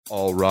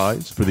All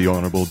rise for the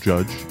Honorable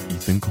Judge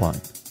Ethan Klein.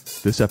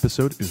 This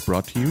episode is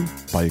brought to you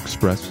by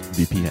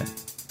ExpressVPN.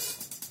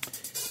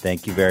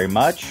 Thank you very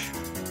much.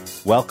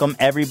 Welcome,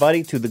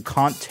 everybody, to the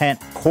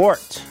Content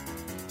Court.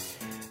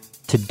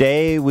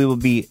 Today, we will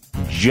be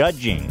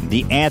judging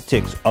the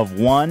antics of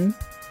one,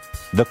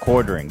 the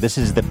quartering. This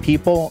is the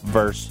people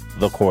versus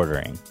the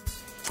quartering.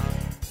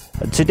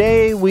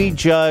 Today, we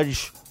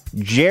judge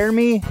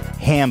Jeremy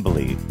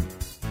Hambly.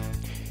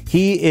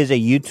 He is a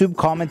YouTube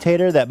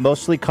commentator that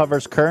mostly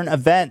covers current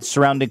events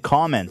surrounding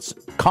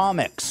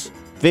comics,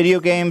 video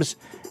games,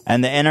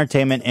 and the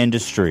entertainment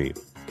industry.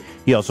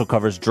 He also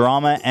covers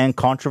drama and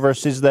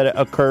controversies that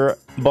occur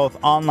both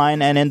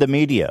online and in the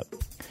media.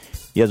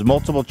 He has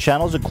multiple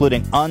channels,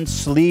 including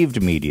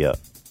Unsleeved Media,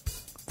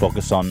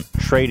 focused on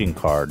trading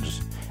cards,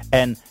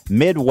 and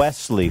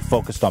Midwestly,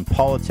 focused on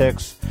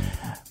politics,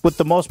 with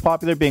the most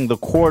popular being The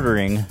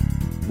Quartering,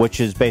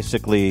 which is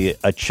basically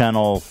a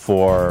channel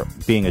for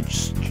being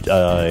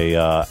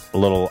a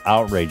little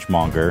outrage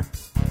monger.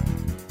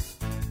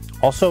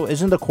 Also,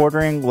 isn't the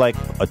quartering like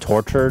a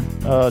torture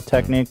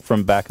technique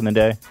from back in the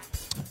day?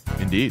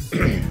 Indeed.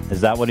 Is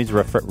that what he's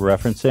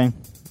referencing?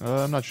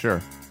 I'm not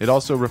sure. It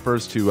also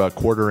refers to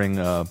quartering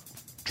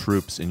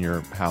troops in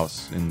your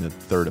house in the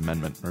Third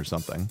Amendment or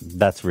something.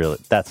 That's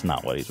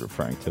not what he's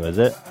referring to, is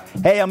it?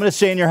 Hey, I'm going to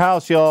stay in your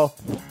house, y'all.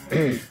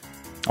 I'm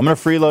going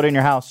to freeload in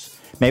your house.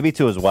 Maybe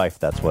to his wife,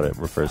 that's what it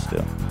refers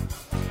to.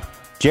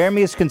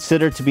 Jeremy is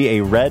considered to be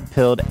a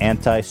red-pilled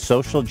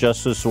anti-social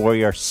justice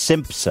warrior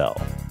simp cell.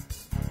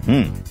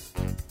 The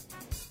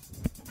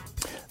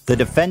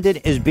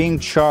defendant is being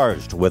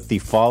charged with the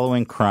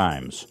following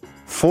crimes.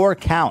 4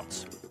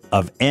 counts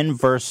of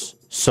inverse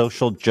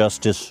social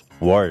justice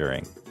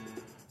warrioring,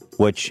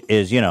 which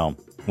is,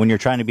 when you're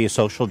trying to be a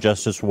social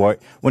justice warrior,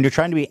 when you're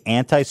trying to be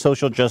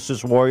anti-social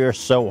justice warrior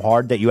so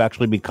hard that you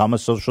actually become a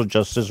social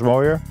justice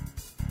warrior.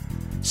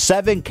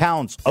 7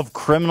 counts of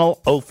criminal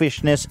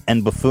oafishness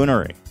and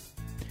buffoonery,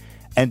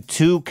 and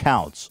 2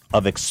 counts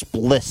of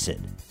explicit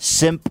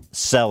simp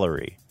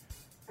celery.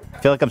 I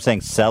feel like I'm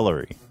saying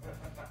celery.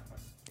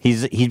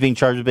 He's being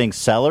charged with being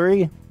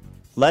celery.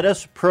 Let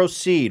us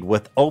proceed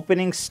with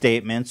opening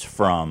statements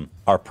from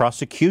our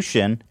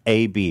prosecution,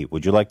 AB.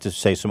 Would you like to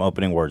say some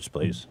opening words,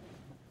 please?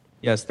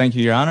 Yes, thank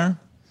you, Your Honor.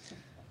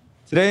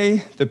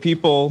 Today, the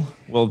people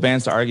will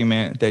advance the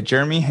argument that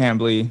Jeremy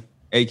Hambly,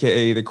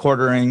 a.k.a. The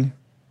Quartering,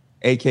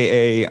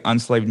 a.k.a.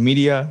 Unslaved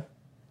Media,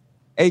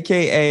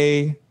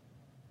 a.k.a.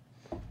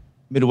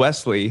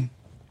 Midwestly,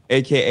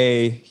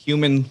 a.k.a.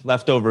 Human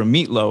Leftover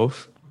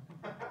Meatloaf,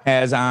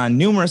 has on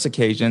numerous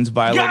occasions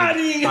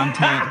violated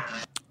content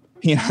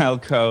penal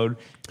code.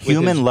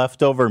 Human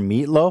Leftover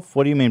Meatloaf?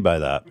 What do you mean by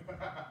that?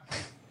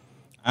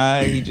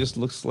 He just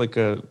looks like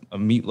a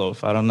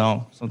meatloaf. I don't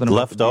know. Something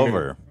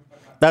leftover.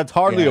 That's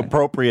hardly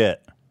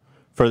appropriate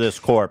for this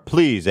court.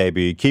 Please,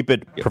 AB, keep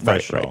it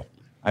professional. Right.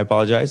 I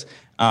apologize.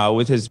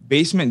 With his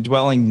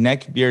basement-dwelling,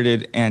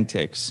 neck-bearded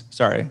antics.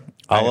 Sorry.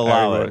 I'll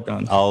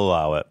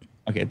allow it.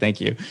 Okay,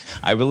 thank you.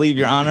 I believe,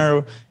 Your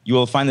Honor, you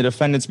will find the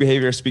defendant's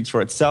behavior speaks for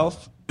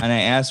itself, and I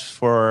ask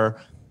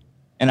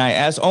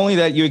only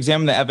that you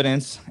examine the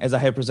evidence as I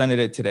have presented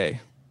it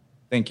today.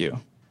 Thank you.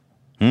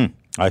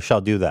 I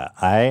shall do that.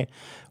 I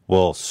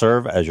will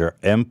serve as your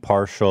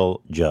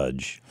impartial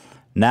judge.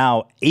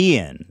 Now,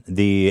 Ian,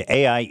 the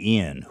AI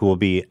Ian, who will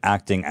be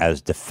acting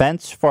as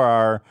defense for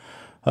our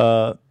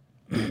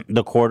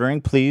the quartering,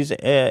 please,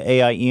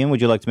 AI Ian,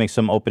 would you like to make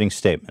some opening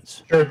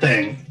statements? Sure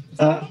thing.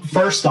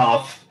 First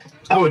off,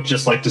 I would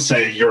just like to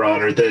say, Your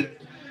Honor,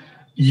 that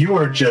you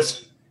are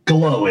just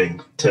glowing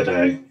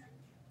today.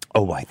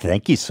 Oh, why,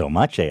 thank you so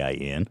much, AI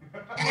Ian.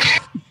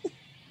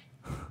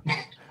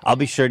 I'll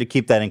be sure to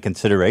keep that in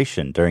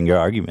consideration during your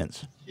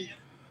arguments.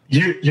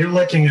 You're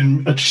looking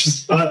in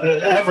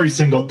every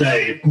single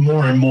day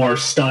more and more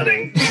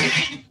stunning.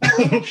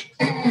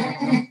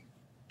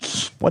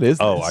 What is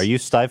this? Oh, are you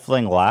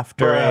stifling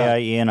laughter, AI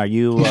Ian? Are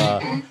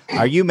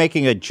you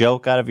making a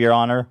joke out of Your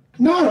Honor?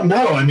 No.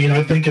 I mean,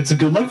 I think it's a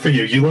good look for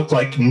you. You look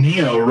like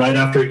Neo right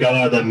after he got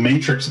out of the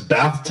Matrix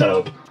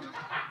bathtub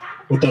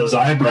with those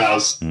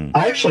eyebrows.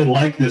 I actually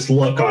like this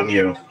look on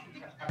you.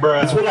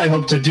 That's what I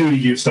hope to do to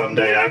you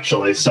someday,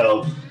 actually.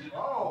 So,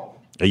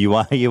 you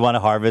want to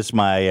harvest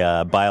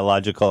my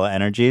biological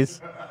energies?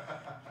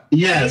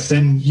 Yes,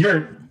 and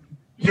you're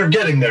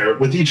getting there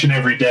with each and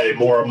every day,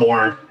 more and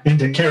more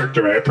into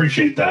character. I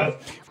appreciate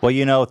that.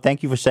 Well,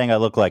 thank you for saying I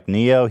look like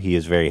Neo. He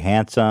is very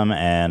handsome,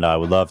 and I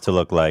would love to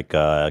look like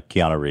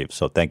Keanu Reeves.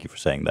 So thank you for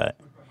saying that.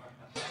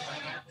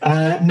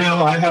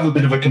 No, I have a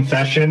bit of a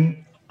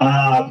confession.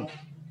 I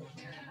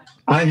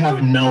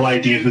have no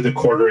idea who the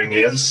quartering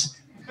is.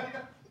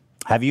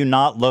 Have you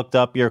not looked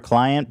up your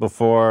client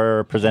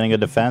before presenting a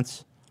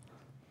defense?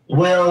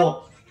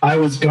 Well, I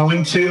was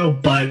going to,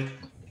 but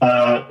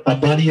a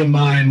buddy of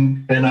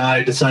mine and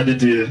I decided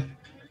to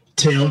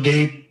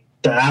tailgate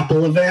the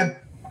Apple event,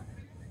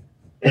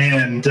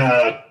 and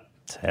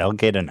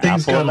tailgate an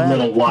things Apple got event? a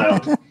little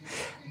wild.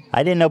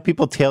 I didn't know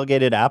people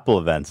tailgated Apple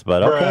events,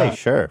 but okay,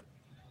 sure.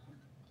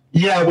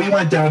 Yeah, we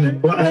went down,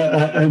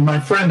 and my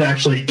friend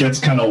actually gets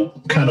kind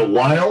of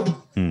wild.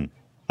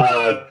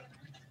 I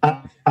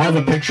have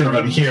a picture of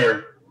him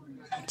here.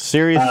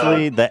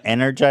 Seriously, the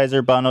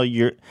Energizer Bunny,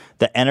 you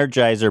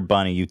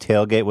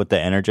tailgate with the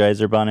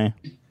Energizer Bunny?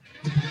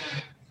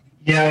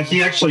 Yeah,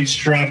 he actually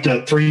strapped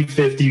a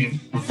 350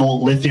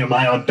 volt lithium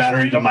ion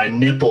battery to my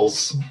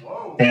nipples,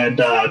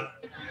 and I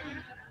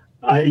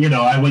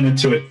went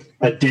into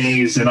a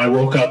daze, and I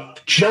woke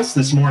up just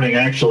this morning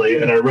actually,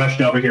 and I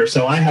rushed over here.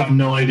 So I have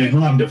no idea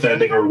who I'm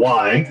defending or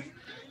why.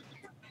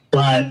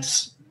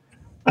 But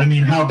I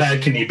mean, how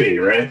bad can he be,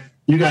 right?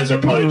 You guys are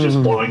probably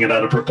just blowing it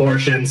out of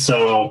proportion.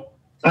 So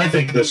I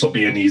think this will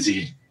be an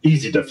easy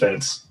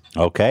defense.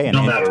 Okay,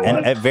 no matter what.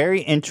 And a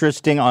very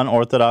interesting,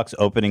 unorthodox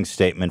opening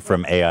statement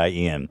from AI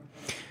Ian.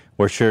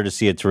 We're sure to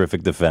see a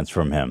terrific defense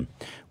from him.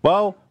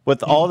 Well,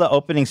 with all the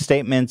opening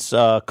statements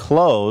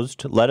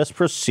closed, let us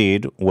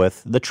proceed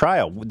with the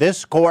trial.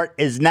 This court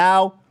is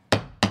now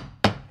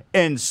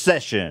in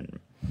session.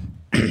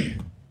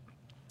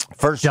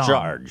 First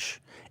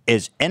charge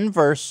is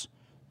inverse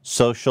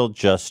social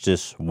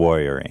justice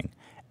warrioring.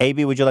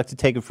 AB, would you like to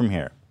take it from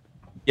here?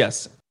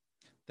 Yes.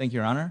 Thank you,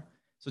 Your Honor.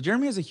 So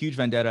Jeremy has a huge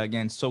vendetta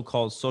against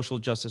so-called social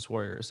justice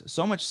warriors,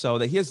 so much so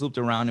that he has looped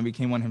around and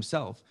became one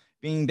himself,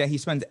 being that he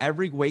spends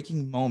every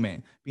waking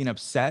moment being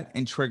upset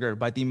and triggered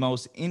by the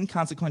most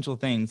inconsequential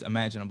things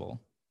imaginable.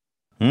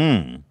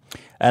 And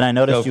I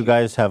noticed you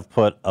guys have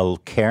put a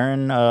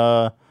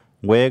Karen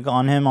wig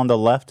on him on the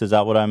left. Is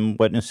that what I'm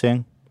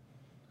witnessing?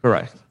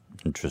 Correct.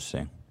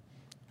 Interesting.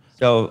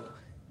 So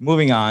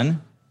moving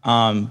on,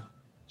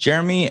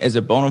 Jeremy is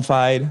a bona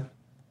fide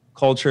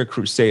culture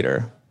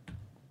crusader.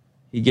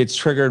 He gets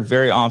triggered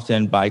very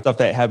often by stuff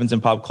that happens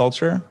in pop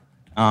culture,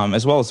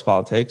 as well as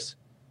politics.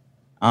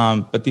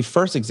 But the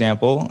first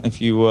example,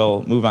 if you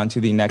will move on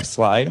to the next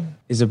slide,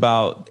 is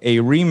about a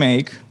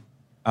remake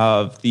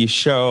of the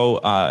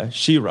show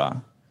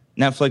She-Ra.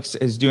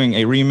 Netflix is doing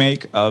a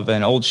remake of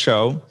an old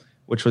show,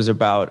 which was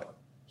about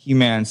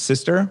He-Man's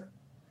sister.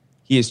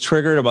 He is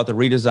triggered about the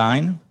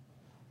redesign.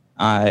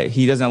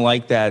 He doesn't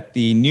like that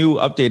the new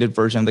updated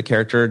version of the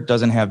character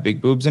doesn't have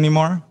big boobs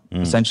anymore,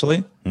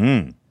 essentially.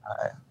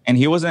 And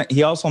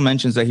he also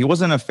mentions that he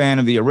wasn't a fan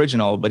of the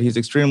original, but he's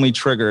extremely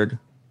triggered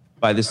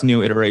by this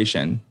new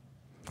iteration.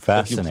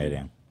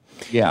 Fascinating.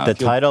 Yeah. The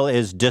title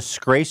is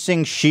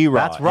Disgracing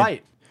She-Ra. That's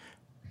right.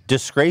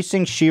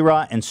 Disgracing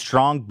She-Ra and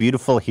Strong,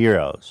 Beautiful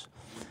Heroes.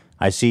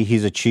 I see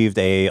he's achieved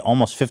a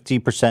almost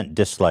 50%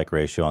 dislike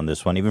ratio on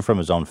this one, even from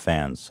his own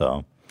fans.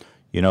 So,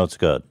 you know it's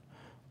good.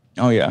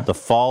 Oh, yeah. The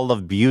Fall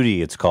of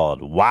Beauty, it's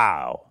called.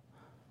 Wow.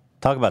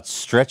 Talk about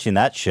stretching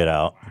that shit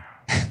out.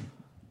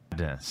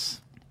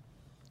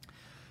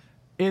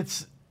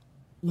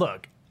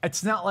 Look,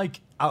 it's not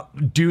like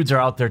dudes are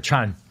out there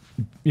trying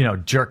to,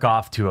 jerk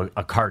off to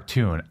a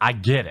cartoon. I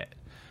get it.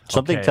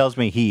 Something tells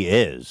me he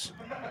is.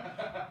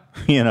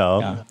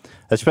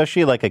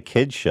 Especially like a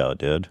kid's show,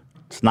 dude.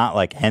 It's not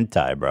like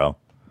hentai, bro.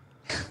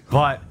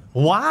 But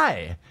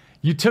why?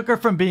 You took her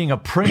from being a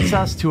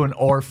princess to an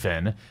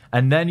orphan,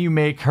 and then you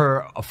make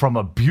her from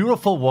a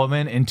beautiful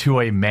woman into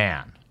a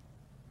man.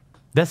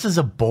 This is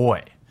a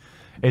boy.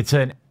 It's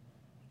an...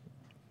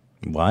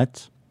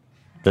 What?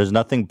 There's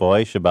nothing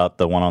boyish about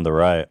the one on the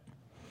right.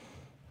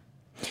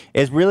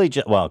 It's really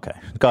just... Well, okay.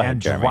 Go ahead,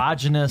 Jeremy.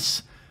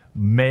 Androgynous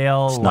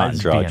male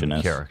lesbian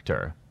androgynous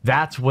character.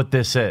 That's what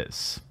this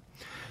is.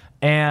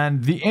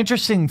 And the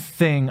interesting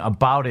thing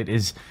about it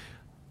is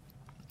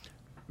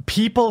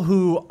people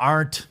who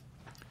aren't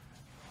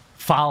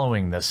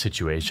following this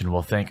situation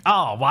will think,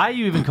 oh, why are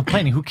you even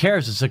complaining? Who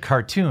cares? It's a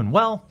cartoon.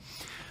 Well,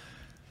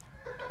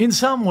 in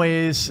some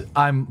ways,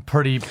 I'm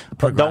pretty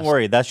progressive. Don't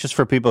worry. That's just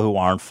for people who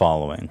aren't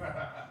following.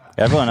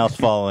 Everyone else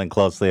following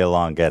closely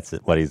along gets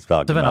it, what he's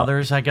talking about. And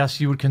others, I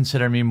guess you would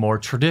consider me more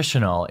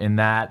traditional in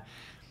that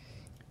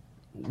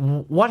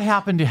what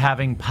happened to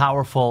having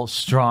powerful,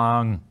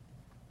 strong,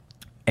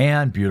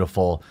 and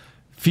beautiful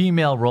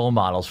female role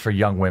models for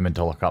young women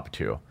to look up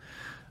to?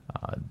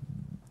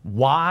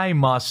 Why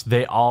must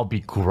they all be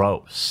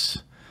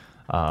gross?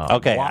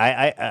 Okay,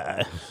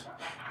 I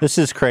this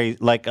is crazy.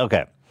 Like,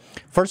 okay,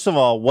 first of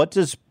all, what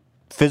does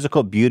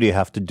physical beauty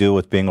have to do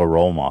with being a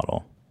role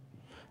model?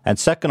 And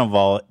second of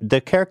all,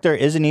 the character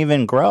isn't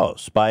even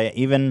gross by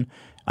even,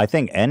 I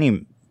think,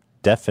 any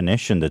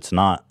definition that's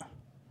not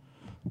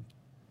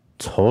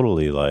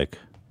totally like...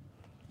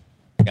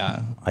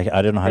 Yeah.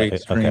 I don't know how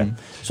to... Okay.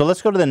 So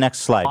let's go to the next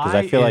slide because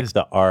I feel like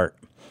the art...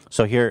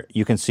 So here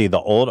you can see the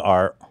old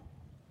art,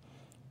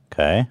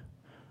 okay,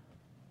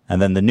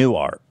 and then the new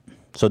art.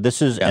 So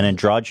this is an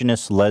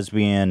androgynous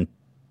lesbian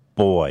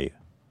boy,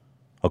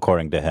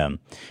 according to him.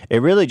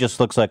 It really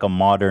just looks like a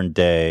modern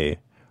day...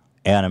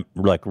 And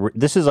like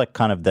this is like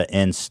kind of the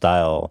in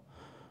style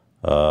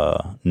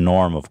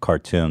norm of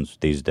cartoons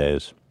these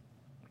days.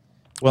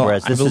 Well,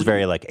 whereas this is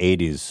very like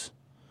 80s.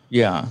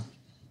 Yeah.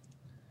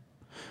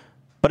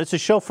 But it's a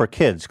show for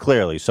kids,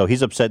 clearly. So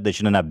he's upset they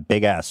shouldn't have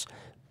big ass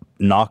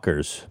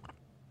knockers.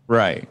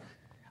 Right.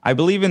 I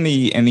believe in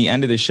the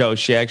end of the show,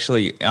 she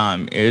actually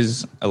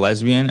is a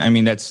lesbian. I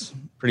mean, that's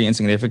pretty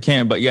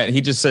insignificant. But yeah,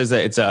 he just says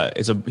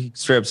that he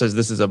straight up says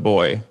this is a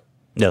boy.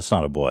 That's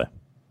not a boy.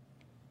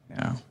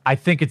 Yeah. I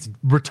think it's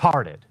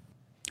retarded.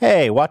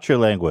 Hey, watch your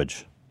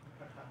language.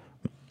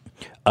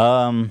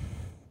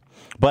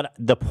 But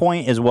the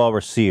point is well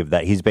received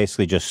that he's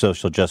basically just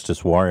social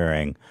justice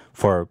warrioring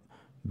for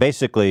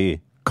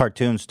basically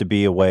cartoons to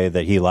be a way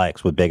that he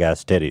likes with big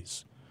ass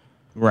titties.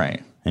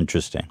 Right.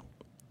 Interesting.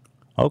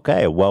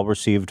 Okay, well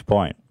received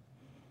point.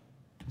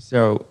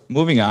 So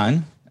moving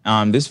on,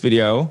 this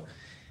video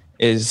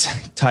is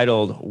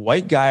titled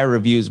 "White Guy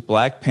Reviews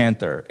Black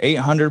Panther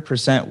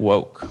 800%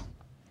 Woke."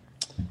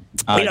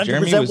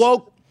 800%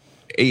 woke.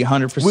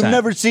 800%. We've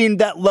never seen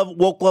that level,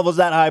 woke levels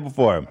that high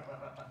before.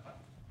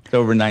 It's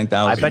over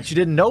 9,000. I bet you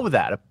didn't know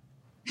that.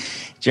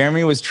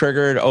 Jeremy was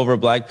triggered over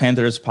Black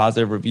Panther's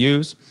positive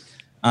reviews.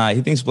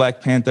 He thinks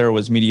Black Panther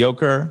was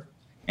mediocre,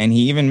 and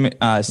he even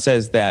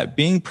says that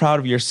being proud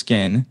of your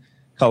skin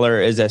color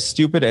is as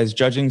stupid as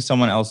judging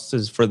someone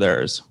else's for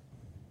theirs.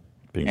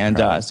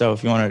 So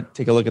if you want to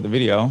take a look at the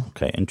video.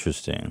 Okay,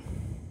 interesting.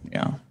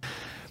 Yeah.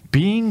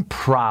 Being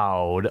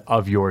proud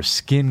of your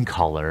skin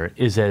color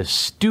is as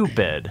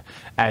stupid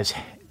as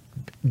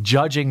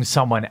judging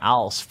someone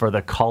else for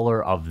the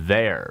color of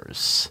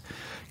theirs.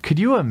 Could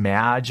you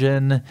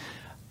imagine?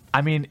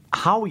 I mean,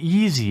 how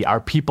easy are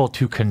people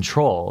to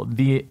control?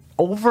 The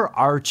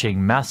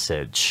overarching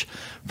message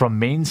from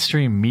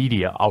mainstream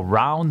media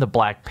around the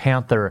Black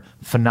Panther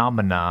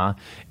phenomena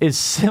is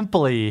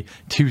simply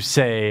to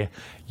say,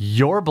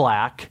 you're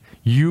black,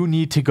 you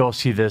need to go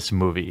see this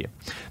movie.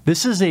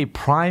 This is a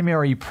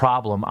primary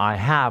problem I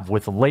have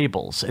with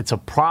labels. It's a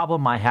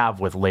problem I have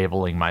with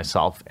labeling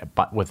myself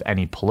but with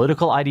any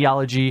political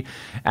ideology,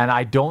 and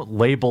I don't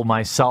label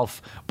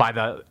myself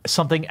by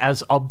something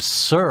as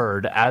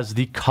absurd as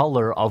the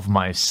color of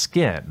my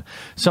skin.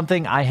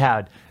 Something I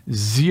had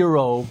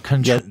zero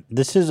control. Yeah,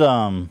 this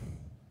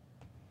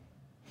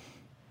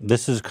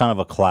is kind of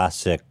a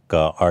classic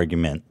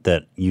argument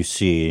that you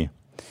see.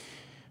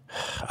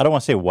 I don't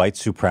want to say white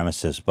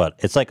supremacist, but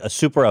it's like a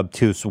super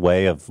obtuse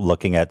way of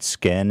looking at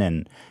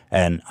skin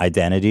and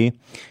identity,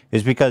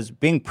 is because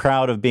being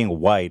proud of being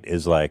white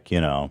is like,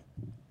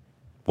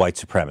 white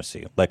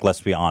supremacy. Like, let's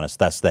be honest,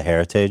 that's the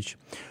heritage.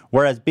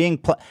 Whereas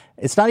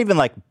it's not even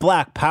like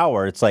black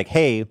power. It's like,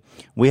 hey,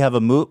 we have a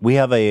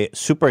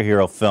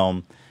superhero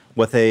film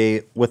with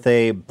a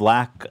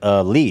black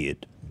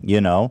lead,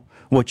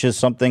 which is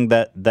something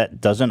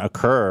that doesn't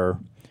occur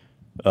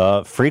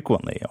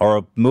frequently, or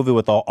a movie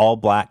with all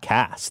black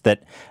cast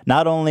that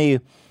not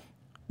only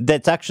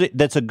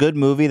that's a good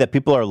movie that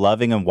people are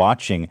loving and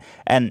watching,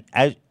 and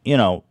as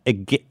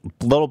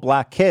little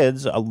black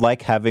kids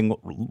like having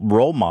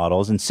role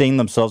models and seeing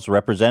themselves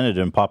represented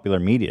in popular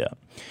media.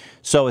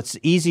 So it's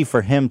easy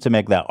for him to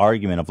make that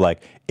argument of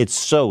like, it's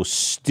so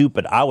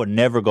stupid, I would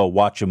never go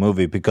watch a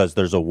movie because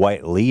there's a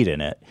white lead in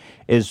it,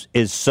 is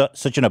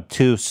such an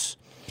obtuse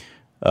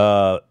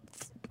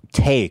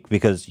take,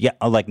 because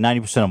like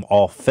 90% of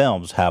all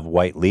films have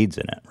white leads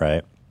in it,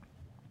 right?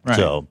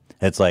 So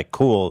it's like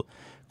cool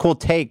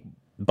take,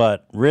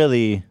 but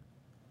really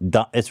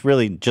it's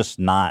really just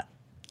not.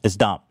 It's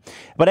dumb.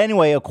 But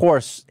anyway, of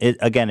course,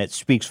 it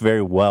speaks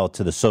very well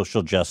to the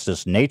social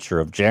justice nature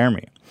of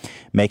Jeremy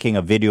making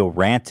a video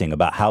ranting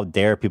about how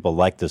dare people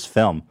like this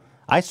film.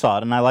 I saw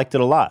it and I liked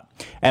it a lot.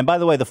 And by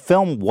the way, the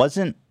film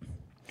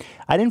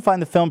I didn't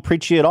find the film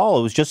preachy at all.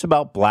 It was just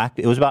about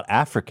it was about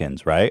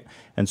Africans, right?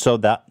 And so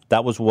that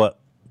was what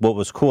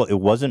was cool. It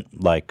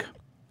wasn't like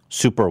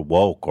super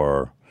woke,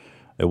 or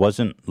it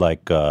wasn't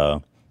like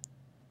the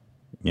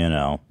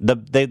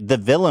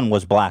villain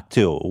was black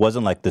too. It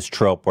wasn't like this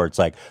trope where it's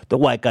like the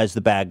white guy's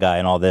the bad guy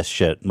and all this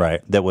shit,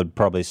 right? That would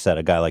probably set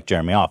a guy like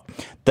Jeremy off.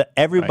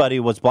 Everybody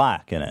was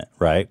black in it,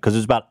 right? Because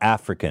it's about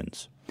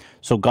Africans.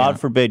 So God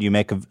forbid you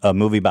make a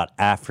movie about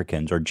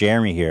Africans, or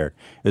Jeremy here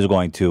is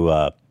going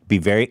to be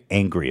very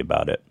angry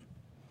about it,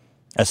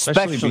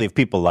 especially if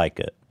people like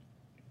it.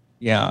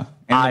 Yeah.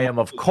 I am,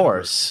 of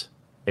course,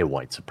 a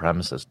white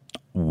supremacist.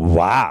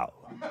 Wow.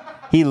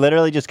 He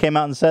literally just came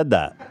out and said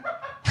that.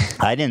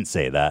 I didn't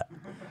say that.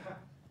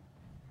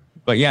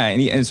 But yeah,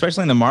 and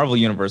especially in the Marvel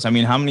universe. I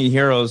mean, how many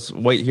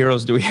white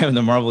heroes do we have in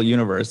the Marvel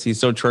universe? He's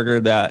so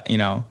triggered that,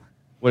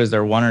 what is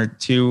there, one or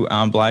two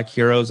black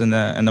heroes in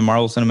the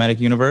Marvel Cinematic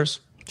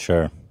Universe?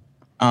 Sure.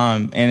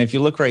 And if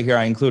you look right here,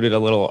 I included a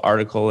little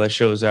article that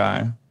shows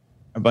a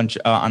bunch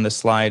on the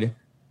slide,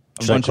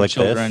 a bunch of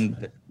children.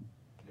 This?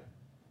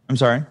 I'm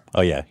sorry?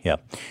 Oh, yeah.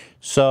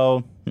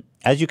 So,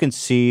 as you can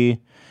see,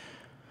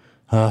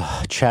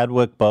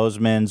 Chadwick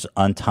Boseman's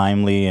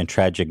untimely and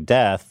tragic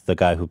death, the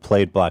guy who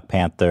played Black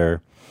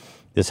Panther,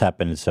 this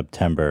happened in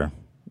September.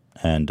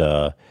 And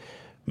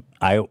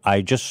I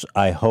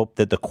hope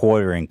that the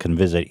quartering can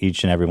visit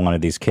each and every one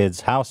of these kids'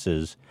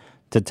 houses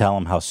to tell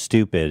them how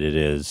stupid it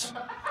is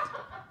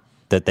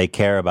that they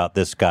care about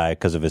this guy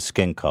because of his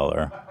skin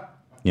color,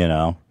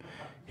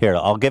 Here,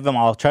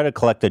 I'll try to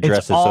collect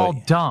addresses. It's all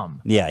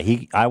dumb. Yeah,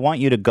 I want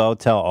you to go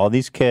tell all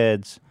these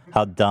kids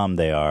how dumb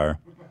they are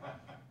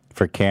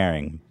for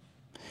caring,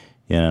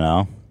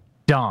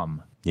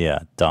 Dumb. Yeah,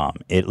 dumb.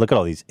 Look at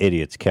all these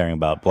idiots caring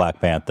about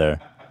Black Panther.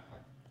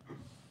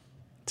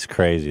 It's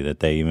crazy that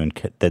they even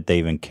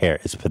care.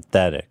 It's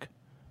pathetic.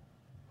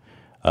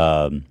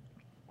 Look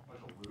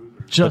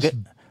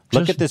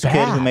at this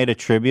kid who made a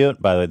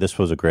tribute. By the way, this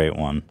was a great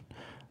one.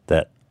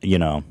 That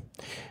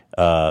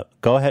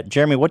go ahead,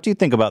 Jeremy. What do you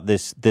think about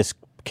this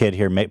kid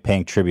here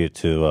paying tribute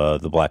to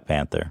the Black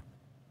Panther?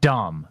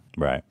 Dumb.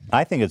 Right.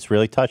 I think it's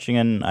really touching,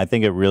 and I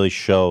think it really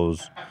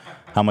shows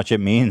how much it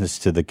means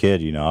to the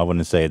kid. I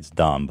wouldn't say it's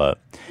dumb, but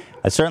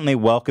I certainly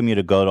welcome you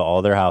to go to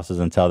all their houses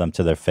and tell them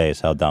to their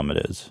face how dumb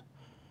it is.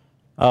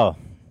 Oh,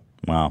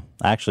 wow.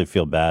 I actually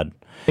feel bad.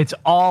 It's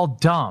all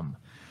dumb.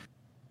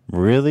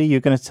 Really?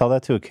 You're going to tell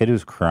that to a kid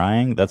who's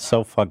crying? That's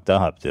so fucked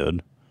up,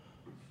 dude.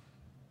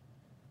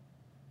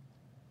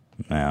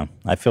 Yeah,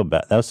 I feel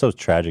bad. That was so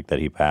tragic that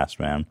he passed,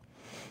 man.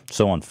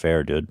 So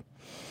unfair, dude.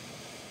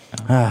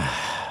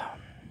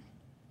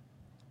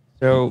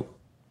 So,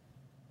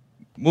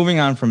 moving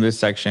on from this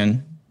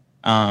section,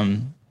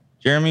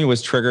 Jeremy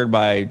was triggered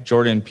by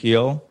Jordan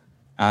Peele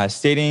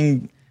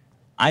stating,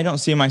 "I don't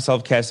see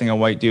myself casting a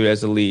white dude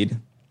as a lead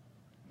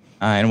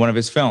in one of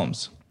his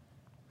films."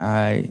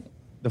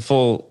 The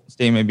full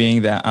statement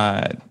being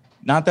that,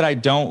 not that I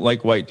don't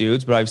like white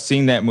dudes, but I've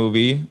seen that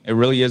movie. It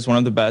really is one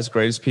of the best,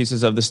 greatest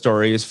pieces of the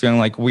story, is feeling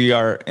like we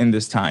are in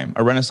this time.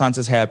 A renaissance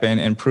has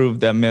happened and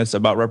proved that myths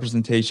about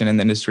representation in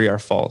the industry are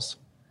false.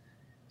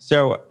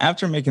 So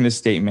after making this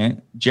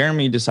statement,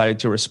 Jeremy decided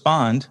to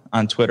respond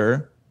on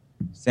Twitter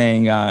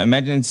saying,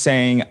 imagine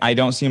saying, "I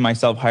don't see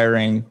myself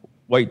hiring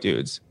white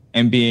dudes,"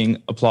 and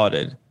being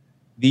applauded.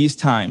 "These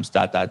times, ...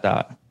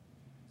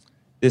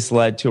 This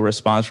led to a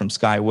response from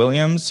Sky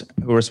Williams,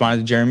 who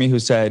responded to Jeremy, who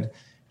said,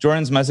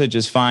 "Jordan's message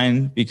is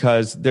fine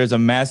because there's a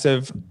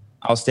massive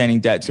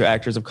outstanding debt to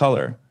actors of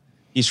color.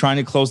 He's trying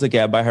to close the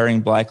gap by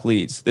hiring black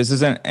leads. This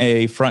isn't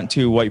a front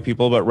to white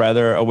people, but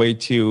rather a way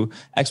to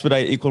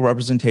expedite equal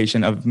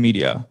representation of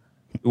media.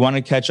 We want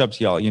to catch up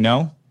to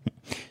y'all,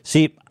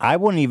 See, I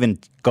wouldn't even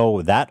go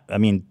with that. I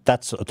mean,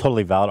 that's a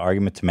totally valid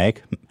argument to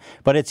make.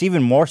 But it's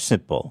even more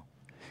simple,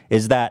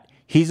 is that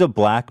he's a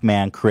black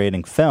man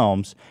creating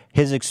films.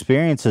 His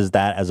experience is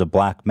that as a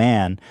black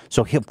man.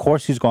 So, of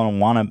course, he's going to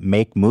want to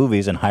make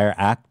movies and hire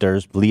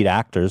actors, lead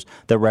actors,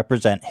 that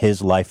represent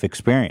his life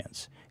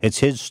experience. It's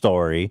his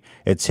story.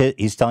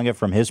 He's telling it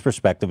from his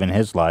perspective in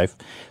his life.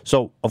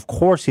 So, of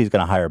course, he's going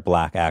to hire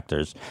black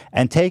actors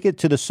and take it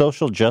to the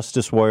social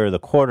justice warrior, the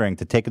Quartering,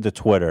 to take it to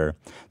Twitter,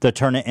 to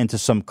turn it into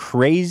some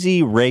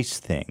crazy race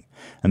thing.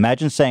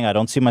 Imagine saying, "I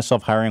don't see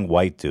myself hiring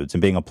white dudes,"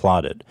 and being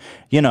applauded.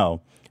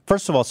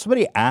 First of all,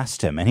 somebody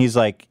asked him, and he's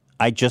like,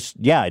 I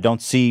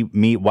don't see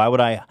me. Why would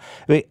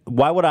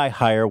I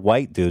hire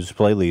white dudes to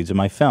play leads in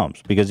my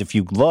films? Because if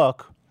you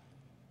look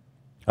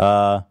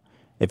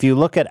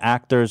at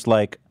actors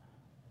like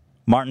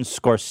Martin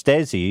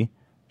Scorsese,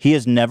 he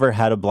has never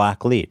had a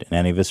black lead in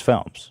any of his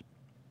films.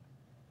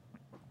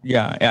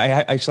 Yeah,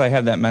 I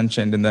have that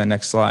mentioned in the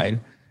next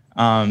slide.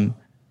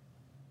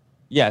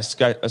 Yes,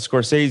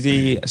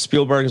 Scorsese,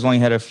 Spielberg has only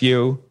had a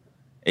few.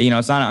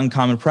 It's not an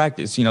uncommon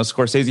practice.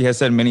 Scorsese has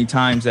said many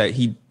times that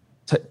he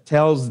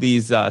tells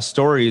these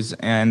stories,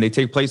 and they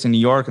take place in New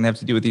York, and they have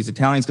to do with these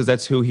Italians because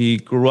that's who he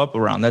grew up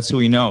around. That's who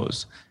he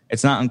knows.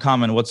 It's not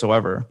uncommon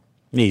whatsoever.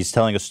 He's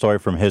telling a story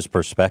from his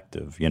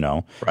perspective,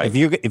 Right.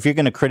 If you're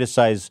going to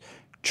criticize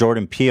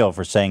Jordan Peele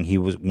for saying he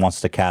wants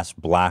to cast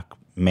black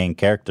main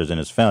characters in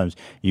his films,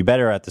 you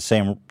better at the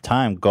same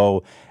time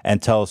go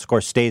and tell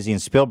Scorsese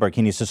and Spielberg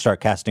he needs to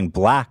start casting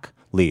black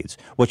leads,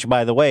 which,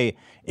 by the way,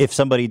 if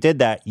somebody did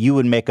that, you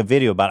would make a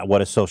video about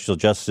what a social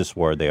justice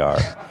war they are.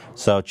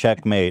 So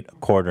checkmate,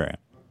 Quartering.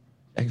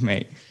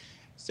 Checkmate.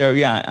 So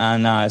yeah,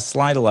 on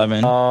slide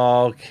 11.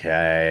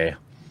 Okay.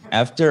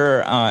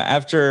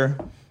 After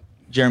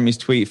Jeremy's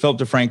tweet, Philip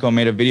DeFranco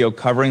made a video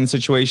covering the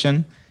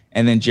situation,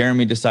 and then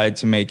Jeremy decided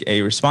to make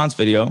a response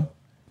video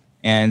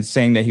and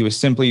saying that he was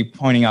simply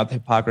pointing out the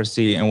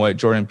hypocrisy in what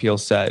Jordan Peele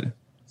said.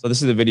 So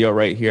this is a video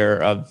right here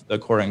of the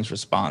Quartering's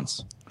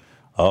response.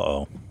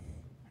 Uh-oh.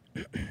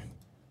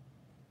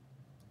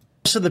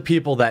 Most of the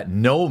people that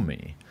know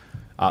me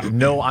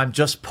know I'm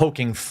just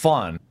poking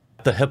fun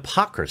at the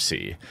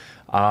hypocrisy.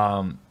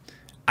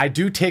 I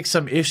do take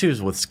some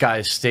issues with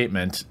Sky's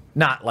statement,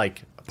 not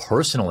like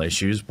personal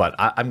issues, but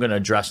I'm going to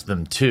address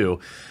them too,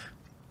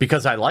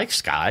 because I like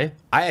Sky.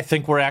 I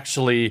think we're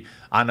actually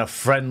on a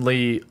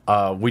friendly,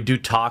 we do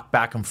talk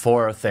back and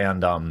forth,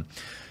 and,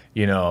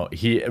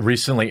 he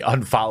recently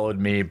unfollowed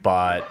me,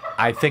 but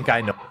I think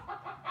I know.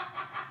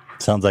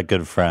 Sounds like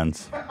good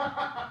friends.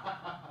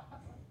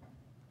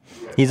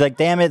 He's like,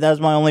 damn it, that's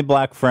my only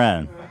black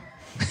friend.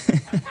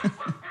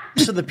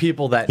 Most of the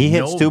people that he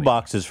hits know two me,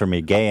 boxes for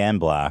me, gay and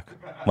black.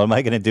 What am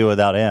I going to do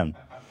without him?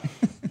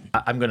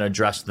 I'm going to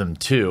address them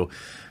too,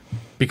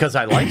 because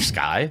I like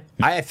Sky.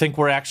 I think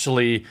we're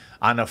actually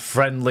on a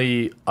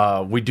friendly,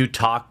 we do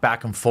talk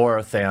back and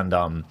forth,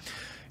 and,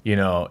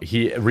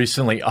 he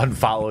recently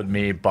unfollowed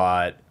me,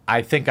 but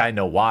I think I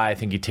know why. I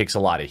think he takes a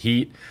lot of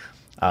heat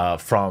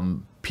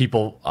from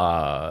people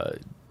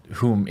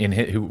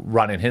who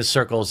run in his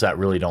circles that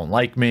really don't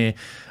like me.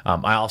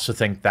 I also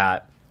think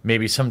that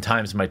maybe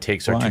sometimes my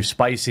takes are too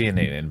spicy and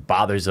it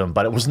bothers them,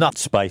 but it was not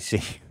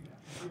Spicy.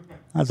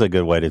 That's a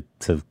good way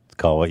to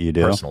call what you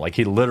do. personal. Like,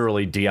 he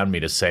literally DM'd me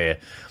to say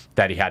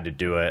that he had to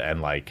do it,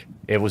 and like,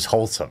 it was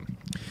wholesome.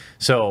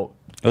 So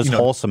It was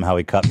wholesome how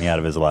he cut me out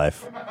of his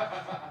life.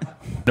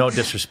 no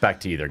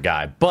disrespect to either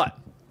guy, but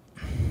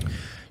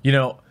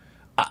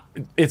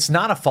it's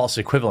not a false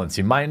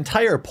equivalency. My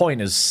entire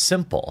point is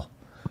simple.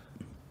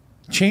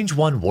 Change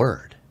one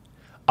word.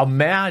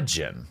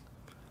 Imagine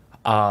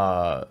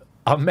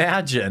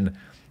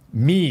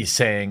me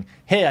saying,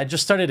 hey, I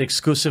just started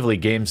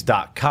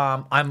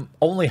exclusivelygames.com. I'm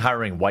only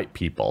hiring white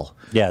people.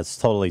 Yeah, it's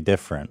totally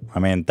different. I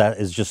mean, that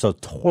is just a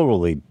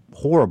totally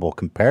horrible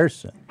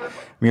comparison. I mean,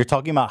 you're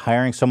talking about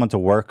hiring someone to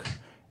work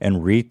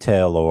in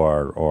retail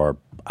or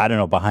I don't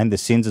know, behind the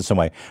scenes in some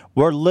way.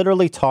 We're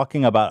literally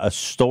talking about a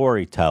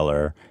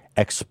storyteller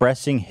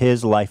expressing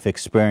his life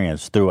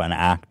experience through an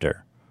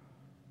actor,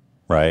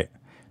 right?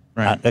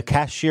 A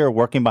cashier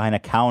working behind a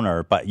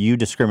counter, but you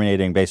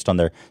discriminating based on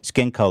their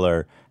skin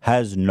color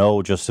has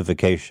no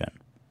justification.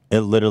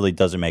 It literally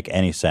doesn't make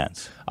any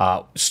sense.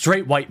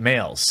 Straight white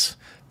males,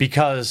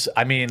 because,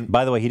 I mean...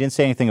 By the way, he didn't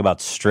say anything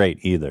about straight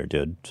either,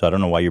 dude. So I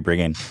don't know why you're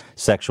bringing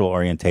sexual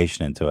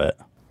orientation into it.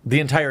 The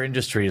entire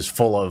industry is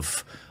full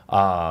of...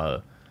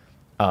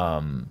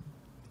 And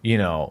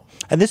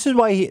this is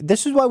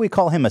why we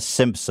call him a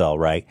simp cell,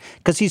 right?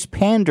 Because he's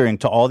pandering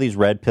to all these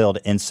red-pilled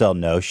incel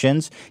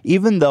notions,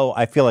 even though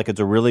I feel like it's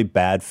a really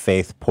bad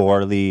faith,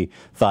 poorly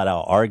thought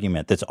out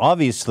argument that's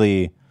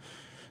obviously,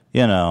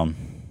 it's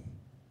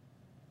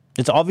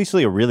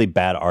obviously a really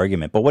bad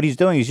argument. But what he's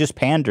doing, he's just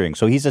pandering.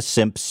 So he's a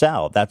simp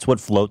cell. That's what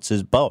floats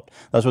his boat.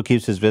 That's what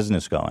keeps his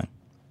business going.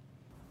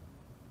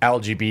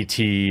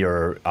 LGBT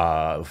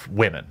or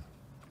women.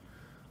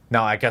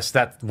 Now, I guess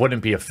that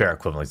wouldn't be a fair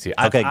equivalency.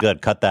 Okay, good.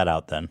 Cut that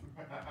out then.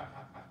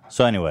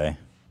 So anyway.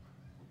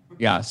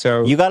 Yeah,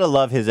 so... You got to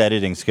love his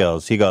editing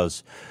skills. He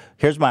goes,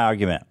 here's my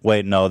argument.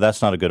 Wait, no, that's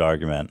not a good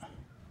argument.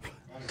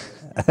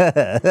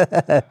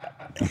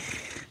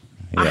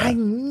 I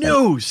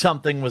knew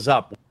something was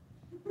up.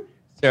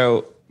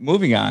 So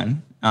moving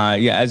on,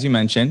 as you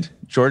mentioned,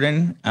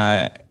 Jeremy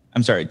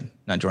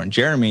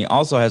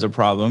also has a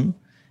problem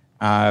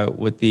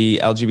with the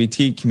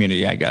LGBT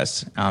community, I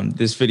guess.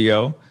 This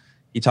video,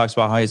 he talks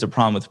about how he has a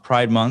problem with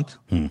Pride Month.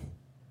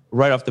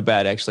 Right off the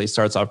bat, actually,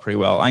 starts off pretty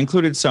well. I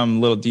included some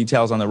little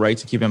details on the right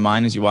to keep in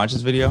mind as you watch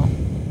this video.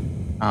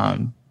 But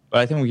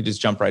I think we could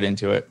just jump right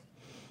into it.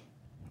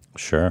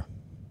 Sure.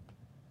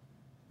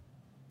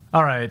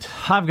 All right,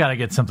 I've got to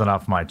get something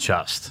off my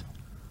chest.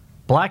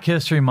 Black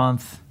History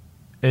Month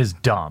is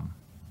dumb.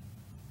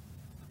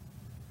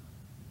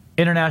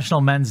 International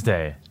Men's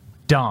Day,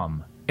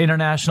 dumb.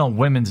 International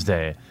Women's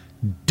Day,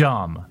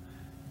 dumb.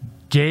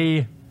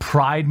 Gay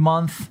Pride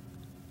Month,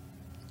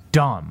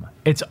 dumb.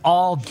 It's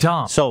all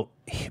dumb. So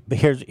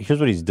here's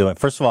what he's doing.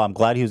 First of all, I'm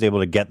glad he was able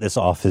to get this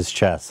off his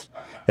chest.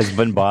 It's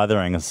been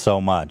bothering us so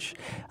much.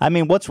 I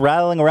mean, what's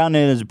rattling around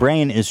in his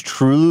brain is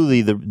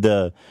truly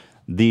the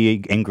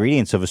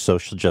ingredients of a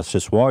social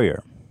justice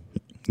warrior.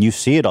 You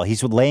see it all.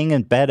 He's laying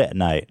in bed at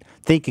night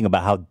thinking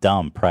about how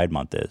dumb Pride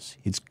Month is.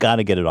 He's got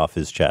to get it off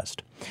his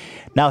chest.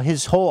 Now,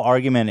 his whole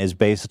argument is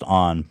based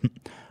on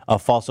a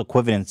false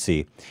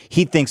equivalency.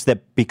 He thinks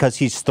that because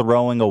he's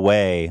throwing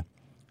away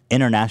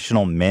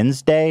International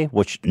Men's Day,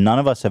 which none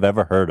of us have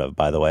ever heard of,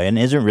 by the way, and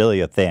isn't really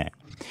a thing.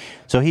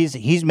 So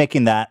he's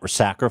making that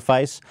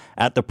sacrifice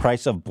at the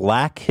price of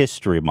Black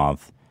History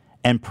Month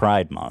and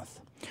Pride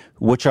Month,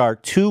 which are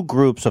two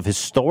groups of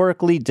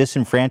historically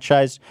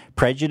disenfranchised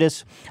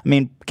prejudice. I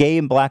mean, gay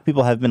and black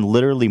people have been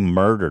literally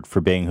murdered for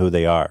being who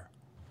they are.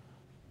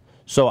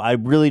 So I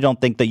really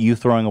don't think that you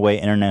throwing away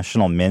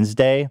International Men's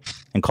Day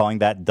and calling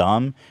that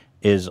dumb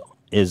is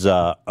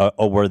a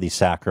worthy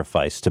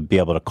sacrifice to be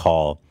able to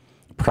call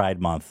Pride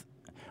Month.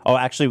 Oh,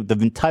 actually,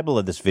 the title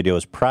of this video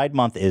is Pride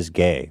Month is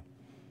Gay.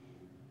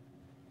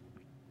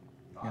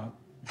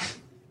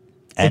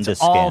 And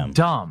it's a scam. All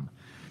dumb.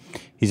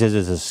 He says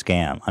it's a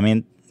scam. I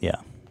mean,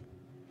 yeah.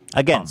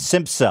 Again,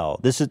 simp sell.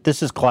 This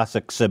is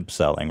classic simp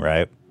selling,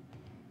 right?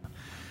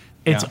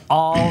 It's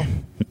all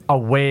a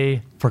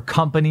way for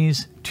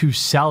companies to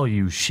sell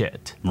you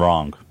shit.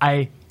 Wrong.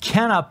 I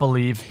cannot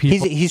believe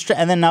people...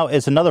 And then now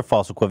it's another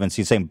false equivalence.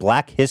 He's saying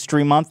Black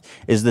History Month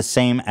is the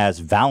same as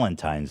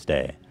Valentine's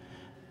Day.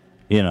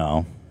 You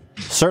know,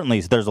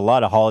 certainly there's a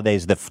lot of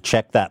holidays that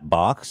check that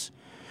box.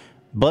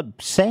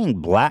 But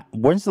saying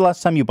when's the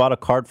last time you bought a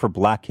card for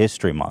Black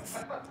History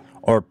Month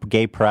or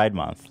Gay Pride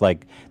Month?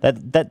 Like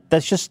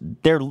that's just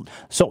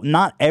so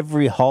not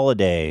every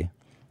holiday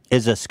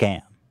is a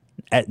scam.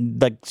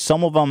 Like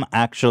some of them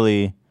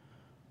actually,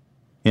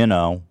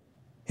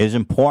 is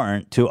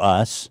important to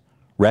us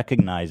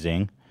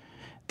recognizing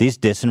these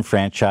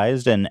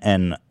disenfranchised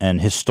and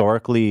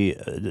historically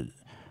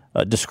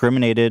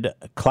discriminated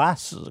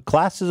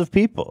classes of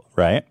people,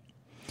 right?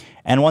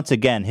 And once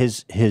again,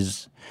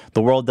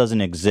 the world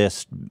doesn't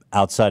exist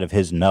outside of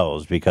his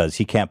nose because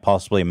he can't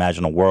possibly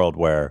imagine a world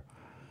where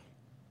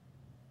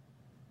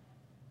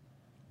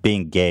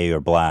being gay or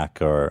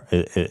black, or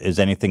is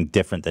anything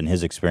different than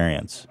his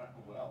experience?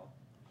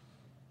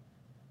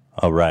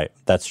 Oh, right.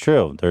 That's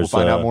true. There's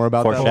We'll find out more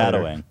about that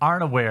foreshadowing.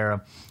 Aren't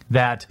aware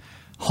that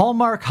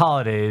Hallmark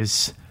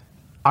holidays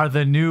are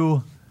the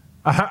new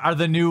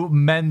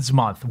Men's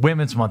Month,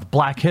 Women's Month,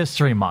 Black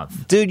History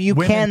Month. Dude, you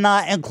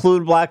cannot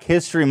include Black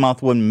History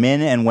Month with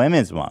Men and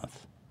Women's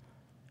Month.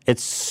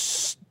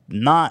 It's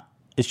not.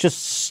 It's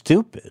just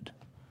stupid.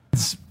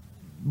 It's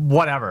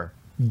whatever.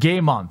 Gay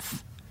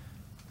Month.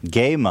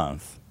 Gay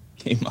Month.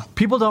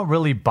 People don't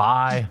really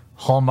buy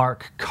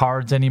Hallmark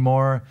cards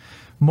anymore.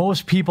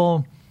 Most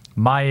people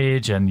my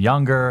age and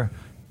younger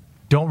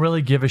don't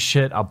really give a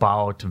shit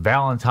about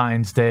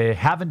Valentine's Day,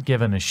 haven't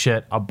given a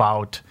shit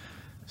about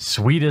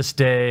Sweetest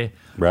Day.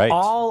 Right.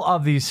 All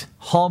of these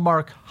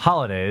Hallmark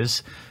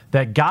holidays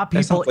that got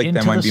people like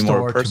into the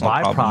store to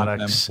buy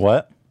products.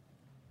 What?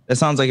 That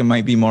sounds like it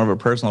might be more of a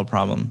personal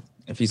problem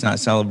if he's not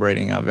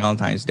celebrating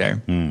Valentine's Day.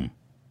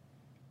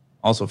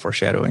 Also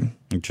foreshadowing.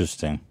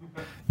 Interesting.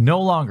 No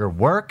longer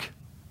work.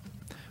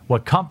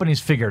 What companies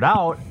figured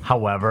out,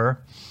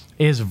 however,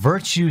 is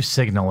virtue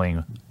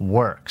signaling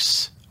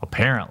works,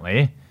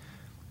 apparently.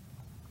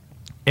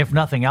 If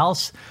nothing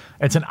else,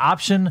 it's an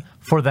option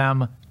for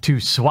them to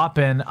swap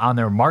in on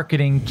their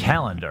marketing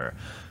calendar.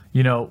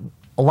 You know,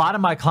 a lot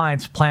of my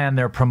clients plan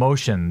their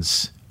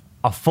promotions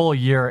a full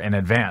year in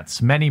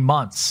advance, many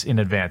months in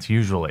advance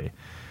usually.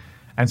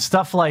 And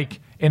stuff like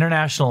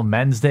International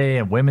Men's Day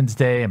and Women's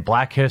Day and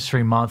Black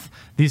History Month,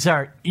 these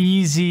are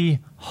easy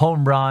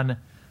home run,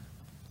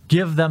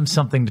 give them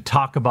something to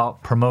talk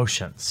about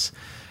promotions.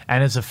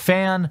 And as a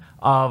fan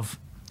of,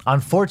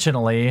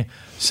 unfortunately,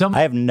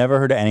 I have never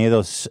heard any of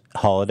those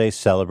holidays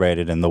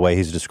celebrated in the way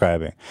he's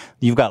describing.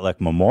 You've got like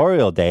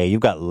Memorial Day,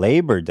 you've got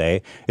Labor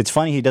Day. It's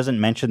funny he doesn't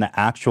mention the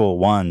actual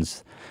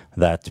ones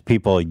that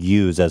people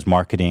use as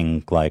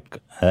marketing, like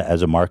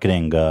as a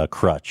marketing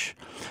crutch.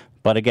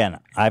 But again,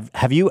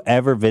 have you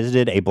ever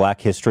visited a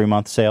Black History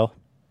Month sale?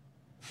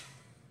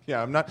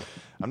 Yeah, I'm not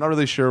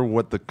really sure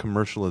what the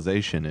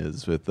commercialization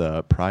is with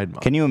Pride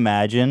Month. Can you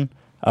imagine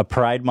a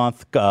Pride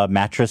Month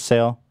mattress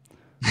sale?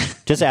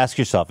 Just ask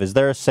yourself, is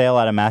there a sale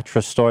at a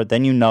mattress store?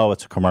 Then you know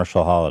it's a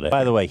commercial holiday.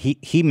 By the way,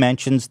 he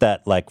mentions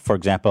that, like, for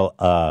example,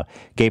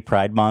 Gay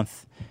Pride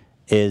Month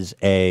is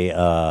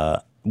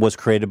was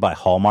created by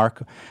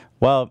Hallmark.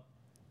 Well,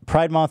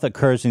 Pride Month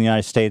occurs in the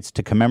United States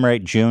to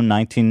commemorate June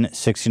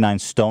 1969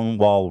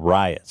 Stonewall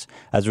riots.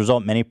 As a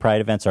result, many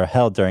Pride events are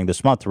held during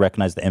this month to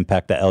recognize the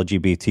impact that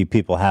LGBT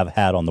people have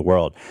had on the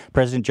world.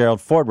 President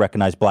Gerald Ford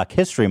recognized Black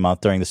History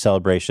Month during the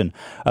celebration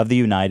of the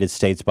United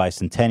States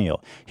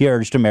bicentennial. He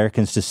urged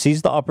Americans to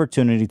seize the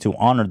opportunity to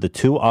honor the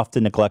too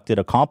often neglected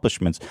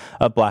accomplishments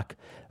of Black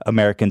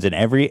Americans in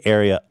every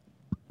area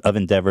of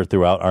endeavor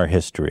throughout our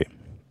history.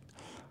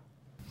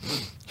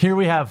 Here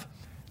we have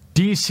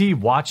DC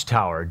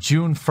Watchtower,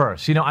 June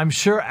 1st. You know, I'm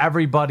sure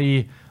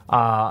everybody,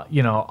 all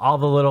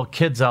the little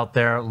kids out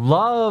there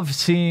love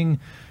seeing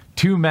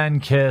two men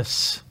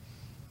kiss,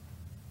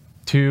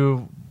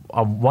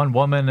 one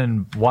woman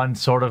and one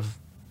sort of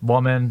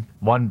woman,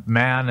 one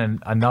man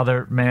and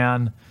another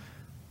man.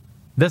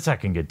 This I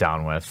can get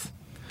down with.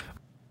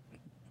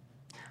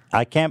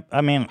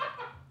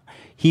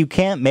 You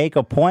can't make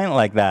a point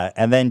like that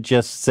and then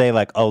just say,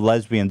 like, oh,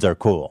 lesbians are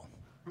cool.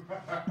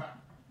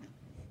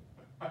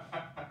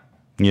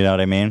 You know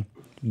what I mean?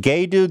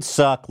 Gay dudes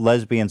suck,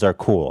 lesbians are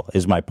cool,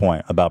 is my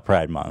point about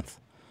Pride Month.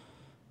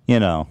 You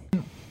know.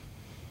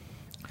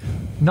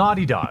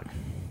 Naughty Dog.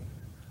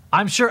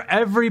 I'm sure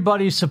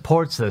everybody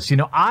supports this. You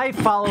know, I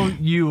follow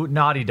you,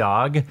 Naughty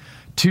Dog,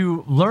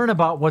 to learn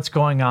about what's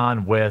going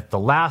on with The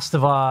Last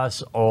of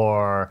Us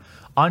or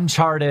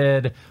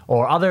Uncharted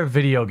or other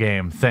video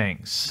game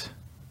things.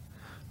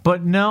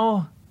 But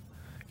no,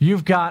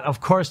 you've got, of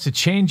course, to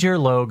change your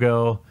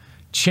logo,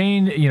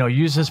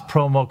 use this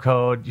promo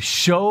code,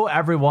 show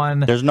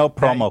everyone. There's no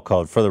promo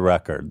code, for the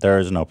record. There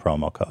is no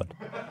promo code.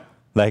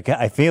 Like,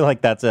 I feel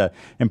like that's an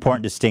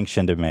important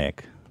distinction to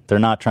make. They're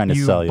not trying to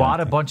sell you. You bought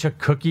a bunch of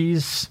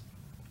cookies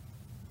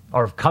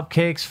or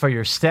cupcakes for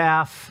your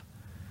staff,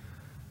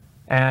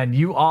 and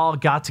you all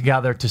got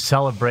together to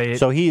celebrate.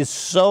 So he is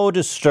so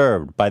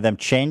disturbed by them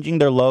changing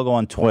their logo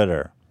on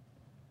Twitter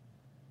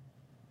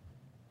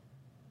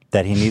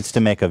that he needs to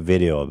make a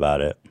video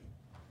about it.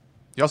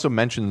 He also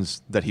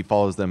mentions that he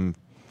follows them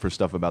for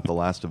stuff about The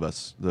Last of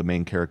Us, the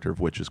main character of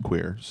which is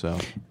queer. So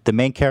the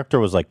main character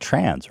was like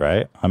trans,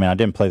 right? I mean, I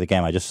didn't play the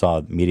game. I just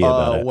saw media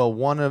about it.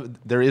 Well,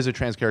 there is a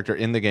trans character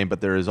in the game,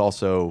 but there is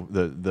also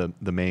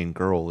the main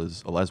girl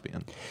is a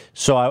lesbian.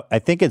 So I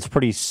think it's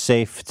pretty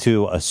safe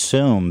to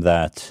assume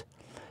that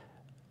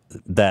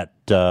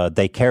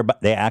they care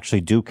about. They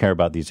actually do care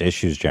about these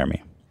issues,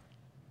 Jeremy.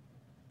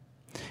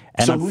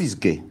 And so who is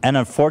gay? And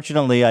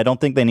unfortunately, I don't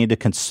think they need to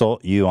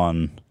consult you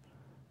on.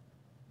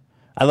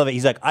 I love it.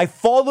 He's like, I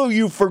follow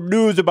you for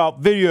news about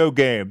video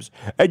games,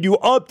 and you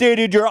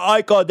updated your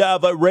icon to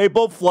have a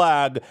rainbow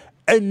flag,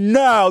 and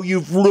now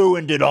you've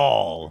ruined it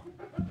all.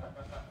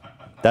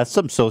 That's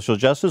some social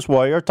justice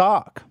warrior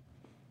talk.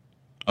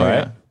 Oh, right?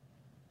 Yeah.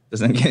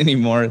 Doesn't get any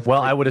more.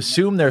 Well, I would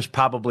assume there's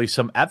probably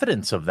some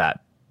evidence of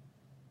that.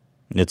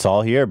 It's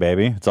all here,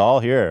 baby. It's all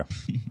here.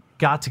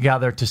 Got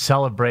together to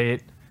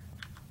celebrate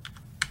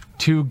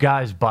two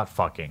guys butt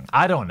fucking.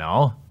 I don't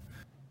know.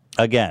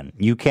 Again,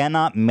 you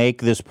cannot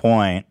make this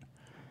point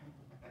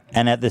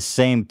and at the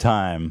same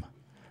time,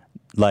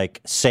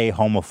 like, say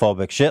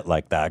homophobic shit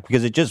like that,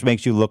 because it just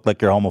makes you look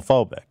like you're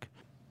homophobic.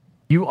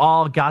 You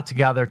all got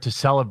together to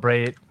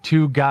celebrate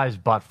two guys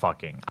butt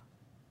fucking.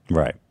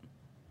 Right.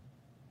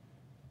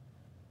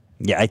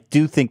 Yeah, I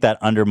do think that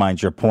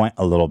undermines your point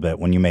a little bit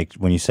when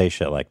you say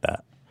shit like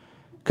that,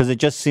 because it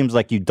just seems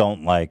like you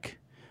don't like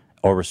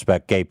or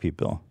respect gay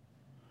people.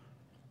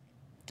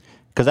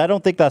 Because I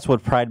don't think that's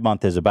what Pride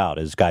Month is about,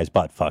 is guys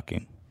butt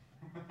fucking.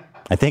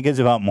 I think it's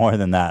about more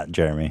than that,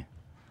 Jeremy.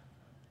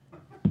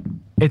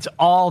 It's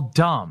all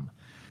dumb.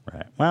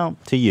 Right. Well,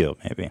 to you,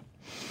 maybe.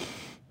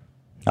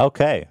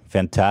 Okay,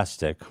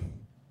 fantastic.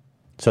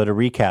 So to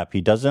recap,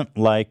 he doesn't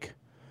like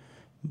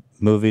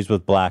movies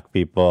with black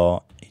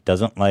people. He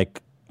doesn't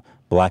like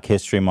Black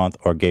History Month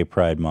or Gay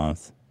Pride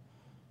Month.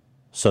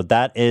 So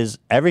that is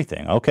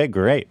everything. Okay,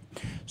 great.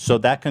 So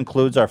that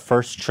concludes our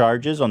first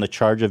charges on the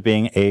charge of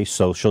being a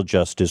social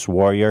justice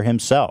warrior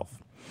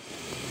himself.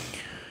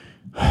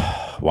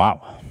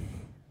 Wow.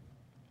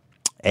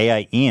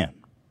 AI Ian,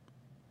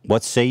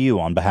 what say you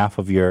on behalf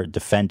of your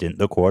defendant,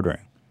 the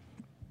quartering?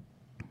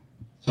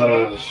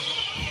 I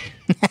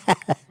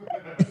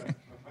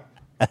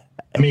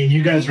mean,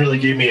 you guys really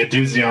gave me a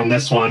doozy on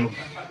this one.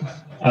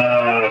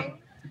 I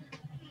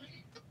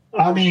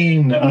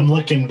mean, I'm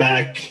looking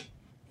back.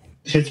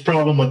 His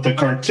problem with the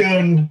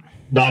cartoon,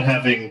 not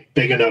having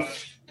big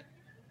enough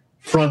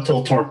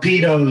frontal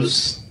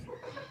torpedoes.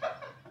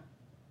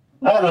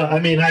 I don't know. I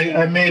mean,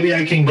 I maybe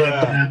I can get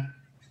that.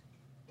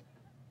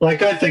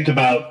 Like, I think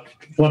about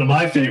one of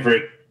my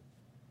favorite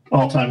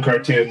all-time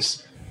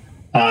cartoons,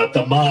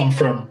 the mom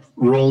from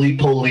Roly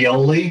Poly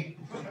Oly.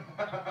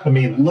 I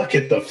mean, look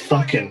at the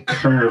fucking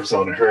curves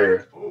on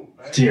her.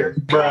 Dear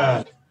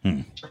God.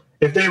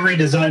 If they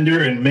redesigned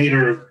her and made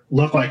her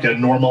look like a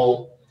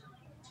normal,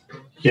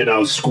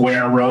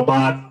 square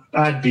robot,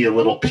 I'd be a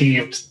little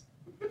peeved.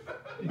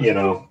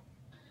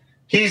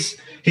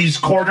 He's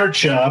quarter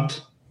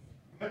chubbed,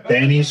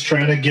 and he's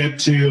trying to get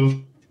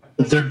to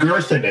the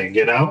girthening,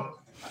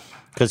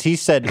 Because he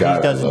said he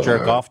doesn't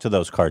jerk off to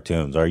those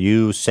cartoons. Are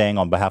you saying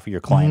on behalf of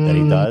your client that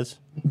he does?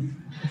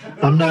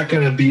 I'm not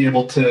going to be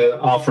able to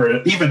offer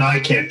it. Even I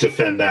can't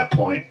defend that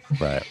point.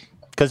 Right.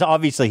 Because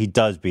obviously he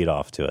does beat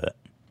off to it.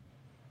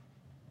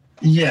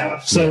 Yeah.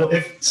 So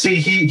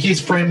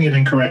he's framing it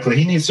incorrectly.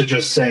 He needs to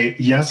just say,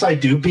 yes, I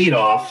do beat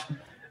off,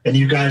 and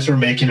you guys are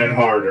making it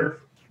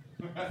harder.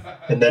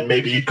 And then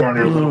maybe you'd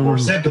garner a little more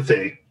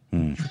sympathy.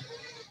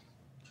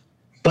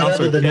 But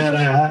other than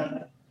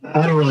that,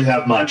 I don't really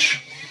have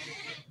much.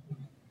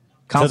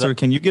 Counselor,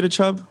 can you get a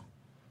chub?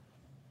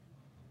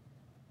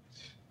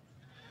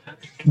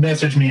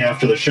 Message me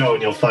after the show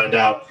and you'll find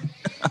out.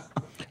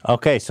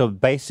 Okay, so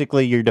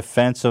basically your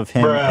defense of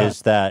him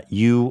is that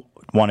you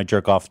want to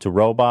jerk off to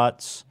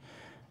robots,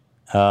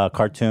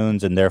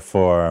 cartoons, and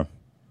therefore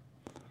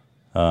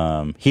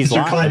he's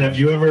Mr. Klein, have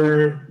you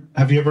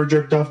ever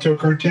jerked off to a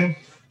cartoon?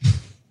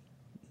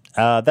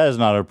 That is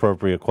not an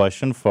appropriate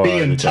question for... Be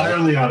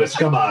entirely honest,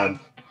 come on.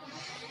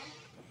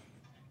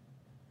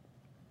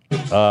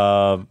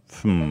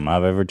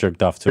 I've ever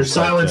jerked off to Your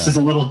silence is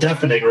a little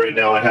deafening right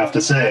now, I have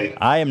to say.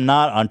 I am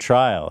not on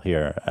trial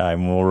here. I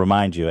will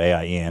remind you,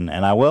 AI Ian,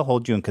 and I will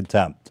hold you in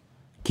contempt.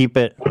 Keep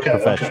it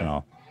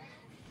professional.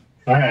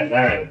 Okay.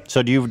 All right.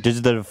 So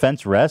does the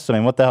defense rest? I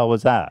mean, what the hell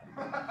was that?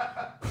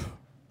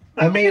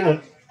 I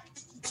mean,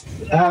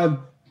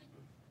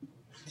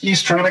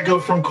 he's trying to go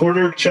from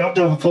quarter chub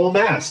to full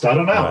mast. I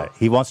don't know. Right.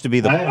 He wants to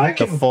be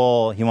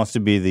he wants to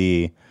be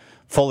the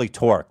fully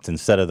torqued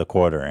instead of the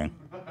quartering.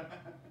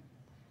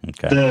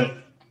 Okay.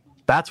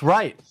 That's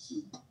right.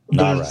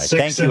 All right.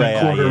 Thank you,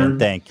 AI Ian.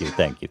 Thank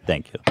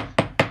you.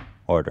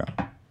 Order.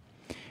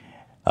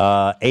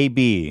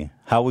 AB,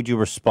 how would you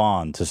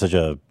respond to such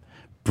a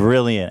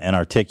brilliant and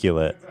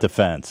articulate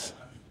defense?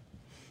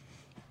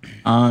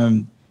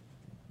 I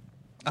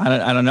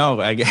don't know.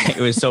 It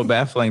was so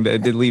baffling that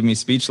it did leave me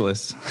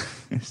speechless.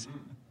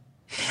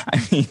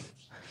 I mean,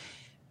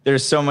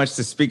 there's so much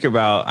to speak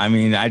about. I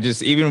mean,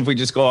 even if we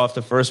just go off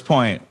the first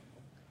point,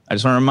 I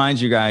just want to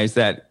remind you guys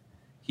that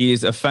he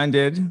is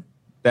offended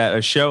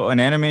that an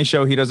anime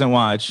show he doesn't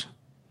watch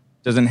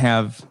doesn't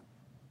have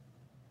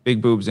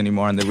big boobs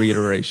anymore in the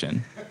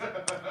reiteration.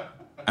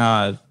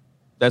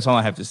 That's all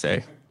I have to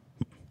say.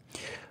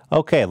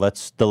 Okay,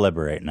 let's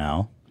deliberate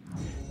now.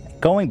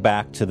 Going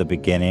back to the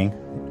beginning,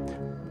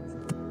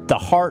 the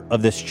heart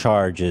of this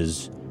charge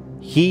is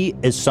he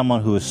is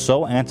someone who is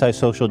so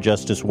anti-social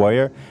justice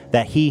warrior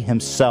that he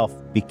himself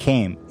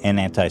became an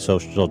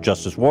anti-social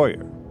justice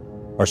warrior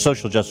or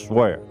social justice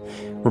warrior.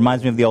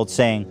 Reminds me of the old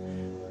saying,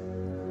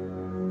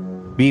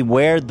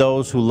 beware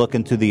those who look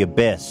into the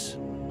abyss,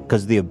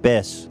 because the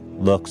abyss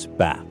looks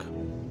back.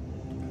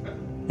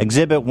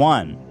 Exhibit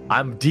 1.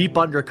 I'm deep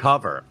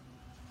undercover.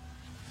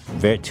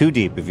 Too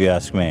deep, if you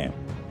ask me.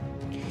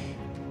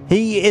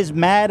 He is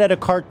mad at a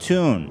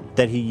cartoon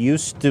that he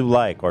used to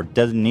like or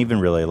doesn't even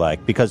really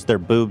like because their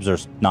boobs are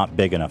not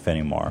big enough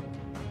anymore.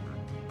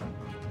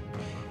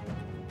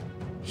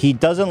 He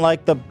doesn't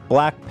like the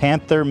Black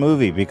Panther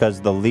movie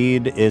because the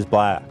lead is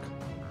black.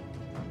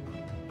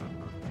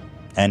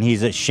 And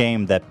he's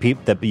ashamed that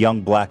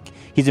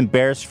he's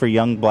embarrassed for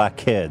young black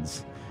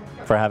kids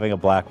for having a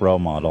black role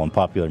model in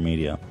popular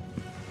media.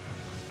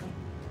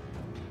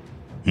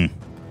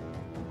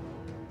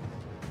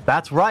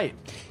 That's right.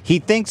 He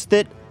thinks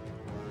that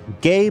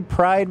Gay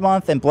Pride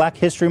Month and Black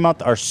History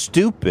Month are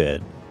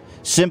stupid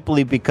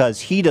simply because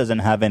he doesn't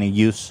have any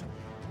use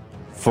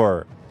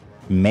for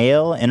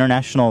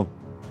International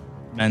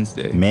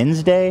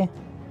Men's Day?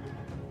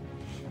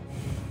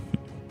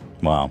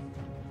 Wow.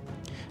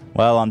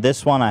 Well, on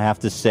this one, I have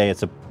to say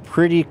it's a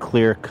pretty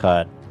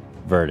clear-cut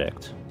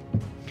verdict.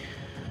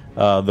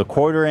 The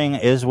quartering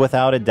is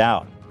without a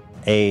doubt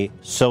a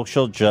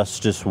social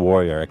justice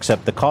warrior,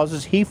 except the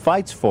causes he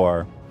fights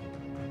for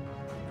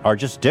are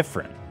just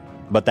different.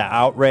 But the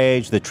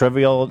outrage, the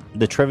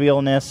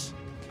trivialness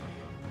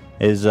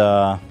is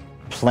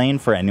plain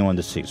for anyone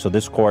to see. So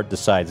this court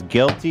decides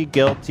guilty,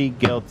 guilty,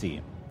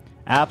 guilty.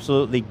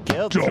 Absolutely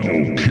guilty.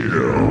 Double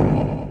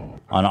kill.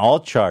 On all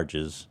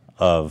charges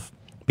of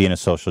being a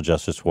social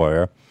justice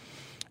warrior.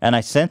 And I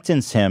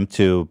sentence him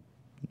to...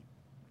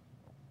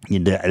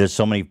 There's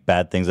so many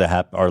bad things that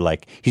happen, or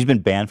like he's been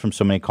banned from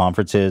so many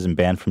conferences and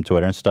banned from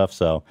Twitter and stuff.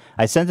 So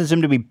I sentenced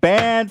him to be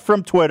banned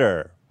from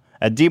Twitter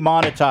and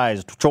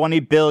demonetized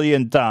 20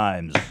 billion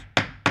times.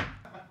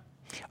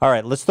 All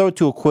right, let's throw it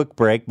to a quick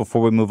break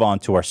before we move on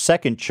to our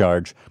second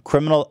charge,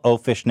 criminal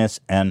oafishness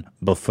and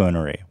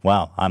buffoonery.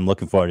 Wow, I'm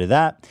looking forward to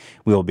that.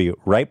 We will be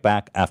right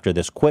back after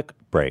this quick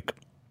break.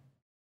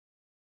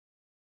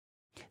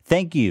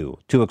 Thank you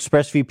to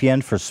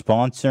ExpressVPN for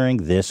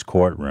sponsoring this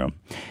courtroom.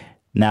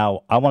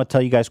 Now, I want to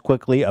tell you guys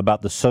quickly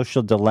about The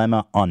Social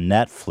Dilemma on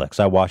Netflix.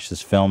 I watched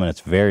this film, and it's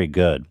very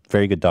good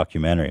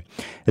documentary.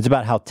 It's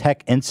about how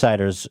tech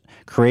insiders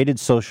created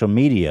social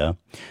media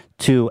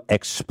to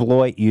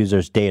exploit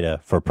users' data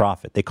for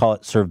profit. They call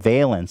it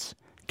surveillance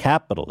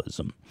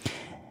capitalism.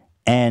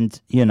 And,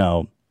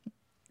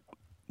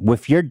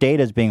 if your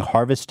data is being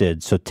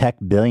harvested so tech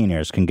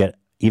billionaires can get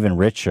even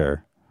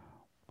richer,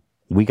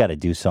 we got to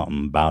do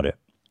something about it.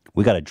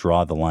 We got to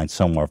draw the line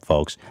somewhere,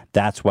 folks.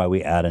 That's why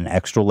we add an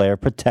extra layer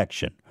of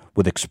protection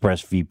with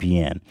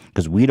ExpressVPN,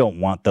 because we don't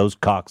want those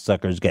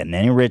cocksuckers getting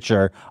any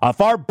richer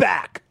off our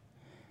back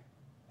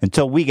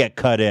until we get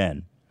cut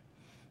in.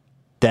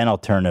 Then I'll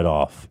turn it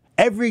off.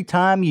 Every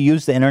time you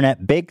use the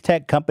internet, big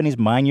tech companies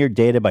mine your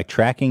data by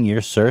tracking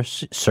your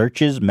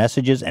searches,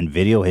 messages, and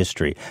video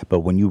history. But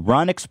when you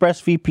run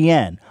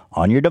ExpressVPN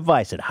on your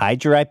device, it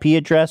hides your IP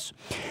address,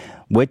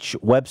 which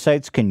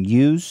websites can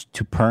use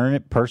to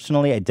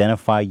personally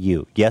identify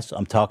you. Yes,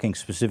 I'm talking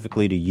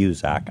specifically to you,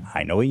 Zach.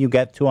 I know what you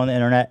get to on the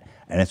internet,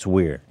 and it's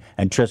weird.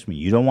 And trust me,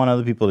 you don't want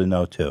other people to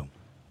know, too.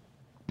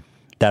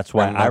 That's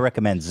why I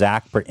recommend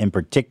Zach, in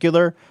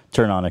particular,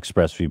 turn on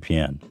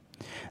ExpressVPN.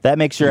 That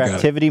makes your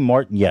activity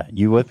more... Yeah,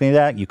 you with me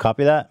that? You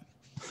copy that?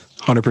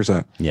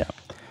 100%. Yeah.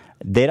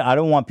 I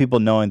don't want people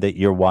knowing that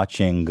you're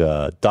watching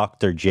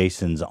Dr.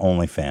 Jason's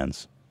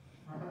OnlyFans.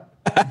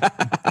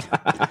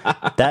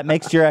 That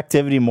makes your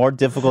activity more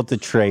difficult to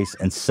trace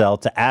and sell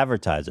to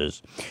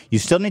advertisers. You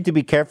still need to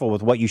be careful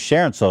with what you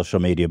share on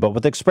social media, but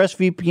with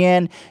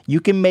ExpressVPN,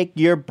 you can make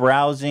your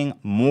browsing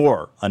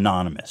more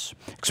anonymous.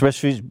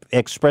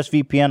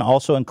 ExpressVPN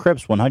also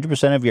encrypts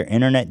 100% of your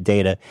internet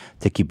data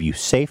to keep you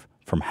safe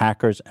from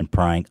hackers and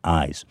prying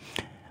eyes.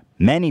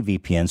 Many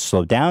VPNs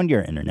slow down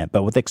your internet,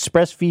 but with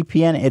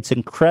ExpressVPN, it's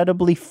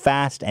incredibly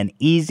fast and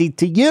easy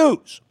to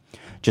use.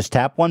 Just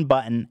tap one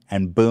button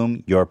and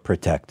boom, you're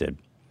protected.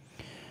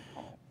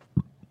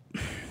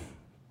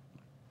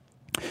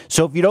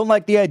 So if you don't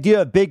like the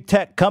idea of big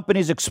tech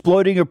companies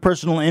exploiting your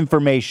personal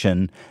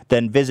information,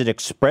 then visit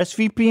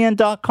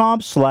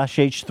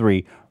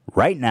expressvpn.com/H3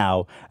 right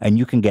now, and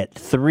you can get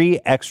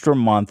 3 extra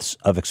months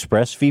of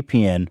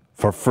ExpressVPN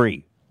for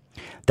free.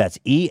 That's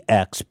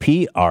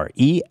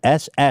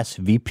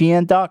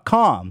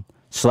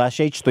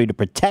expressvpn.com/H3 to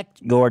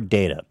protect your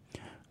data.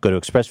 Go to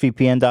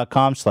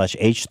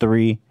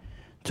expressvpn.com/H3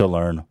 to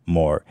learn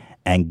more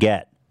and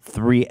get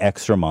 3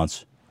 extra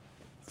months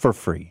for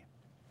free.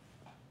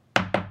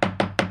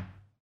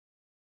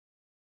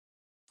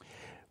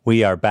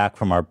 We are back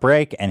from our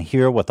break and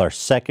here with our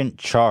second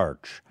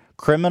charge,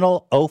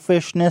 criminal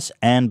oafishness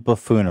and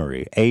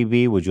buffoonery.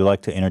 AB, would you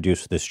like to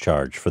introduce this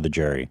charge for the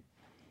jury?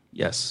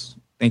 Yes,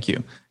 thank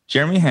you.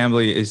 Jeremy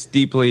Hambly is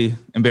deeply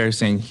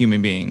embarrassing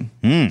human being.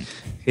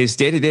 His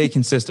day-to-day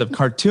consists of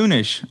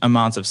cartoonish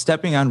amounts of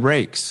stepping on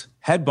rakes,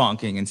 head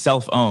bonking, and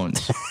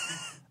self-owns.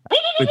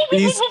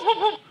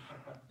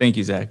 Thank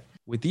you, Zach.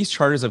 With these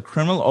charges of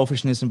criminal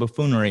oafishness and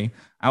buffoonery,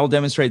 I will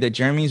demonstrate that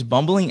Jeremy's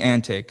bumbling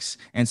antics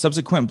and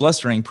subsequent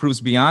blustering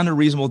proves beyond a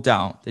reasonable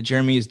doubt that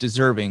Jeremy is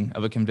deserving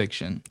of a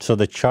conviction. So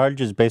the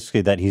charge is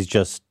basically that he's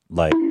just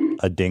like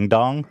a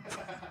ding-dong?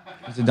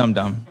 He's a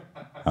dum-dum.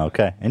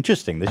 Okay,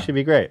 interesting. This should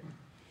be great.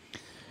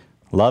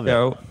 Love it.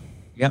 So,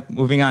 Yep.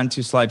 Moving on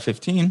to slide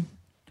 15.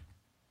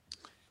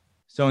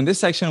 So in this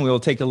section, we will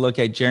take a look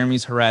at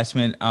Jeremy's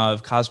harassment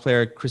of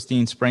cosplayer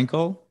Christine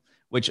Sprinkle,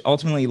 which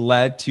ultimately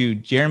led to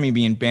Jeremy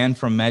being banned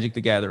from Magic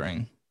the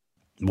Gathering.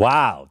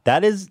 Wow.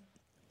 That is,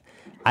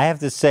 I have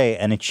to say,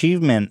 an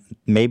achievement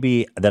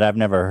maybe that I've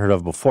never heard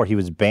of before. He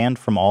was banned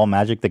from all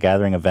Magic the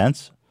Gathering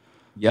events?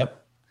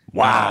 Yep.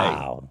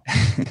 Wow.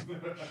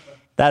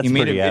 That's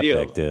pretty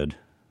epic, dude.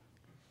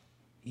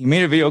 He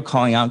made a video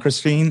calling out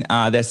Christine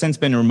that's since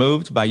been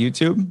removed by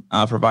YouTube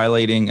for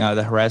violating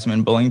the harassment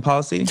and bullying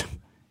policy.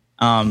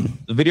 The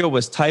video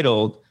was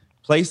titled,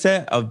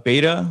 Playset of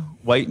Beta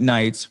White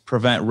Knights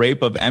Prevent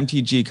Rape of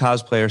MTG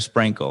Cosplayer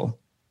Sprinkle.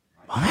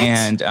 What?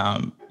 And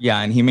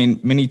and he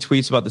made many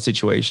tweets about the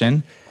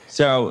situation.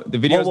 So the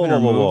video's been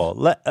removed.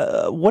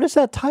 What does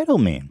that title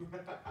mean?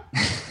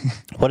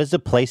 What is a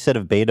playset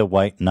of Beta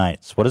White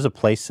Knights? What is a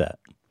playset?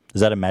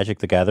 Is that a Magic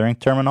the Gathering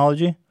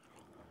terminology?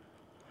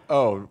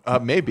 Oh,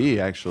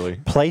 maybe, actually.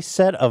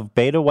 Playset of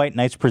Beta White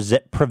Knights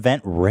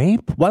prevent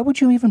rape? Why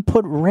would you even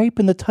put rape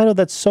in the title?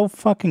 That's so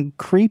fucking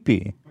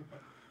creepy.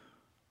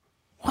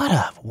 What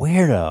a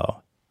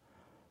weirdo.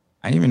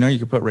 I didn't even know you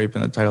could put rape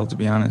in the title, to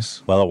be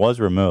honest. Well, it was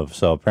removed,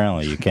 so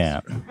apparently you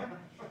can't.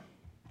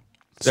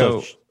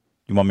 So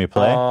you want me to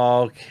play?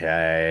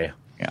 Okay.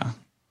 Yeah.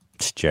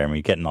 It's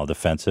Jeremy getting all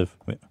defensive.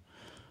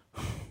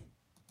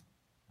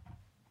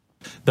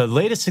 The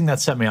latest thing that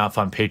set me off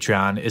on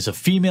Patreon is a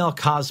female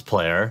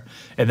cosplayer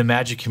in the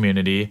Magic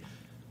community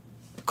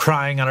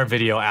crying on her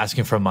video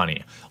asking for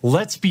money.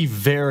 Let's be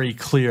very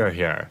clear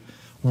here.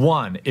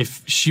 One,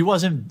 if she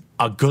wasn't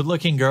a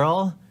good-looking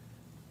girl,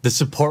 the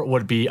support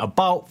would be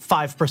about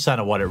 5%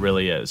 of what it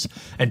really is.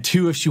 And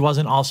two, if she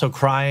wasn't also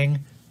crying,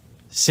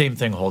 same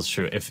thing holds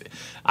true. If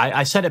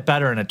I said it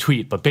better in a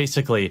tweet, but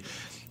basically,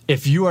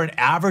 if you are an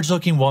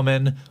average-looking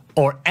woman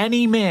or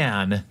any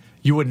man,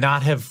 you would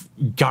not have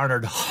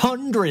garnered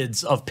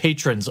hundreds of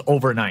patrons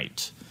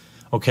overnight,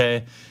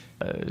 okay?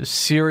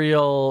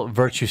 Serial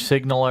virtue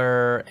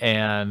signaler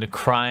and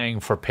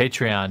crying for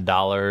Patreon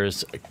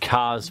dollars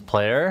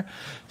cosplayer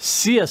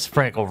Sia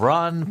Sprinkle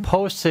Run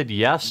posted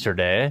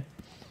yesterday,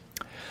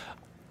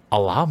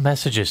 allow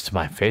messages to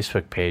my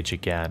Facebook page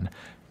again,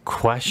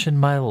 question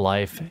my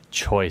life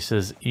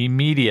choices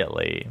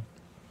immediately.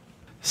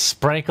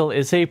 Sprinkle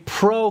is a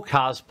pro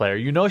cosplayer.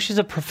 You know she's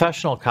a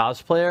professional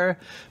cosplayer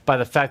by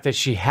the fact that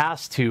she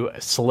has to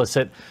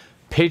solicit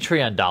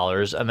Patreon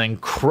dollars and then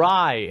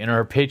cry in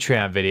her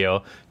Patreon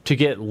video to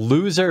get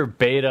loser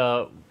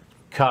beta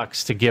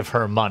cucks to give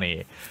her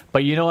money.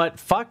 But you know what?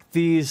 Fuck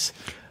these.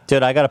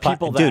 Dude, I got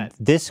people. Dude,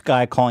 this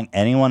guy calling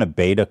anyone a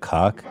beta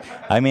cuck.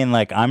 I mean,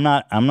 like, I'm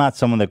not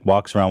someone that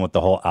walks around with the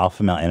whole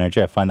alpha male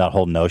energy. I find that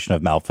whole notion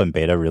of alpha and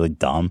beta really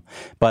dumb.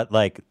 But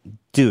like,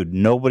 dude,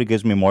 nobody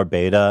gives me more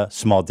beta,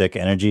 small dick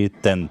energy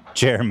than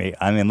Jeremy.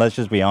 I mean, let's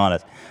just be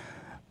honest.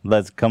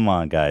 Come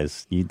on,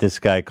 guys. This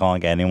guy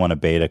calling anyone a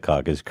beta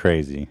cuck is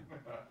crazy.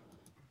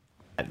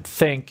 I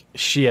think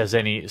she has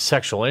any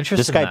sexual interest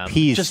This in guy them.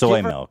 pees Just soy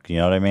give her milk. You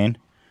know what I mean?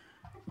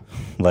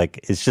 Like,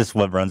 it's just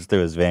what runs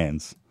through his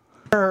veins.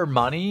 her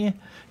money,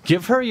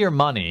 give her your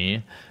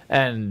money,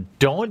 and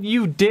don't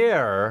you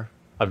dare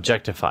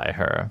objectify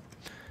her.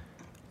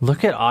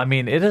 Look at, I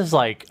mean, it is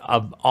like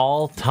an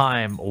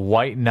all-time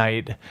White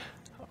Knight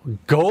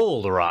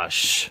gold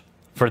rush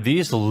for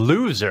these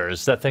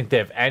losers that think they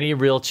have any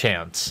real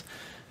chance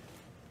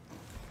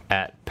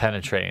at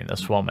penetrating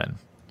this woman.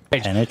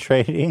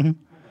 Penetrating?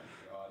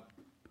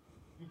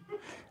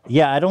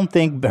 Yeah, I don't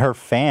think her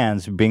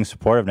fans being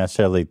supportive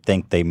necessarily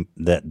think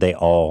that they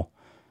all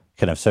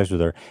can have sex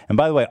with her. And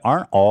by the way,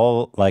 aren't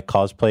all like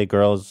cosplay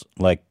girls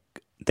like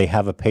they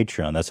have a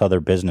Patreon? That's how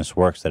their business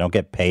works. They don't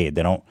get paid.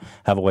 They don't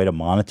have a way to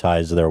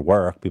monetize their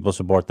work. People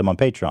support them on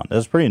Patreon.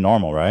 That's pretty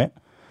normal, right?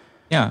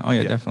 Yeah. Oh,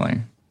 yeah,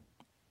 definitely.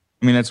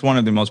 I mean, that's one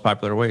of the most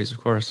popular ways, of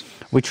course.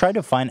 We tried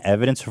to find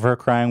evidence of her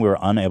crying. We were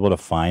unable to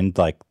find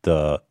like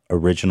the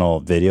original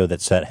video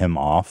that set him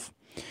off.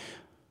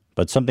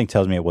 But something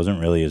tells me it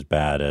wasn't really as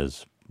bad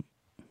as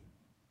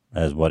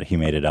what he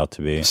made it out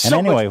to be. So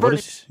and anyway,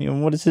 much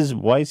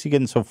why is he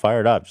getting so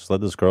fired up? Just let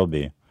this girl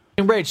be.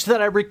 Enraged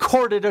that I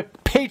recorded a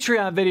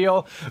Patreon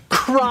video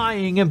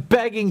crying and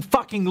begging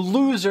fucking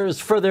losers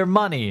for their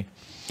money.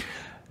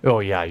 Oh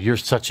yeah, you're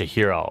such a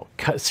hero.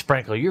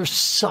 Sprinkle, you're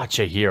such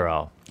a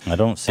hero. I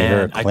don't see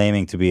her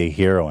claiming to be a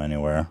hero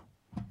anywhere.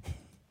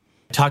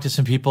 I talked to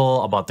some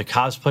people about the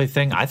cosplay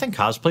thing. I think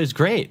cosplay is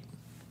great.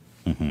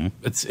 Mm-hmm.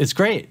 It's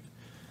great.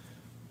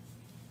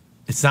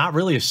 It's not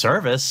really a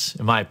service,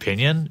 in my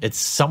opinion. It's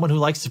someone who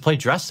likes to play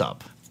dress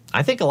up.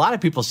 I think a lot of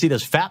people see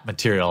this fat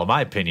material, in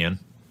my opinion.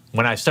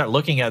 When I start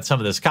looking at some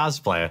of this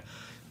cosplay,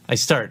 I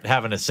start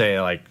having to say,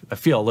 like, I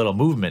feel a little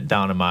movement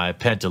down in my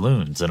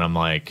pantaloons, and I'm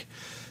like,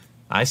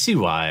 I see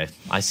why.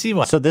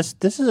 So this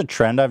is a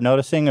trend I'm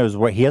noticing is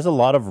where he has a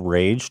lot of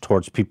rage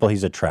towards people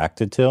he's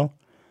attracted to.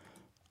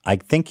 I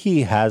think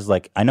he has,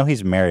 like, I know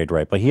he's married,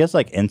 right? But he has,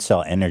 like,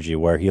 incel energy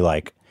where he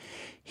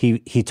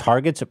he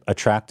targets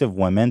attractive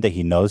women that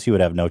he knows he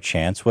would have no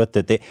chance with,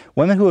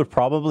 women who would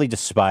probably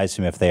despise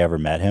him if they ever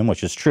met him,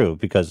 which is true,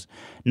 because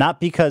not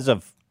because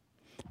of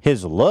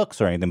his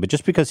looks or anything, but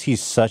just because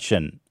he's such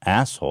an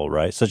asshole,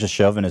 right? Such a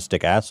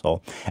chauvinistic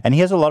asshole. And he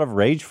has a lot of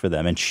rage for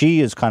them. And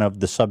she is kind of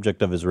the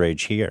subject of his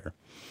rage here.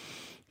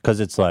 Because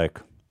it's like,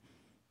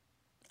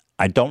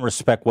 I don't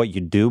respect what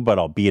you do, but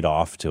I'll beat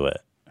off to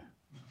it.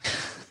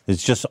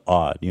 It's just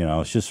odd, you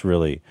know? It's just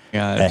really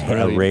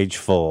a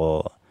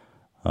rageful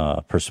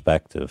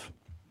perspective.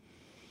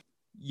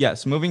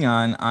 Yes, moving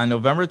on. On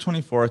November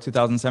 24th,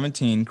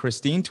 2017,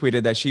 Christine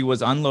tweeted that she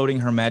was unloading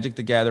her Magic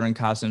the Gathering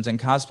costumes and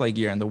cosplay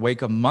gear in the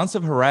wake of months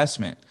of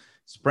harassment.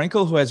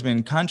 Sprinkle, who has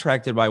been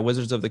contracted by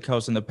Wizards of the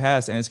Coast in the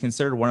past and is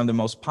considered one of the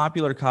most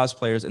popular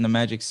cosplayers in the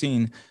Magic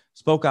scene,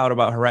 spoke out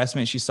about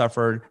harassment she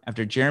suffered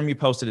after Jeremy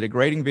posted a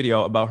degrading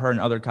video about her and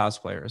other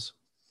cosplayers.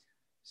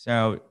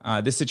 So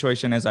this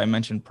situation, as I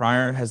mentioned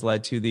prior, has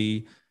led to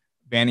the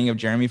banning of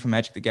Jeremy from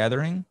Magic the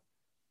Gathering.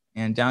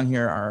 And down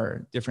here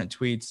are different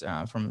tweets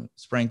from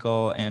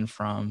Sprinkle and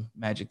from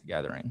Magic the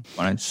Gathering.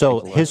 So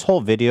his whole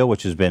video,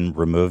 which has been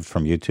removed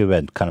from YouTube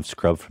and kind of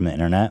scrubbed from the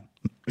internet,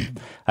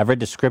 I've read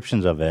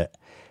descriptions of it.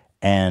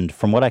 And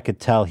from what I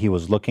could tell, he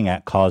was looking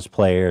at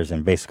cosplayers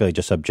and basically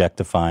just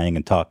objectifying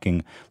and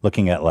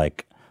looking at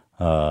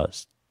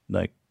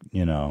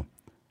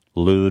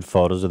lewd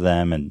photos of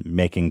them and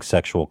making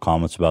sexual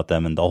comments about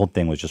them. And the whole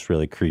thing was just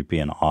really creepy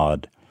and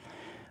odd.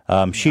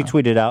 She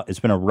tweeted out, "It's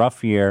been a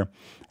rough year,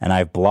 and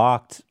I've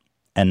blocked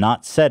and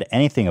not said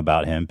anything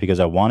about him because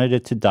I wanted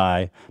it to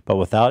die, but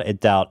without a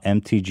doubt,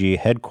 MTG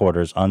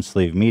headquarters,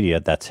 Unsleeved Media,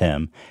 that's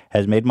him,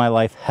 has made my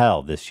life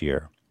hell this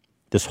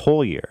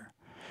whole year,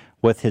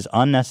 with his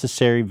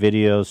unnecessary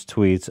videos,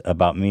 tweets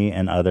about me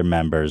and other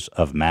members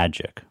of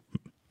Magic."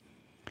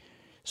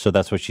 So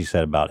that's what she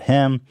said about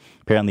him.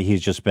 Apparently,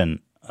 he's just been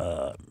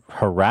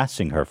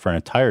harassing her for an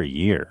entire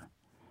year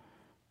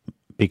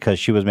because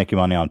she was making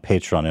money on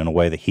Patreon in a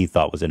way that he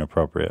thought was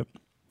inappropriate.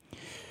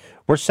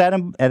 We're sad,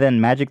 and then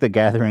Magic the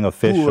Gathering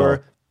official.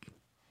 Poor.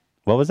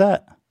 What was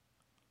that?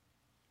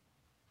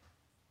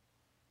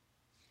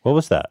 What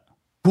was that?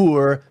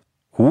 Poor.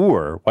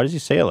 Why does he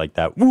say it like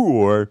that?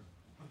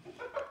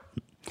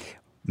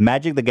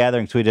 Magic the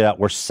Gathering tweeted out,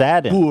 "We're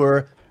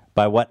saddened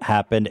by what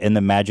happened in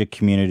the Magic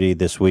community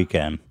this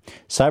weekend.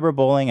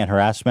 Cyberbullying and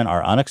harassment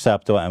are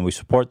unacceptable, and we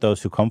support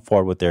those who come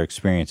forward with their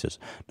experiences.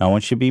 No one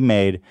should be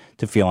made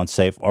to feel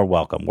unsafe or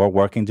welcome. We're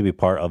working to be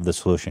part of the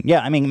solution." Yeah,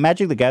 I mean,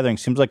 Magic the Gathering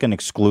seems like an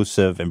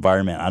exclusive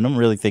environment. I don't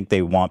really think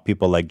they want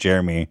people like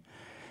Jeremy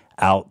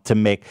out to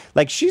make...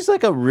 Like, she's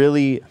like a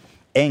really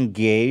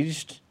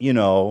engaged,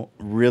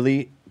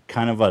 really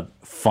kind of a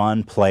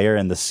fun player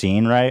in the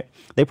scene, right?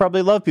 They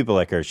probably love people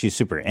like her. She's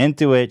super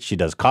into it. She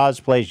does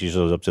cosplay. She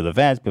shows up to the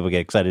events. People get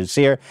excited to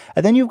see her.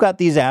 And then you've got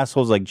these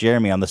assholes like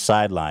Jeremy on the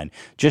sideline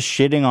just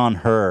shitting on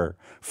her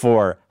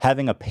for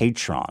having a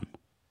Patreon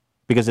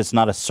because it's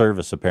not a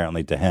service,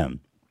 apparently, to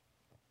him.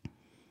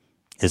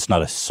 It's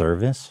not a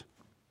service?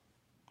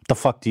 What the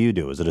fuck do you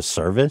do? Is it a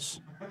service?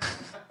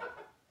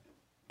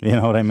 You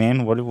know what I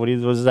mean? What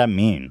does that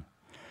mean?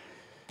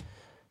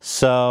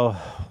 So,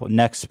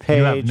 next page.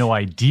 You have no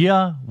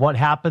idea what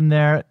happened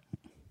there?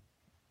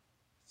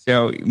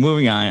 So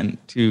moving on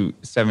to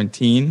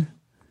 17,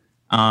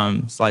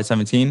 slide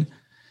 17.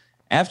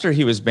 After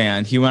he was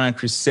banned, he went on a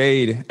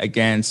crusade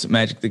against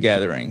Magic the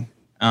Gathering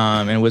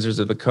and Wizards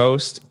of the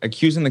Coast,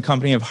 accusing the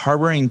company of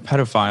harboring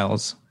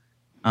pedophiles.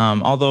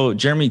 Although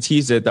Jeremy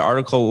teased it,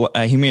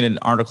 he made an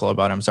article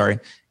about him,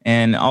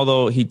 and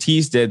although he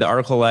teased it, the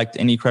article lacked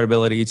any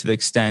credibility to the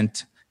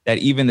extent that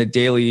even the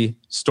Daily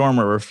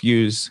Stormer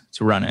refused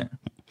to run it.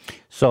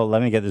 So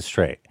let me get this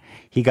straight.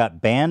 He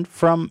got banned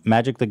from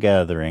Magic the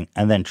Gathering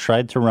and then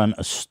tried to run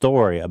a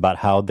story about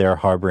how they're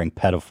harboring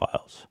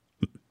pedophiles.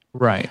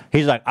 Right.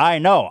 He's like, I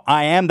know,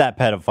 I am that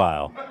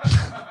pedophile.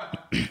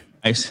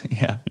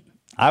 Yeah.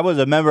 I was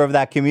a member of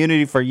that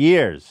community for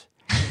years.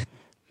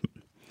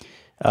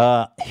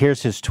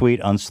 Here's his tweet,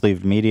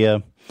 Unsleeved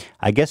Media.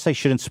 "I guess I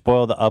shouldn't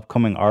spoil the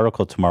upcoming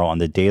article tomorrow on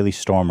the Daily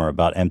Stormer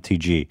about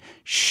MTG.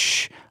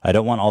 Shh, I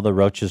don't want all the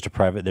roaches to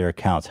private their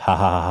accounts. Ha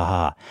ha ha ha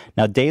ha."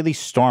 Now, Daily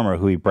Stormer,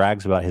 who he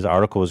brags about his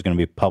article was going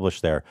to be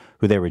published there,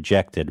 who they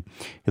rejected.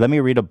 Let me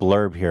read a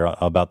blurb here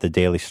about the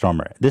Daily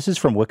Stormer. This is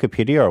from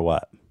Wikipedia or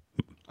what?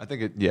 I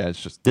think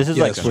it's just... This is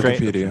like straight...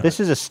 Wikipedia. This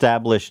is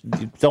established...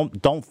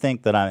 Don't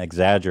think that I'm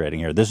exaggerating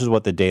here. This is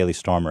what the Daily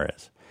Stormer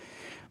is.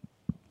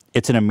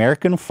 It's an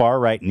American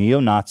far-right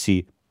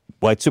neo-Nazi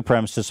white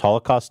supremacist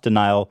Holocaust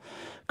denial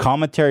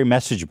commentary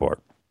message board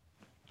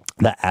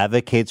that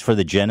advocates for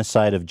the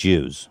genocide of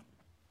Jews.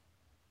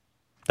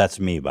 That's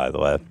me, by the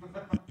way.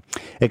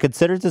 It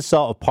considers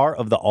itself a part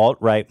of the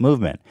alt-right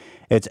movement.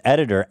 Its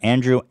editor,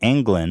 Andrew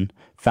Anglin,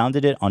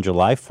 founded it on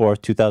July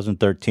 4th,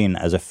 2013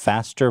 as a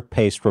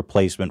faster-paced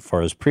replacement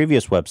for his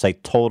previous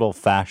website, Total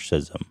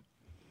Fascism.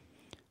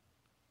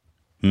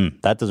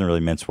 That doesn't really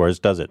mince words,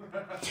 does it?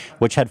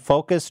 Which had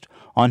focused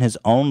on his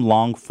own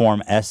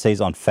long-form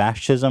essays on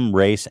fascism,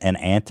 race, and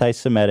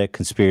anti-Semitic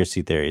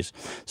conspiracy theories.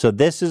 So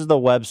this is the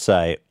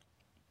website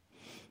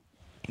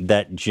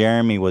that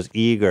Jeremy was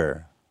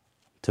eager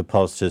to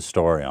post his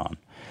story on.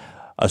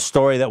 A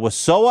story that was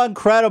so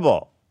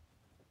incredible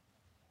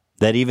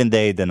that even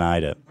they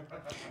denied it.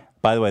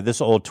 By the way, this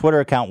old Twitter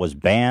account was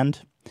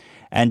banned.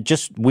 And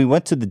we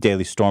went to the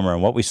Daily Stormer,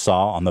 and what we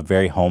saw on the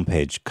very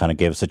homepage kind of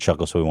gave us a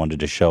chuckle, so we wanted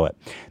to show it.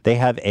 They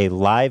have a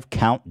live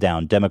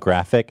countdown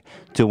demographic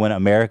to when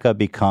America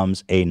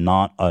becomes a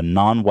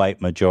non-white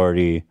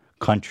majority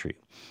country.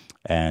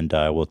 And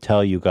I will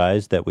tell you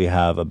guys that we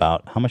have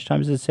about, how much time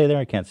does it say there?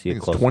 I can't see it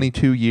close.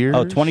 22 years.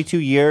 Oh, 22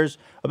 years.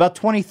 About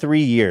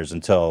 23 years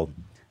until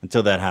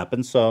that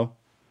happens. So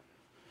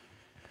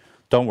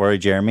don't worry,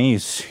 Jeremy. You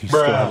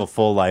still have a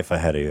full life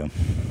ahead of you.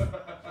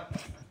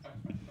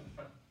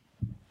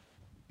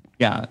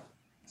 Yeah.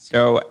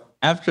 So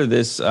after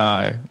this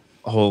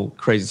whole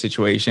crazy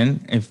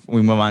situation, if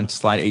we move on to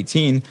slide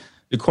 18,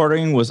 the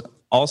quartering was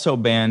also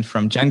banned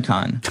from Gen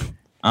Con.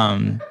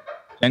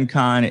 Gen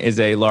Con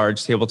is a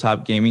large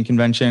tabletop gaming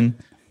convention.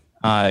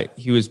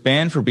 He was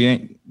banned for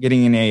getting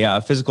in a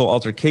physical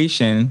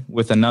altercation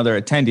with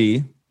another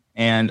attendee.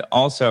 And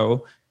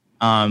also,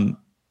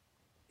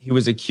 he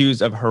was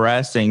accused of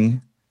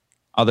harassing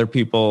other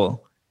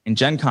people in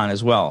Gen Con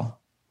as well,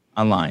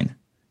 online.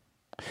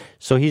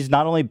 So he's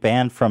not only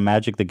banned from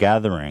Magic the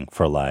Gathering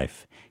for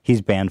life,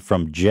 he's banned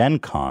from Gen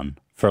Con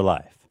for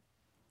life.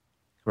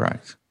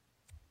 Correct.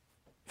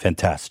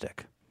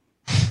 Fantastic.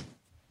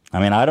 I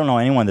mean, I don't know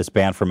anyone that's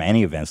banned from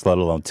any events, let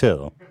alone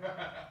two.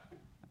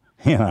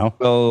 You know?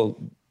 Well,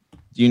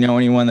 do you know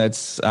anyone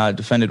that's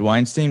defended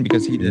Weinstein?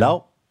 Because he did.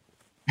 Nope.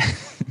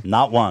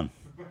 Not one.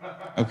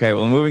 Okay,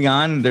 well, moving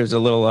on, there's a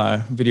little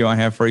video I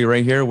have for you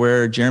right here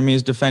where Jeremy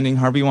is defending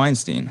Harvey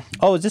Weinstein.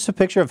 Oh, is this a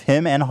picture of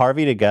him and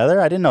Harvey together?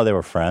 I didn't know they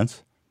were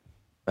friends.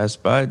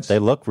 Best buds. They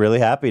look really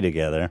happy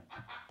together.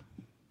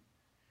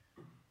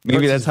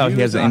 Maybe that's how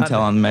he has the intel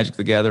on Magic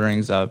the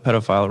Gathering's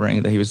pedophile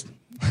ring that he was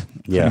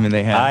claiming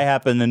they had. I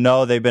happen to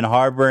know they've been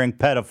harboring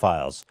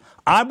pedophiles.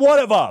 I'm one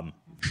of them.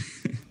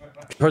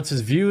 Puts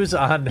his views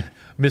on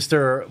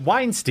Mr.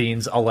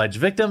 Weinstein's alleged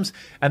victims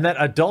and that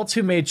adults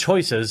who made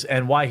choices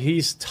and why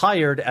he's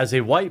tired as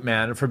a white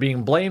man for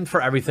being blamed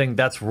for everything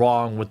that's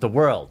wrong with the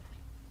world.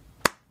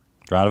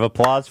 Round of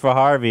applause for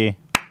Harvey.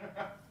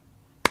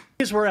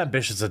 These were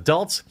ambitious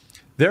adults.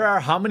 There are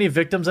how many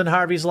victims in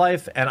Harvey's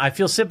life, and I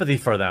feel sympathy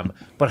for them,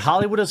 but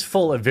Hollywood is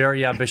full of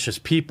very ambitious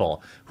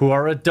people who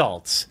are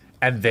adults,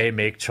 and they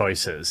make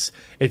choices.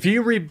 If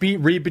you read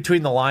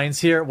between the lines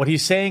here, what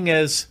he's saying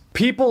is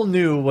people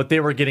knew what they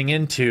were getting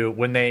into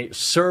when they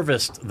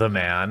serviced the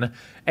man,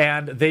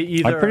 and they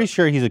either... I'm pretty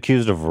sure he's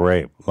accused of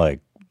rape. Like,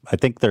 I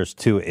think there's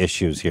two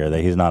issues here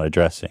that he's not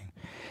addressing.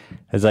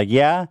 It's like,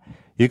 yeah,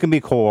 you can be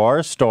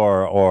coerced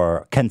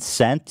or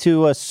consent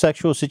to a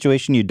sexual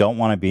situation you don't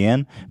want to be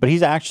in, but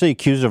he's actually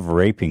accused of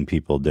raping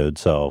people, dude,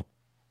 so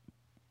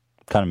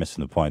kind of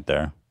missing the point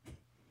there.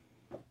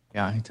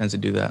 Yeah, he tends to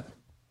do that.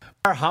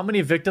 Are how many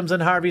victims in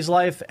Harvey's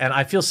life, and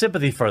I feel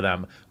sympathy for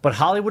them, but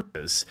Hollywood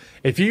is.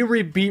 If you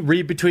read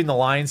between the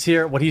lines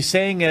here, what he's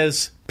saying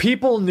is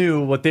people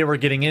knew what they were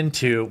getting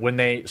into when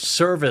they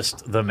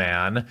serviced the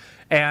man,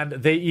 and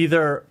they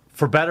either,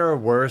 for better or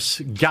worse,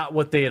 got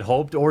what they had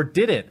hoped or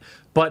didn't.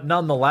 But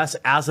nonetheless,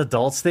 as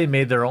adults, they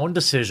made their own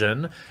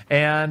decision,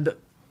 and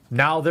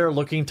now they're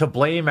looking to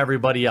blame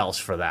everybody else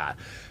for that.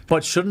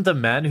 But shouldn't the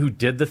men who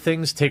did the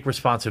things take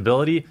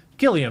responsibility?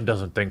 Gilliam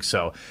doesn't think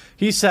so.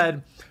 He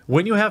said,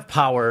 when you have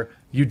power,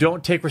 you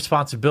don't take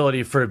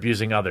responsibility for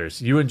abusing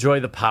others. You enjoy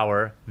the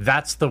power.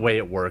 That's the way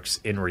it works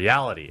in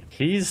reality.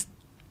 He's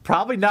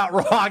probably not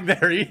wrong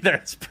there either.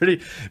 It's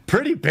pretty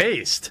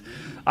based.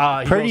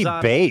 Pretty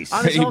based.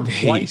 On his own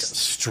white,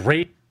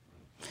 straight.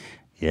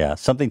 Yeah,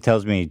 something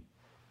tells me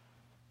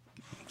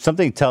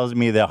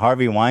that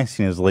Harvey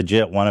Weinstein is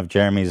legit one of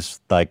Jeremy's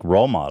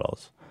role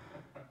models.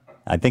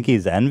 I think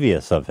he's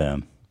envious of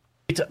him.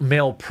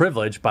 Male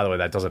privilege, by the way,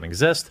 that doesn't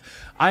exist.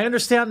 I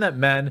understand that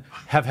men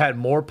have had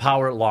more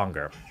power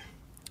longer,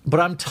 but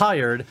I'm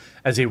tired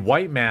as a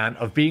white man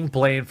of being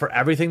blamed for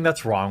everything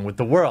that's wrong with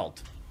the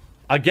world.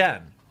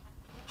 Again,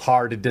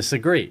 hard to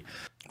disagree.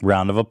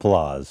 Round of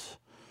applause.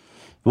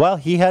 Well,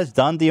 he has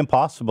done the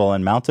impossible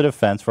and mounted a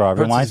fence for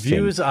Harvey Weinstein.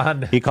 Views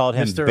on he called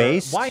him Mr.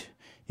 based.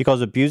 He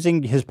calls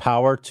abusing his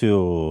power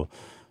to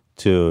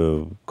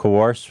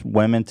coerce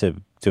women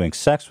to doing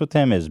sex with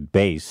him is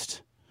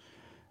based.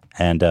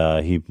 And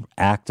he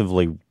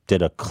actively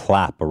did a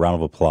round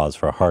of applause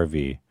for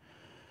Harvey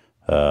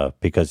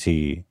because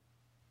he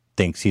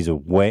thinks he's a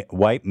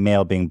white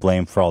male being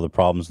blamed for all the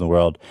problems in the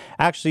world.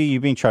 Actually,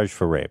 you're being charged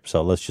for rape,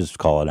 so let's just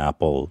call an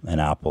apple,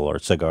 or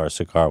cigar,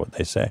 what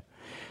they say.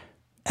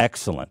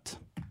 Excellent.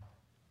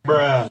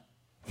 Bruh.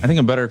 I think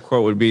a better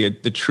quote would be,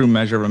 the true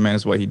measure of a man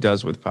is what he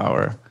does with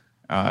power.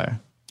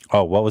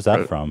 What was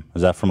that from?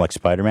 Is that from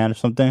Spider-Man or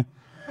something?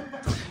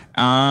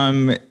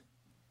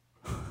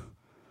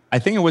 I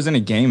think it was in a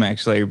game,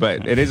 actually,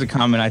 but it is a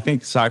common. I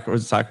think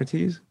was it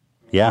Socrates?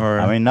 Yeah,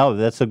 no,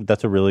 that's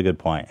a really good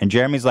point. And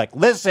Jeremy's like,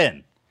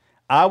 listen,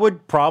 I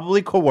would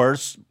probably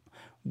coerce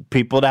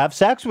people to have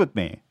sex with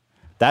me.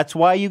 That's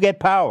why you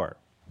get power.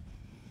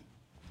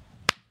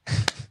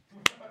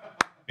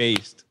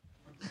 Based.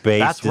 Based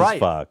That's as right.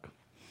 fuck.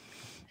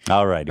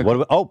 All right. What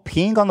about,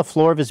 peeing on the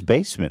floor of his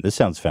basement. This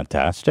sounds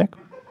fantastic.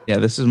 Yeah,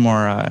 this is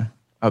more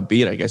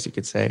upbeat, I guess you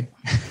could say.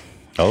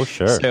 Oh,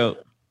 sure. So,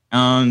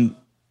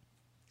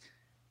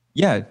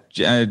 yeah,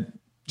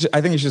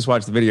 I think you should just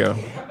watch the video.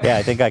 Yeah,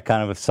 I think I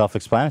kind of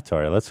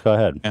self-explanatory. Let's go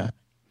ahead. Yeah.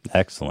 Maybe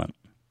Excellent.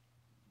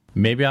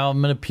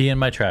 I'm going to pee in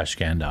my trash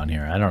can down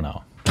here. I don't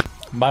know.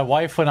 My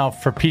wife went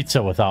out for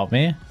pizza without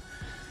me,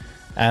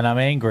 and I'm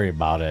angry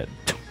about it.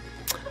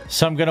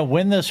 So I'm going to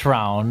win this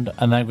round,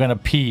 and I'm going to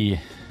pee.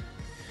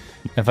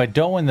 If I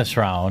don't win this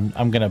round,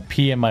 I'm going to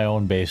pee in my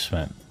own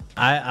basement.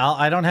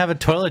 I don't have a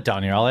toilet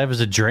down here. All I have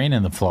is a drain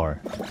in the floor.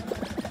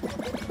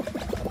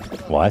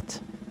 What?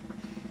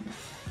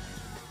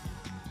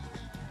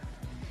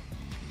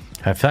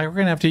 I feel like we're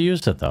going to have to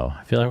use it, though.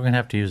 I feel like we're going to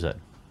have to use it.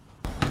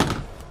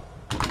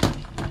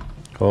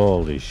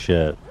 Holy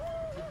shit.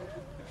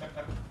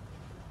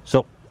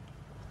 So,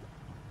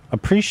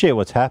 appreciate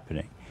what's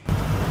happening.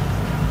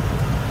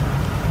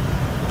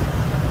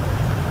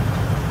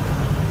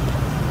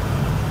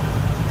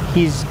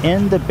 He's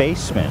in the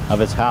basement of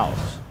his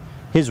house.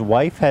 His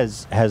wife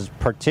has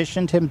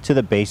partitioned him to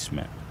the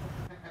basement.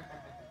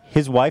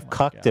 His wife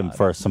cucked him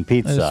for some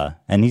pizza,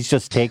 and he's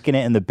just taking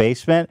it in the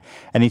basement,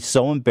 and he's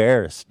so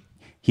embarrassed.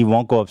 He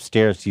won't go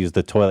upstairs to use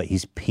the toilet.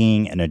 He's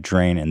peeing in a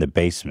drain in the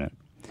basement.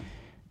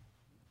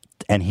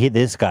 And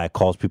this guy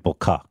calls people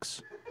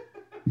cucks.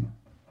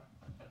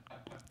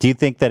 Do you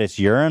think that it's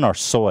urine or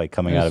soy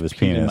coming out of his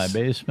penis? In my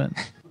basement.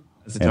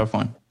 That's a tough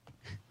one.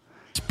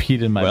 It's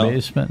peed in my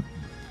basement.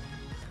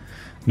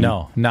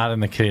 No, not in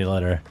the kitty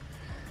litter.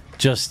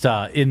 Just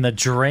in the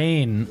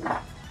drain.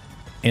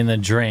 In the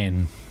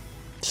drain.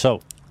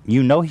 So,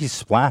 he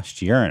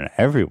splashed urine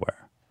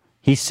everywhere.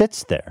 He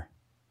sits there.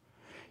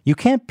 You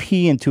can't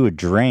pee into a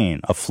drain,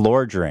 a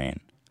floor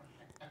drain,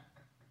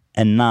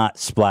 and not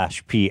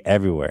splash pee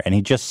everywhere. And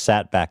he just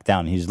sat back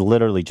down. He's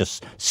literally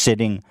just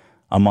sitting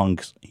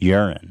amongst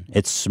urine.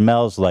 It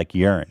smells like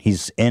urine.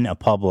 He's in a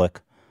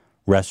public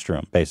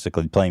restroom,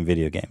 basically, playing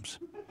video games.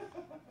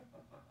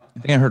 I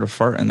think I heard a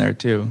fart in there,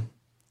 too.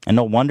 And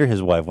no wonder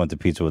his wife went to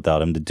pizza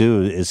without him. The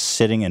dude is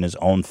sitting in his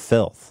own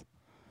filth.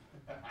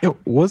 Yo,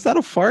 was that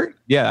a fart?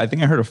 Yeah, I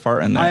think I heard a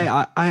fart in there.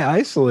 I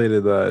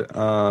isolated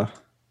that.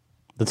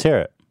 Let's hear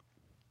it.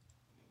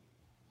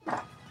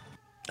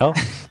 Oh,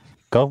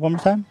 go one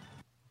more time.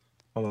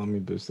 Hold on, let me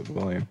boost the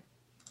volume.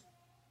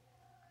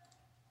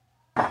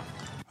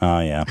 Oh,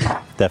 yeah.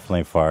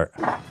 Definitely a fart.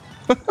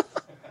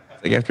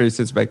 Like after he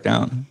sits back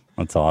down.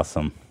 That's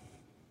awesome.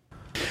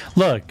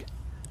 Look,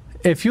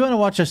 if you want to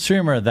watch a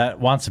streamer that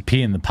wants to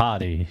pee in the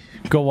potty,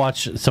 go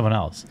watch someone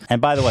else.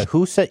 And by the way,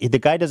 who said the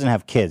guy doesn't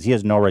have kids? He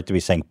has no right to be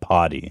saying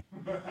potty,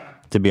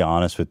 to be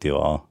honest with you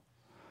all.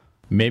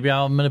 Maybe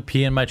I'm going to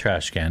pee in my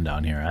trash can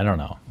down here. I don't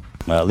know.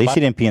 Well, at least he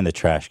didn't pee in the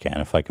trash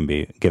can, if I can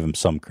give him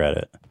some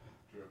credit.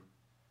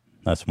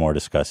 That's more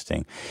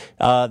disgusting.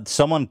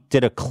 Someone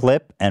did a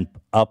clip and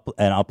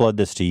upload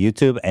this to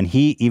YouTube, and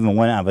he even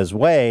went out of his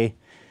way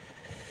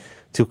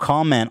to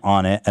comment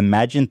on it.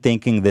 Imagine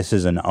thinking this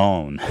is an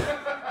own.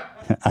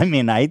 I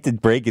mean, I hate to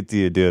break it to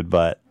you, dude,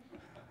 but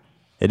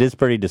it is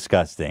pretty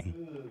disgusting.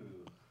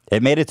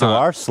 It made it to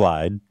our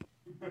slide.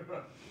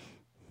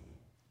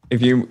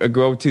 If you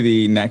go to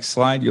the next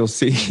slide, you'll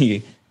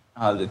see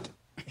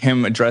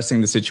him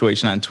addressing the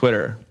situation on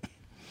Twitter.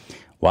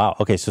 Wow.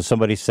 Okay, so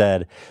somebody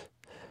said,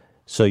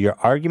 so your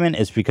argument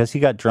is because he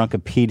got drunk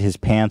and peed his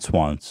pants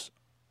once.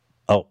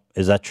 Oh,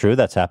 is that true?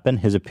 That's happened?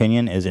 His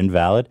opinion is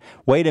invalid?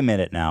 Wait a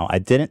minute now.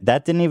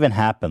 That didn't even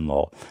happen,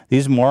 lol.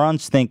 These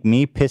morons think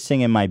me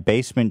pissing in my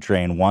basement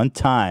drain one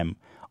time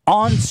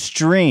on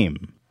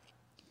stream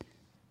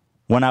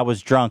when I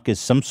was drunk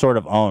is some sort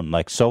of own.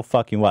 Like, so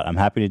fucking what? I'm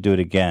happy to do it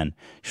again.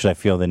 Should I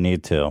feel the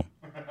need to?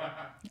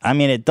 I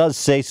mean, it does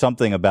say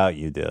something about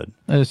you, dude.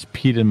 I just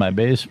peed in my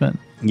basement.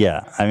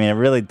 Yeah, I mean, it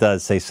really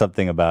does say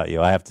something about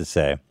you, I have to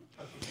say.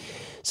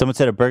 Someone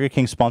said a Burger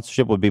King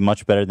sponsorship would be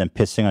much better than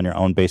pissing on your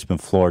own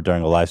basement floor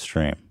during a live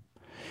stream.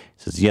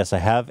 He says, yes, I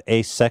have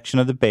a section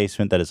of the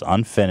basement that is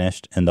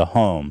unfinished in the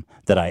home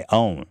that I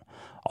own.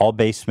 All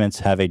basements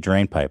have a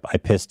drain pipe. I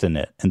pissed in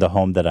it in the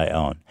home that I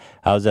own.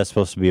 How is that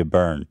supposed to be a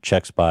burn?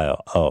 Checks bio.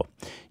 Oh,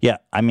 yeah,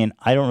 I mean,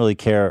 I don't really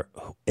care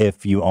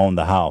if you own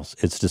the house.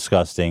 It's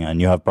disgusting and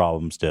you have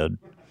problems, dude.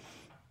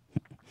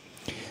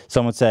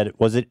 Someone said,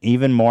 was it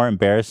even more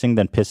embarrassing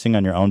than pissing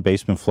on your own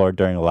basement floor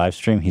during a live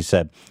stream? He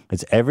said,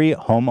 it's every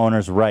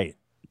homeowner's right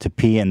to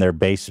pee in their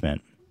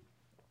basement.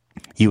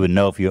 You would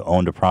know if you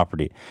owned a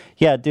property.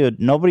 Yeah, dude,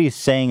 nobody's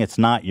saying it's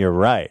not your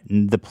right.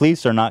 The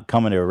police are not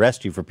coming to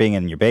arrest you for peeing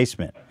in your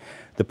basement.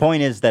 The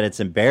point is that it's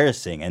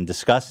embarrassing and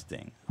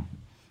disgusting.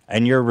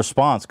 And your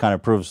response kind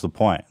of proves the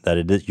point,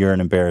 that you're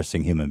an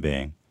embarrassing human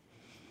being.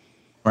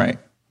 Right.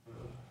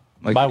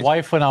 Like, my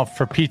wife went out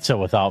for pizza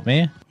without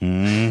me.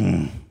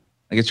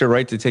 Like, it's your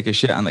right to take a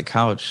shit on the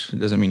couch. It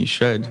doesn't mean you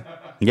should.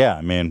 Yeah,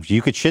 I mean,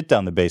 you could shit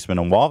down the basement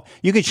and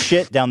you could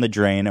shit down the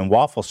drain and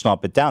waffle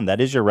stomp it down.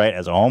 That is your right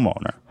as a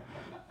homeowner.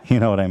 You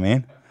know what I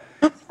mean?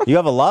 You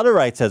have a lot of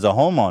rights as a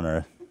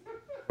homeowner.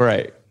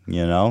 Right.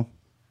 You know?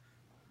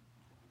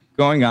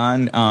 going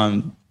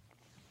on.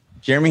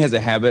 Jeremy has a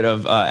habit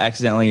of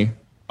accidentally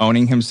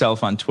owning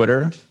himself on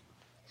Twitter.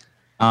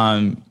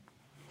 You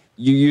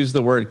use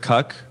the word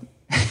cuck.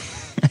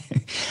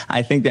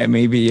 I think that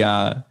may be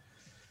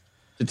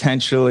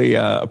potentially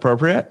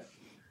appropriate.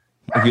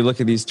 If you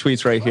look at these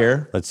tweets right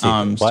here, let's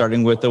see.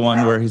 Starting with the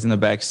one where he's in the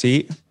back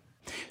seat.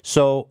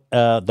 So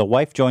the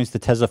wife joins the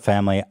Tesla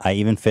family. I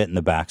even fit in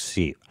the back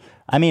seat.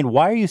 I mean,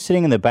 why are you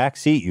sitting in the back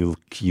seat, you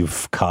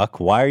cuck?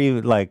 Why are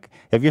you like,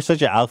 if you're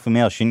such an alpha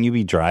male, shouldn't you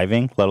be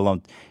driving, let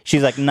alone?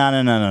 She's like,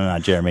 no,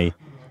 Jeremy.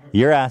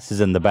 Your ass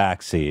is in the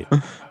back seat.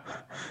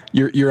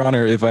 Your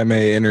Honor, if I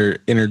may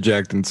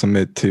interject and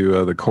submit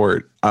to the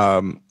court,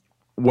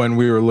 when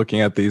we were looking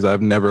at these,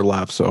 I've never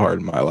laughed so hard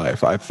in my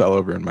life. I fell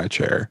over in my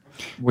chair.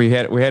 We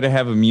had to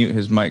have him mute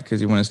his mic because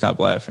he wouldn't stop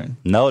laughing.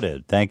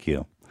 Noted. Thank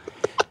you.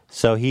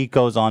 So he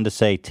goes on to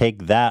say,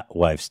 take that,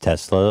 wife's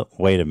Tesla.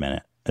 Wait a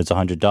minute. It's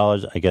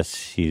 $100. I guess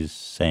he's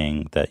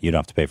saying that you don't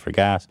have to pay for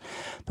gas.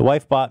 The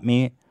wife bought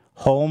me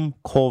home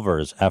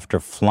Culver's after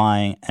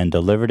flying and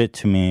delivered it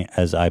to me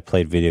as I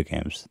played video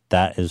games.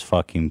 That is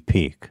fucking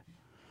peak.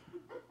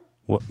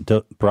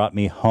 Brought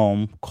me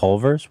home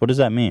Culver's? What does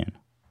that mean?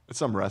 It's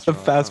some restaurant.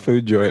 A fast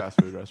food joint. Fast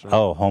food restaurant.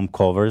 Oh, home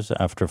Culver's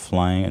after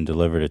flying and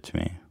delivered it to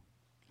me.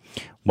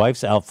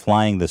 Wife's out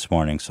flying this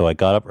morning, so I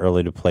got up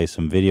early to play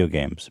some video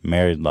games.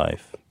 Married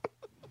life.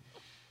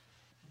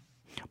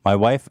 My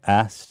wife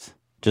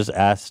just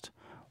asked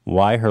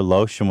why her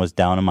lotion was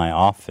down in my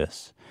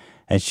office,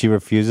 and she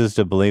refuses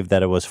to believe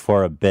that it was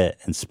for a bit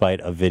in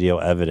spite of video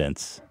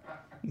evidence.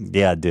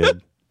 Yeah,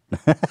 dude.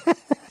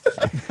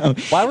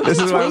 Why would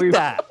you tweet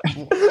that?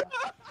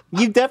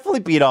 You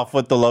definitely beat off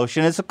with the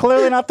lotion. It's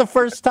clearly not the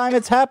first time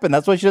it's happened.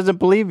 That's why she doesn't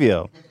believe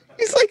you.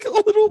 He's like a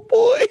little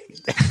boy.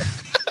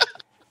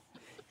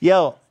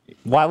 Yo,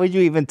 why would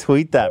you even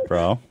tweet that,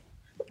 bro?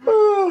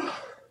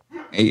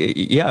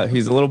 Yeah,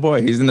 he's a little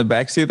boy. He's in the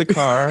backseat of the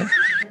car.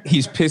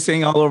 He's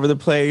pissing all over the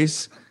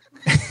place.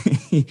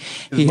 His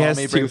mom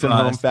may bring some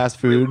home fast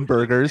food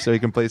burgers so he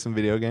can play some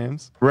video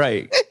games.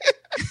 Right.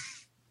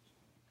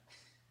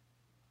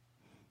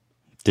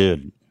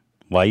 Dude,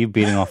 why are you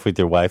beating off with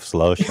your wife's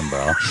lotion,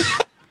 bro?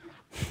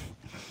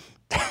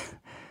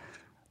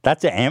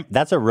 That's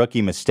a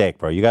rookie mistake,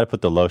 bro. You got to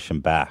put the lotion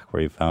back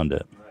where you found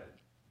it.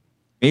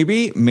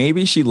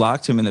 Maybe she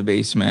locked him in the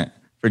basement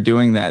for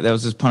doing that. That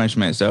was his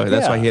punishment. So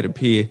that's why he had to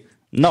pee.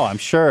 No, I'm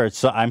sure.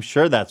 I'm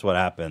sure that's what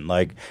happened.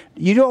 Like,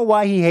 you know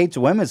why he hates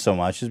women so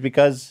much is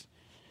because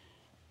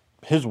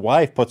his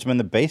wife puts him in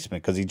the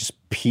basement because he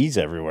just pees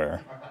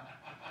everywhere.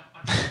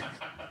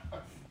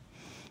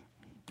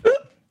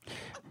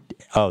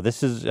 Oh,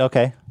 this is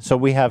okay. So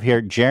we have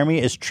here Jeremy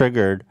is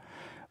triggered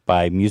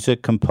by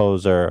music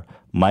composer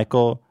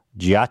Michael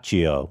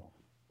Giacchio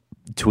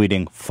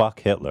tweeting "fuck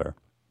Hitler."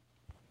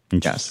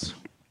 Yes.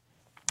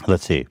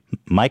 Let's see.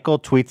 Michael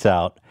tweets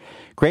out,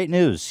 "Great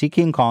news. See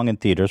King Kong in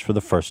theaters for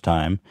the first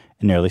time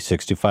in nearly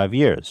 65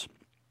 years.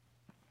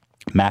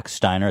 Max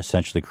Steiner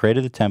essentially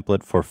created the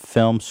template for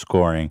film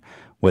scoring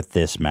with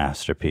this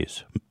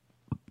masterpiece."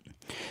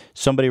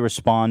 Somebody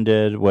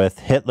responded with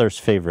Hitler's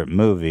favorite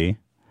movie,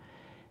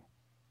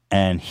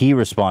 and he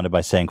responded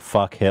by saying,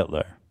 "Fuck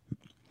Hitler."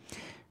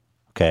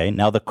 Okay,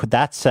 now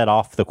that set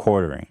off the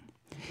quartering.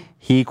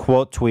 He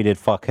quote tweeted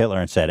 "fuck Hitler"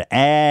 and said,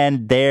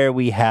 "And there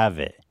we have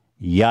it.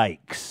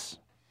 Yikes."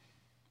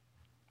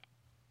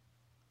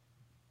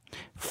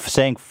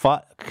 Saying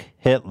 "fuck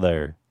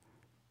Hitler"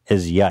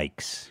 is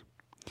yikes.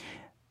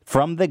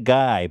 From the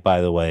guy,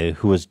 by the way,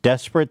 who was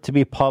desperate to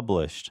be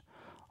published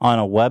on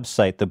a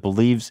website that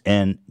believes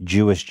in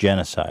Jewish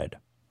genocide.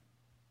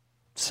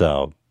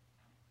 So,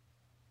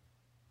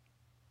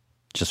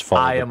 just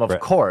follow. I am, of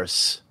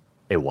course,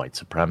 a white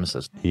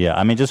supremacist. Yeah,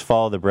 I mean, just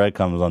follow the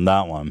breadcrumbs on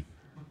that one.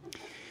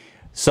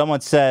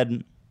 Someone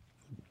said,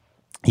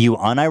 "You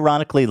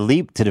unironically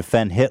leap to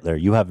defend Hitler.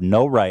 You have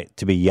no right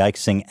to be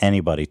yikesing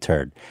anybody,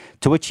 turd."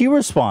 To which he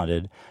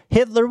responded,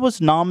 "Hitler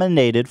was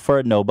nominated for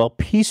a Nobel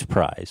Peace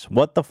Prize.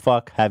 What the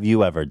fuck have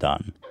you ever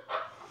done?"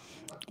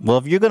 Well,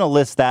 if you're going to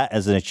list that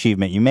as an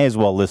achievement, you may as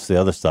well list the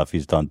other stuff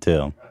he's done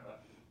too.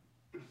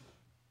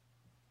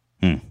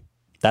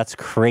 That's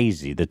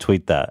crazy to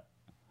tweet that.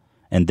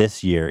 And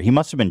this year, he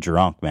must have been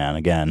drunk, man,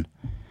 again.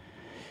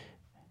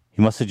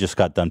 He must have just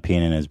got done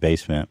peeing in his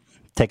basement.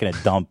 Taking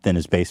a dump in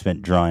his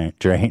basement drain.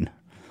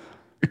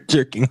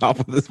 Jerking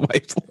off with his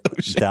wife's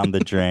lotion. Down the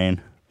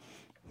drain.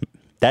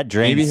 That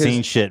drain has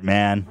seen shit,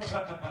 man.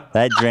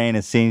 That drain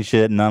has seen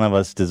shit none of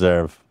us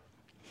deserve.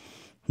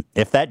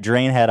 If that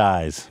drain had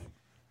eyes.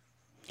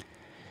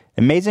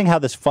 Amazing how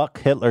this "fuck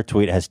Hitler"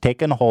 tweet has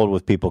taken hold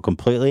with people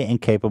completely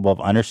incapable of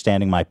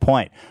understanding my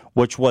point,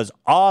 which was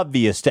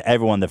obvious to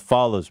everyone that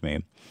follows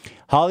me.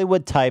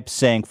 Hollywood types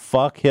saying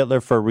 "fuck Hitler"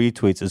 for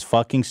retweets is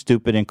fucking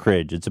stupid and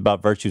cringe. It's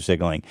about virtue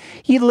signaling.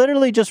 He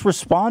literally just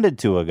responded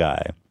to a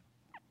guy.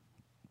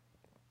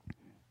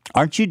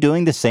 Aren't you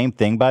doing the same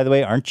thing, by the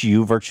way? Aren't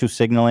you virtue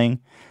signaling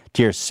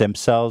to your simp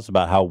cells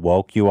about how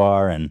woke you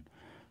are? And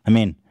I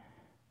mean,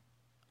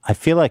 I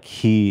feel like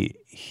he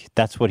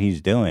that's what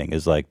he's doing,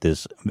 is like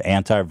this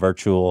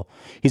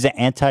he's an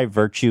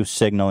anti-virtue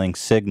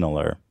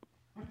signaler.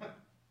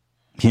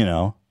 You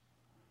know?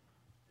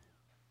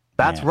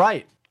 That's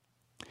right.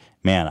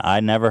 Man, I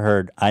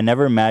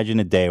never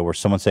imagined a day where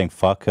someone saying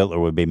fuck Hitler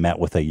would be met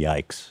with a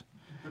yikes.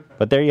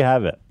 But there you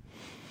have it.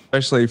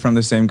 Especially from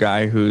the same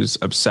guy who's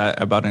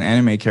upset about an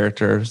anime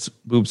character's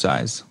boob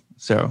size.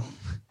 So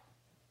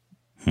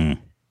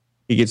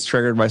he gets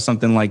triggered by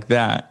something like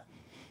that,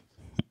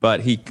 but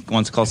he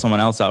wants to call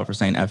someone else out for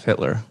saying F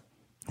Hitler.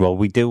 Well,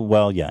 we do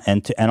well, yeah.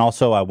 And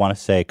also I want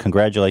to say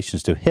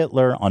congratulations to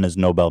Hitler on his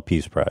Nobel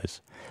Peace Prize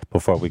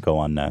before we go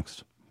on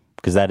next.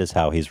 Because that is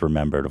how he's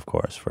remembered, of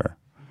course,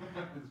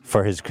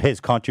 for his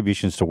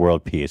contributions to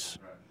world peace.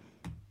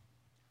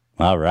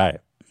 All right,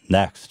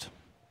 next.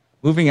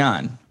 Moving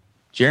on.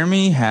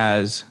 Jeremy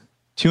has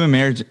two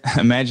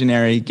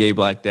imaginary gay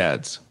black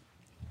dads.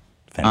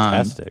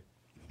 Fantastic.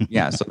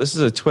 Yeah, so this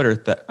is a Twitter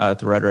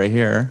thread right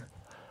here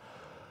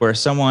where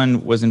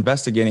someone was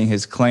investigating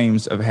his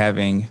claims of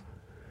having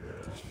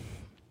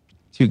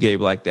two gay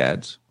black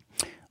dads.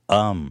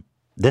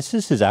 This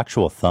is his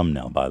actual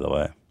thumbnail, by the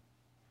way.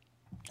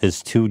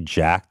 His two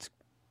jacked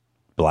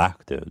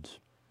black dudes.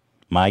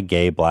 My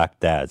gay black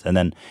dads. And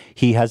then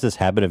he has this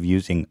habit of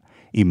using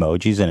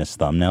emojis in his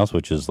thumbnails,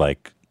 which is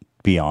like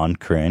beyond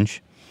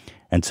cringe.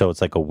 And so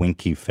it's like a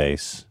winky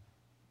face.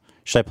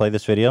 Should I play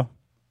this video?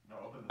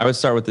 I would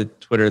start with the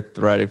Twitter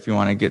thread if you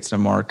want to get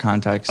some more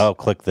context. Oh,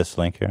 click this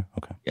link here.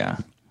 Okay. Yeah.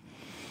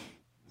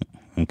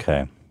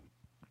 Okay.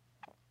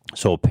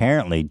 So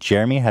apparently,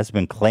 Jeremy has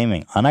been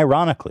claiming,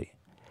 unironically,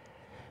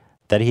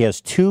 that he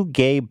has two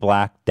gay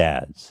black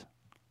dads,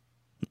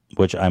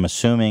 which I'm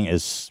assuming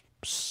is...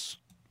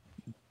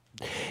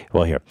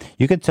 Well, here.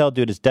 You can tell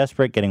dude is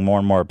desperate, getting more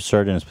and more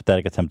absurd in his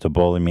pathetic attempt to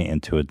bully me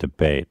into a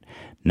debate.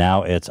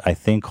 Now it's, I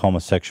think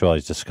homosexuality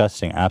is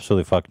disgusting,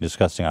 absolutely fucking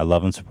disgusting. I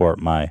love and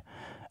support my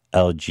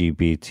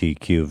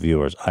LGBTQ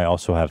viewers. I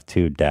also have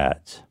two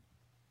dads.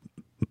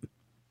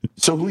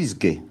 So who is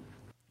gay?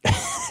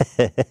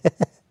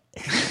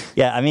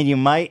 Yeah, I mean, you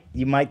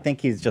might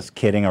think he's just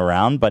kidding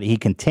around, but he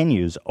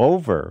continues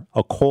over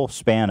a whole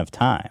span of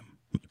time.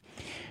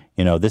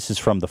 You know, this is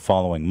from the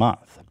following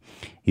month.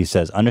 He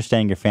says,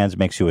 understanding your fans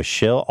makes you a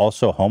shill,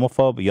 also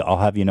homophobe. I'll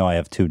have you know I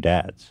have two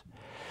dads.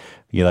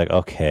 You're like,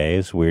 okay,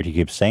 it's weird he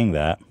keeps saying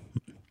that.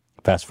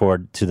 Fast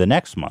forward to the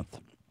next month.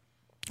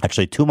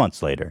 Actually, 2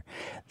 months later.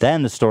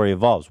 Then the story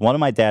evolves. One of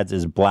my dads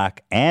is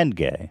black and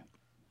gay.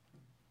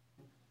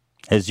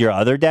 Is your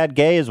other dad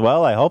gay as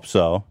well? I hope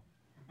so.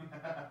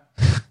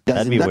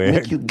 That'd be weird.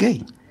 Make you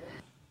gay?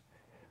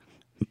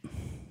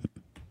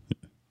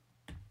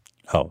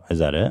 Oh, is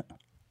that it?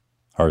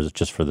 Or is it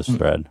just for this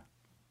thread?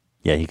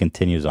 Yeah, he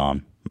continues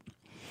on.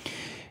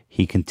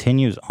 He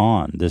continues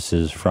on. This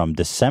is from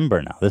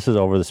December now. This is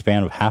over the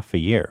span of half a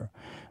year.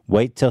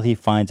 Wait till he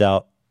finds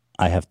out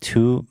I have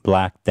two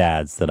black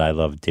dads that I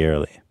love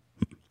dearly.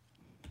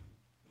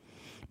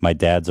 My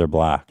dads are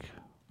black.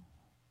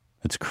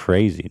 It's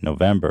crazy.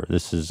 November.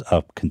 This is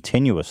a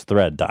continuous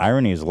thread. The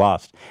irony is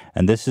lost.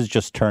 And this has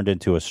just turned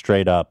into a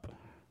straight up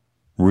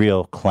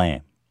real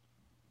claim.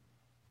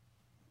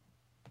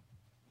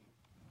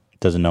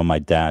 Doesn't know my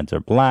dads are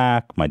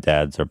black. My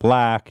dads are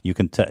black. You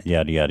can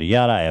yada, yada,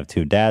 yada. I have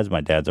two dads.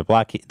 My dads are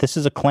black. This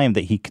is a claim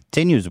that he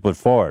continues to put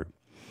forward.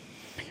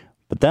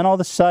 But then all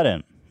of a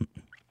sudden,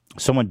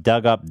 someone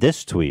dug up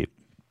this tweet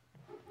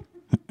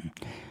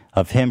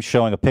of him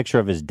showing a picture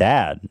of his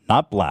dad,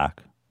 not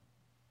black.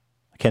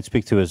 I can't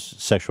speak to his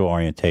sexual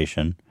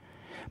orientation.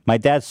 My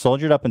dad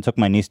soldiered up and took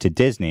my niece to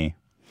Disney.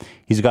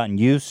 He got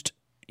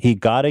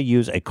to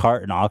use a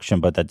cart in auction,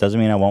 but that doesn't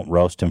mean I won't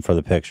roast him for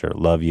the picture.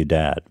 Love you,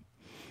 Dad.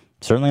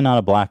 Certainly not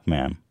a black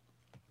man.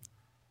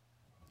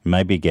 He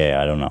might be gay.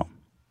 I don't know.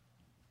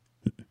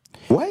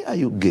 Why are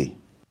you gay?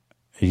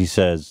 He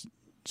says,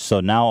 so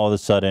now all of a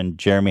sudden,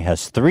 Jeremy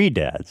has three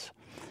dads.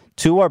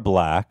 Two are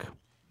black.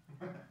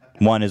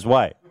 One is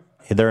white.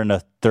 They're in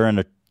a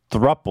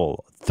thruple.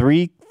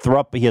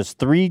 He has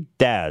three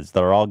dads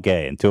that are all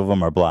gay, and two of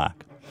them are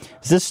black.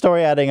 Is this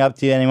story adding up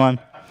to you, anyone?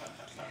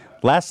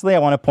 Lastly, I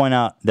want to point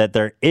out that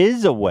there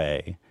is a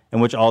way in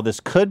which all this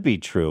could be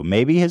true.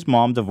 Maybe his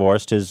mom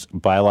divorced his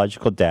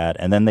biological dad,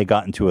 and then they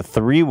got into a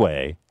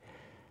three-way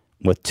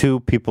with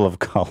two people of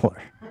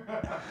color.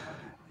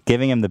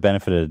 Giving him the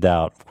benefit of the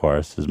doubt, of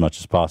course, as much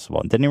as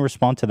possible. Didn't he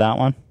respond to that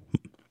one?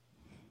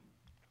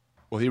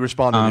 Well, he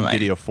responded in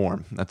video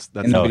form. That's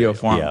in the video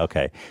form. Yeah,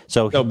 okay.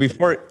 So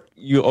before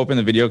you open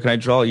the video, can I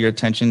draw your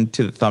attention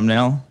to the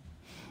thumbnail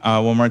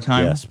one more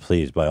time? Yes,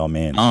 please, by all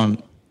means.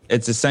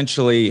 It's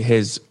essentially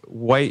his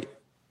white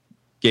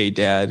gay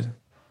dad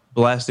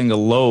blasting a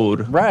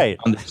load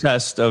on the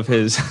chest of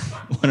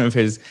one of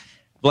his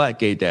black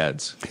gay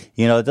dads.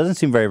 You know, it doesn't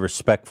seem very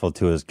respectful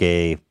to his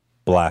gay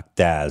black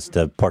dads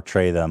to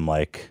portray them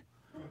like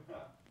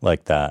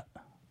that.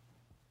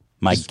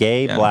 My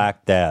gay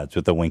black dads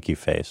with a winky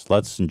face.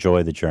 Let's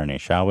enjoy the journey,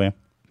 shall we?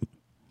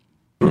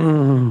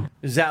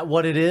 Is that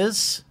what it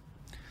is?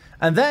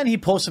 And then he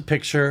posts a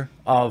picture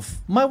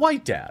of my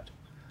white dad.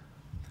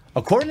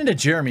 According to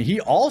Jeremy, he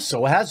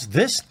also has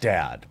this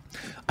dad.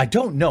 I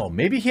don't know.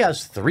 Maybe he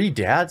has 3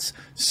 dads.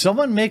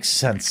 Someone makes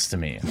sense to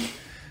me.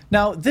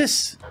 Now,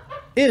 this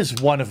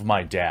is one of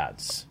my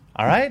dads.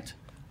 All right?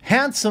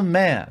 Handsome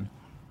man.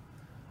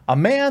 A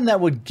man that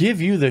would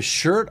give you the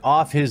shirt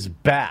off his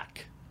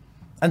back.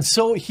 And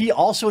so he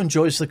also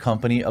enjoys the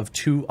company of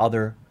 2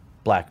 other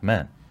black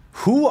men.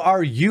 Who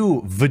are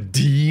you,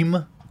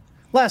 Vadim?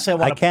 Lastly,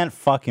 I can't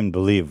fucking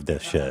believe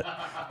this shit.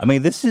 I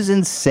mean, this is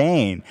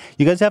insane.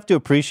 You guys have to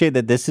appreciate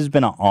that this has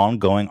been an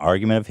ongoing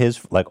argument of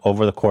his, like,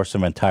 over the course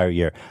of an entire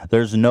year.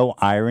 There's no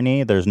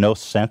irony. There's no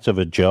sense of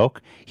a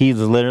joke. He's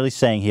literally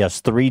saying he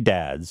has 3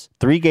 dads,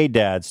 3 gay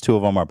dads, 2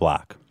 of them are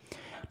black.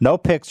 No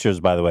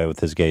pictures, by the way, with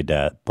his gay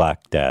dad,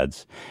 black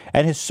dads.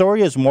 And his story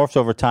has morphed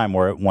over time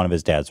where one of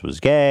his dads was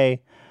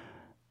gay.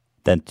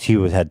 Then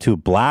he had 2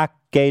 black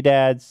gay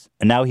dads.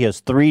 And now he has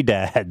 3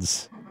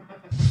 dads.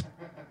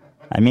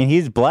 I mean,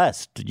 he's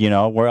blessed, you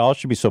know. We all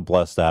should be so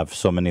blessed to have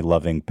so many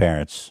loving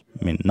parents.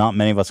 I mean, not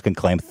many of us can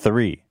claim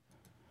 3.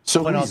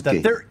 So point out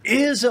that there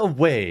is a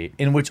way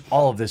in which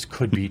all of this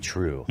could be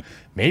true.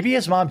 Maybe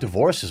his mom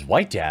divorced his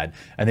white dad,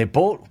 and they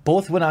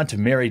both went on to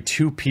marry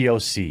 2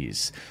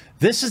 POCs.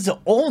 This is the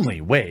only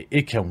way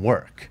it can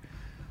work.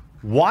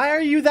 Why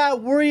are you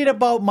that worried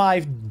about my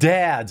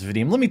dads,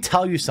 Vadim? Let me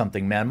tell you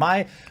something,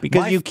 man.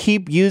 Because you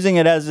keep using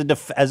it as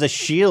a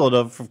shield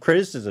of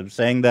criticism,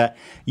 saying that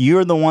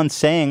you're the one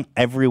saying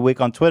every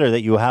week on Twitter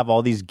that you have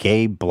all these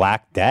gay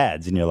black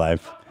dads in your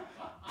life.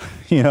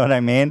 You know what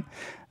I mean?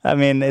 I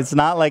mean, it's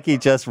not like he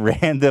just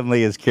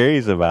randomly is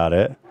curious about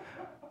it.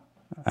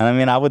 And I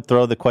mean, I would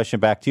throw the question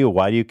back to you.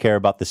 Why do you care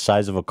about the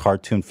size of a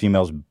cartoon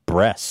female's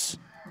breasts?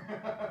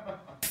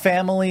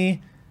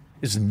 Family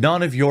is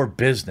none of your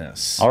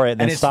business. All right,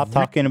 then stop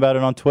talking about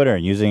it on Twitter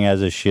and using it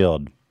as a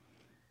shield.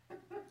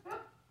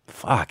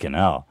 Fucking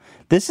hell.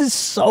 This is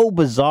so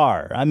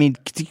bizarre. I mean,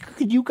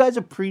 could you guys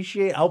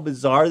appreciate how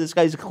bizarre this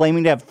guy's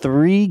claiming to have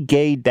 3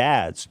 gay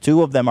dads?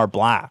 2 of them are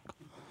black.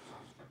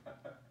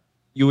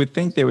 You would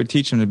think they would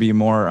teach him to be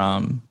more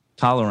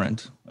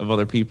tolerant of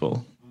other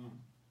people.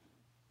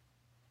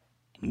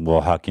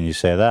 Well, how can you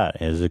say that?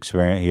 His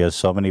experience, he has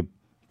so many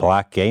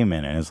black gay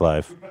men in his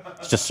life.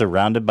 He's just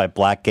surrounded by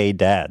black gay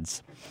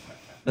dads.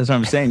 That's what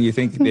I'm saying. You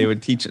think they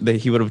would teach that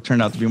he would have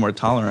turned out to be more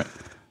tolerant?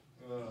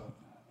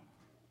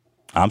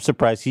 I'm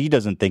surprised he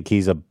doesn't think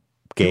he's a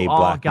gay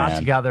black man. All got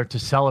together to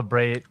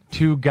celebrate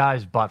 2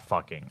 guys butt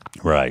fucking.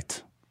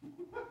 Right.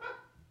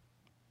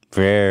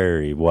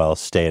 Very well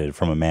stated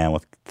from a man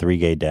with 3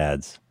 gay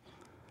dads.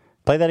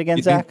 Play that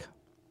again, Zach.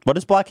 What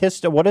is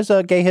What is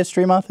Gay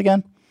History Month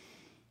again?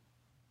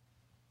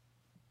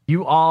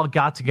 You all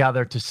got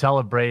together to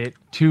celebrate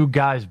 2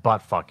 guys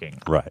butt fucking.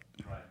 Right.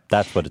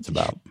 That's what it's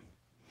about.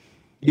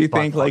 You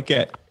think like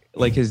at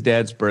his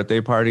dad's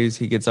birthday parties,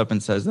 he gets up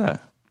and says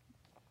that?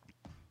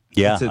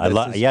 Yeah,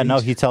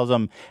 he tells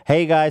them,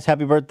 "Hey guys,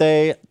 happy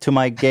birthday to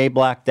my gay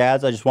black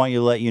dads. I just want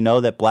to let you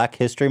know that Black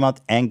History Month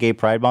and Gay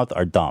Pride Month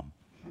are dumb.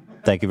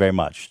 Thank you very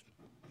much."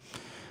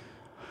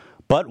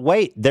 But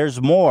wait,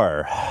 there's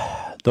more.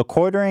 The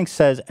Quartering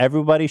says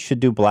everybody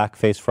should do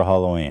blackface for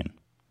Halloween.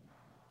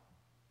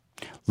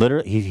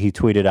 Literally, he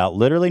tweeted out,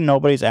 literally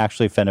nobody's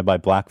actually offended by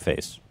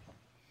blackface.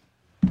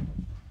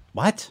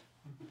 What?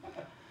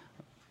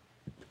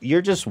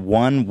 You're just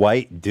one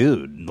white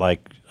dude.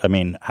 Like, I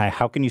mean,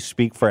 how can you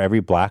speak for every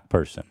black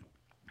person?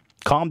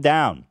 Calm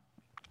down.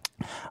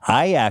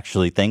 I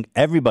actually think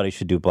everybody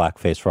should do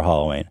blackface for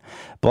Halloween.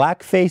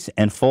 Blackface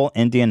and full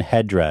Indian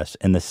headdress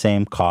in the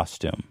same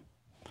costume.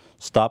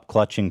 Stop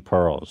clutching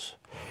pearls.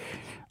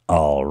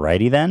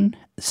 Alrighty then,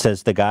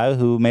 says the guy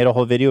who made a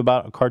whole video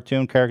about a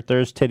cartoon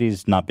character's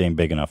titties not being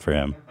big enough for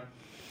him.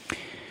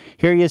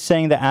 Here he is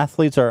saying that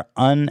athletes are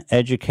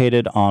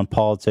uneducated on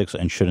politics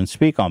and shouldn't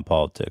speak on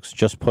politics.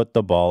 Just put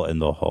the ball in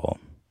the hole.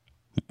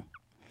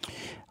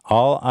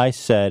 All I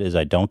said is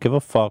I don't give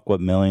a fuck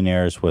what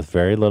millionaires with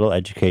very little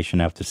education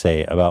have to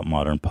say about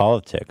modern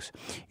politics.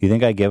 You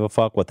think I give a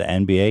fuck what the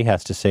NBA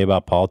has to say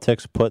about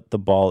politics? Put the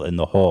ball in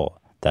the hole.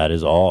 That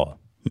is all.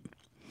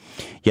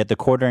 Yet the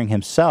Quartering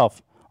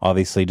himself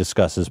obviously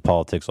discusses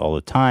politics all the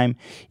time,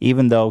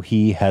 even though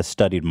he has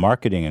studied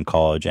marketing in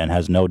college and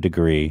has no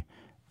degree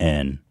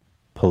in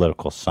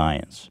political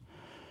science,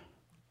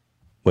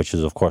 which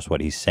is, of course,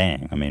 what he's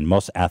saying. I mean,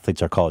 most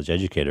athletes are college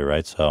educated,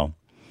 right? So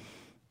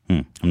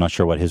I'm not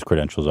sure what his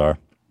credentials are.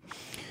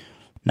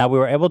 Now, we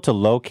were able to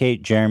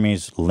locate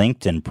Jeremy's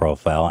LinkedIn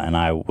profile, and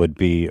I would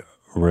be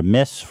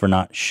remiss for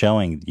not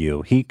showing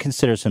you. He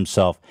considers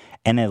himself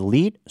an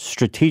elite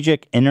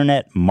strategic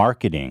internet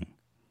marketing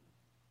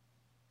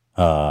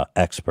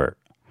expert.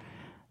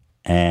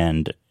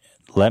 And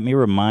let me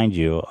remind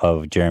you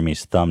of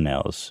Jeremy's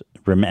thumbnails.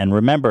 And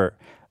remember,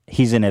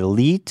 he's an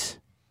elite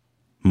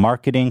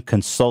marketing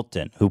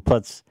consultant who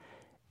puts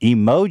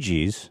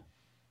emojis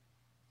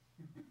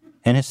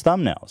in his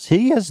thumbnails.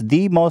 He has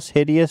the most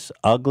hideous,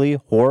 ugly,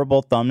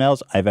 horrible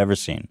thumbnails I've ever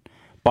seen.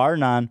 Bar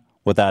none,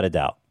 without a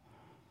doubt.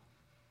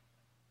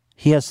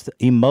 He has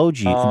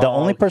emoji. The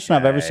only person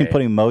I've ever seen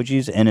put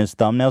emojis in his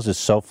thumbnails is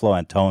SoFlo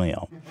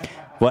Antonio.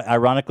 Well,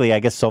 ironically, I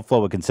guess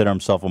SoFlo would consider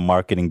himself a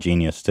marketing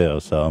genius too.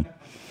 So,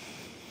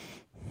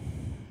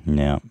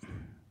 yeah.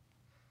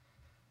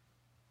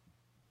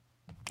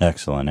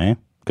 Excellent, eh?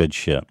 Good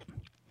shit.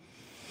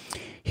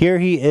 Here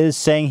he is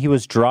saying he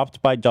was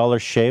dropped by Dollar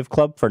Shave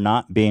Club for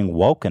not being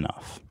woke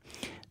enough.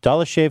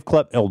 Dollar Shave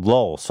Club,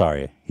 lol,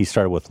 sorry. He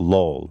started with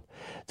lol.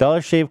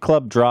 Dollar Shave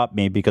Club dropped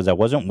me because I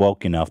wasn't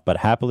woke enough, but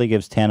happily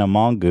gives Tana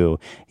Mongeau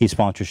his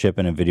sponsorship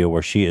in a video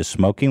where she is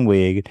smoking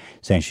weed,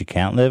 saying she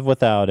can't live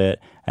without it,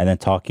 and then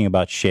talking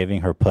about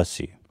shaving her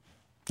pussy.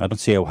 I don't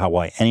see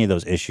why any of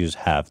those issues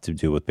have to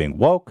do with being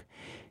woke.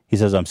 He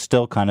says, I'm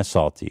still kind of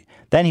salty.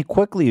 Then he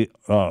quickly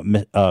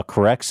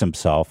corrects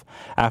himself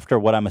after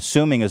what I'm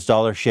assuming is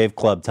Dollar Shave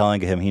Club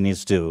telling him he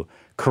needs to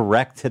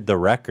correct the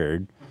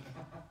record.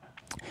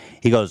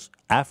 He goes,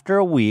 after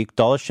a week,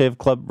 Dollar Shave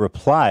Club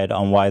replied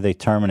on why they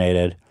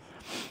terminated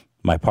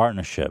my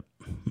partnership.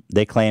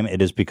 They claim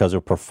it is because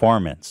of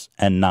performance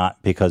and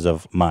not because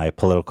of my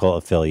political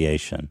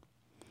affiliation.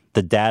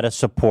 The data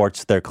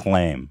supports their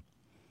claim.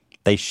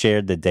 They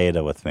shared the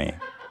data with me.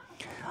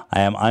 I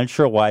am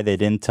unsure why they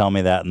didn't tell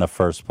me that in the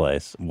first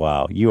place.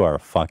 Wow, you are a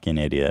fucking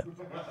idiot.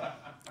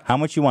 How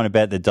much you want to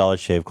bet the Dollar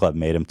Shave Club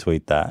made him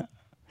tweet that?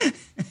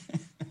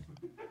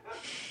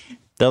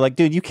 They're like,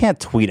 dude, you can't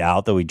tweet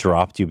out that we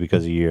dropped you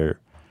because of your...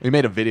 We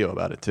made a video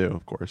about it too,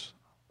 of course.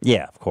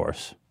 Yeah, of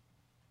course.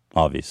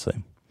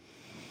 Obviously.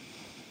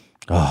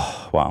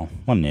 Oh, wow.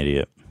 What an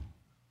idiot.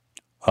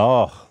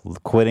 Oh,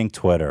 quitting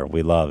Twitter.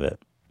 We love it.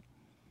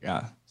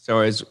 Yeah. So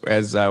as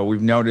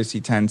we've noticed,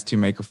 he tends to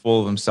make a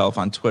fool of himself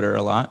on Twitter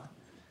a lot.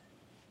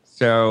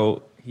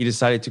 So he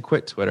decided to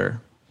quit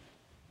Twitter.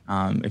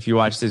 If you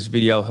watch this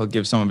video, he'll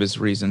give some of his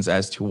reasons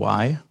as to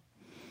why.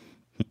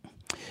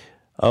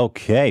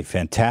 Okay,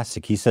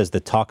 fantastic. He says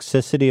the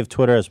toxicity of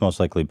Twitter has most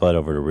likely bled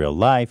over to real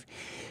life.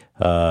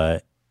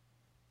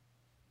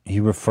 He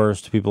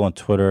refers to people on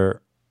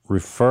Twitter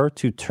refer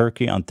to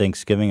turkey on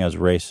Thanksgiving as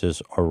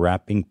racist or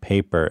wrapping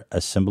paper a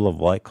symbol of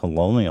white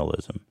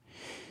colonialism.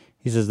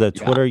 He says that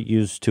Twitter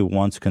used to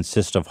once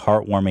consist of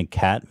heartwarming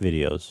cat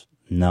videos.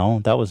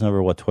 No, that was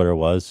never what Twitter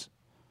was.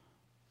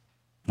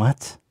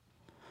 What?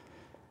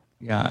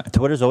 Yeah.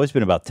 Twitter's always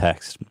been about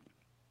text.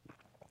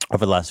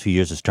 Over the last few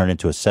years, it's turned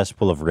into a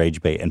cesspool of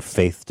rage bait and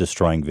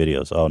faith-destroying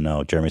videos. Oh,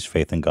 no. Jeremy's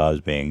faith in God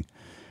is being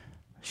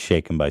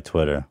shaken by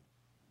Twitter.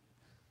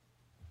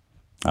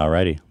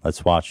 Alrighty,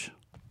 let's watch.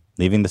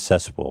 Leaving the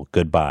cesspool.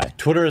 Goodbye.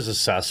 Twitter is a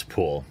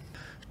cesspool.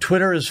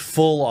 Twitter is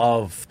full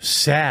of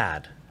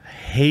sad,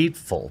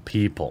 hateful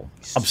people,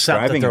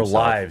 upset that their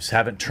lives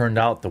haven't turned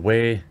out the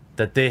way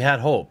that they had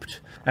hoped.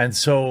 And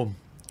so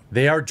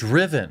they are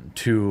driven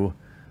to,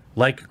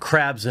 like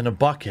crabs in a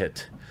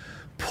bucket,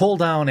 pull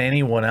down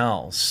anyone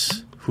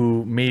else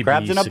who may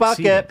crabs be in a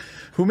bucket,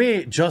 who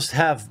may just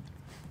have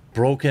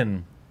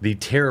broken the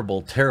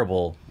terrible,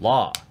 terrible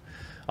law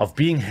of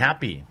being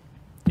happy,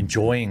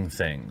 enjoying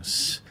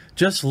things.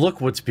 Just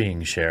look what's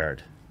being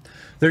shared.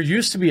 There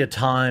used to be a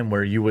time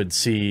where you would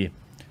see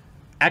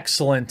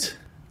excellent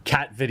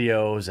cat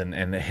videos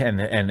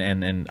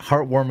and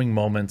heartwarming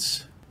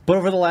moments. But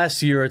over the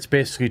last year, it's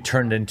basically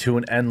turned into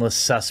an endless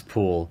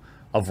cesspool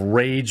of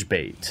rage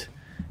bait.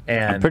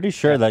 And I'm pretty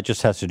sure that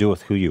just has to do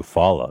with who you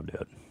follow,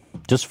 dude.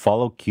 Just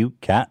follow cute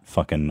cat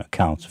fucking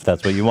accounts if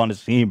that's what you want to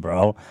see,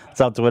 bro. That's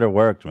how Twitter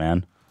worked,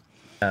 man.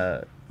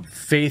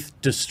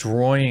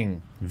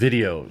 Faith-destroying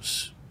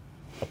videos,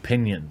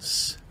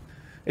 opinions.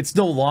 It's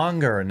no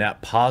longer a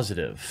net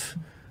positive,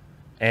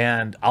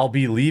 and I'll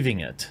be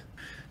leaving it.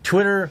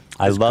 Twitter.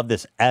 I love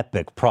this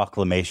epic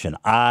proclamation.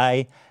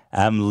 I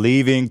am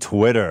leaving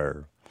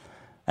Twitter,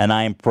 and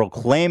I am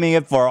proclaiming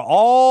it for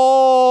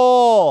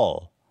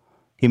all.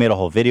 He made a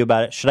whole video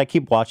about it. Should I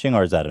keep watching,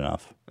 or is that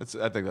enough?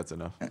 I think that's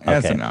enough.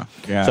 That's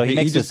enough. Yeah. So he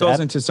just goes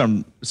into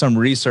some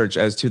research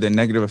as to the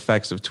negative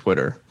effects of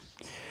Twitter.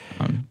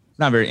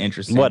 Not very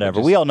interesting.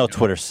 Whatever. We all know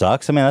Twitter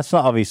sucks. I mean, that's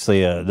not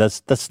obviously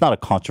that's not a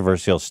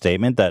controversial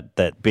statement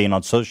that being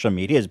on social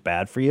media is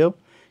bad for you.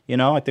 You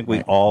know, I think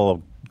we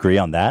all agree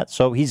on that.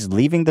 So he's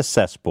leaving the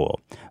cesspool.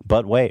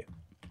 But wait.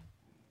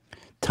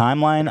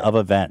 Timeline of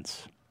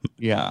events.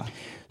 Yeah.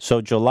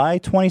 So July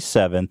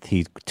 27th,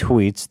 he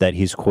tweets that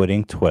he's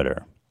quitting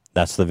Twitter.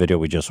 That's the video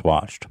we just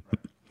watched.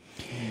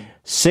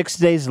 6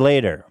 days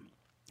later,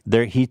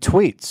 he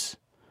tweets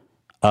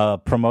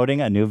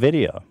promoting a new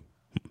video.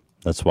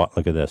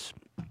 Look at this.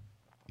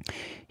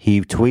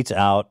 He tweets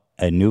out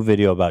a new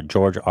video about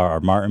George R.R.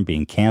 Martin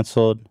being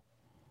canceled.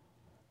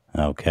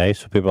 Okay,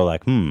 so people are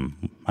like,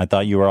 I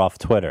thought you were off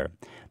Twitter.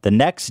 The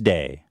next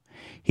day,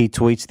 he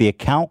tweets the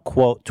account,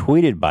 quote,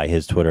 tweeted by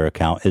his Twitter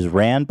account is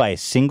ran by a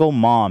single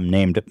mom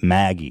named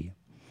Maggie.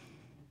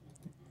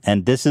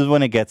 And this is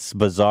when it gets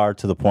bizarre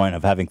to the point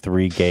of having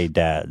 3 gay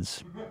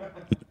dads.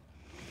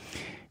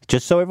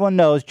 Just so everyone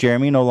knows,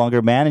 Jeremy no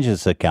longer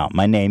manages this account.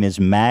 My name is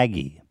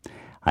Maggie.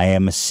 I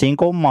am a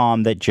single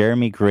mom that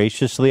Jeremy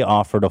graciously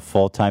offered a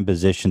full-time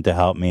position to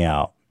help me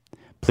out.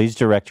 Please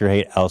direct your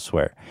hate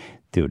elsewhere.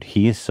 Dude,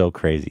 he is so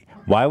crazy.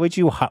 Why would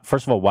you,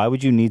 first of all, why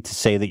would you need to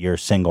say that you're a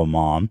single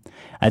mom?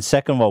 And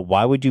second of all,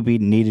 why would you be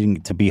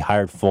needing to be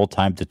hired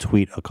full-time to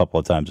tweet a couple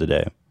of times a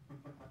day?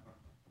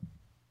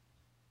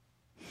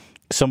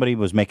 Somebody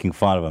was making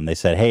fun of him. They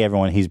said, hey,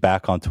 everyone, he's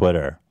back on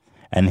Twitter.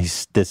 And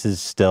this is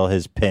still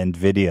his pinned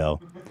video.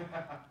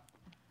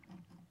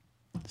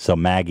 So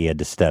Maggie had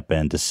to step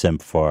in to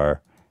simp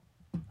for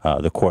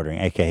the quartering,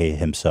 a.k.a.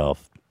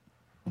 himself.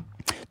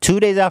 2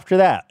 days after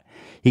that,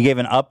 he gave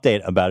an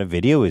update about a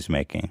video he was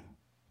making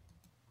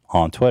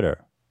on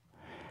Twitter.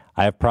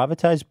 I have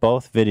privatized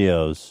both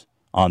videos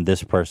on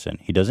this person.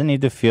 He doesn't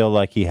need to feel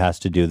like he has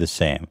to do the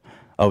same.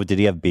 Oh, did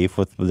he have beef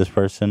with this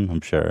person?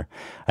 I'm sure.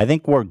 I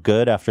think we're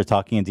good after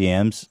talking in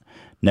DMs.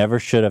 Never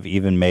should have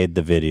even made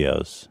the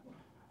videos.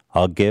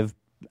 I'll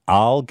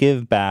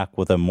give back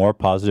with a more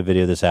positive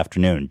video this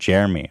afternoon.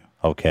 Jeremy,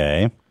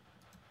 okay.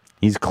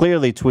 He's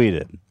clearly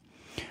tweeted.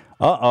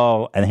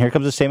 Uh-oh, and here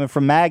comes a statement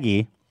from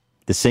Maggie,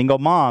 the single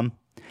mom.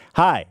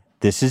 Hi,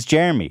 this is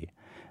Jeremy.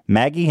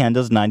 Maggie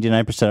handles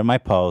 99% of my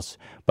posts,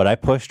 but I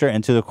pushed her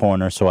into the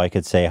corner so I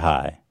could say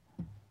hi.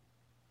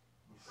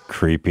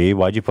 Creepy.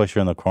 Why'd you push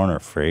her in the corner,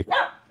 freak?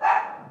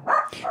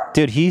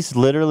 Dude, he's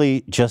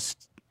literally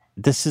just...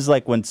 This is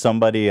like when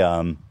somebody...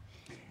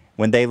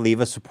 when they leave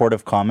a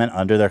supportive comment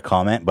under their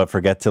comment but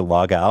forget to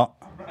log out.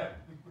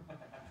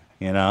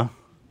 You know?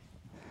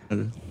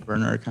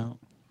 Burner account.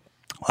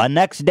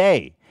 Next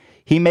day,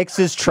 he makes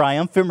his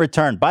triumphant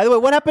return. By the way,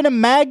 what happened to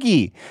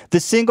Maggie? The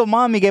single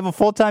mom he gave a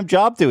full-time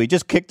job to. He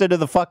just kicked her to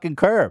the fucking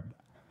curb.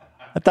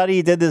 I thought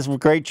he did this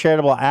great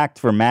charitable act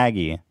for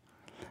Maggie.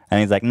 And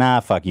he's like,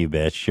 nah, fuck you,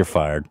 bitch. You're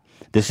fired.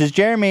 This is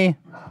Jeremy.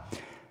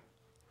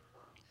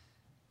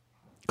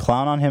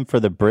 Clown on him for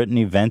the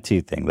Brittany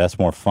Venti thing. That's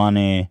more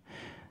funny.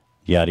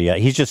 Yada, yada.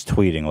 He's just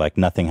tweeting like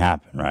nothing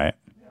happened, right?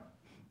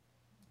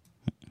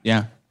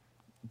 Yeah.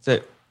 That's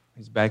it.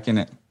 He's back in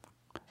it.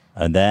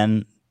 And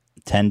then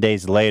 10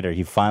 days later,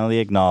 he finally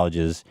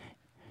acknowledges.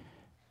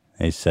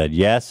 He said,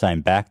 yes,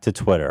 I'm back to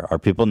Twitter. Are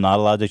people not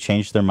allowed to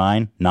change their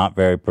mind? Not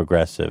very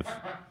progressive.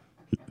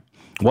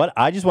 What?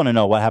 I just want to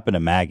know what happened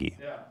to Maggie.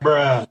 Yeah.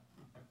 Bruh.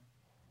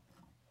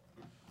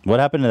 What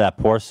happened to that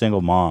poor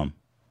single mom?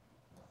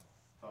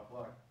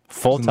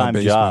 Full-time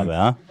job,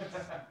 huh?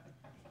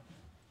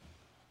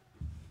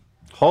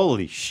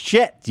 Holy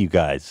shit, you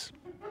guys.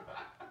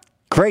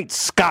 Great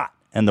Scott,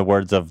 in the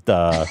words of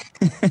the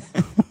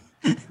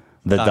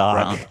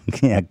dog.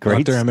 Yeah,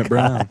 great Dr. Emmett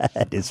Brown.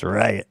 That is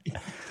right.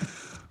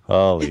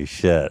 Holy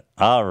shit.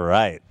 All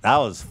right. That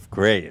was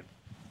great.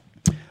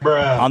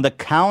 Bruh. On the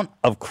count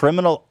of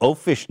criminal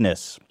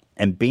oafishness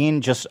and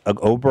being just an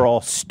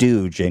overall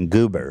stooge and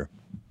goober,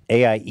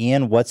 AI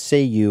Ian, what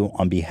say you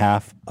on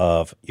behalf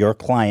of your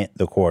client,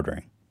 the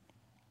quartering?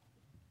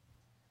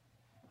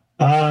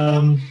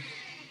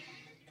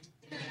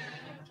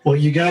 Well,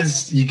 you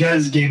guys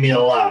gave me a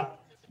lot.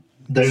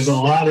 There's a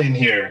lot in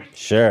here.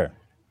 Sure.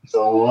 There's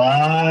a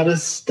lot of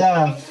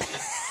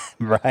stuff.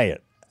 Right.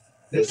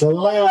 There's a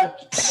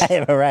lot.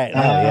 Right.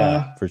 Oh,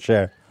 yeah, for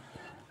sure.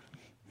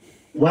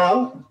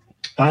 Well,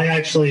 I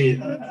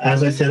actually,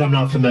 as I said, I'm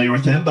not familiar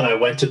with him, but I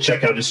went to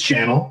check out his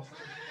channel,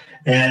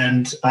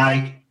 and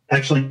I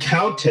actually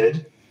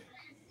counted,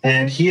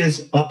 and he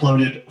has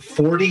uploaded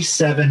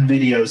 47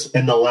 videos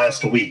in the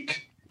last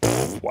week.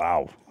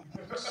 Wow.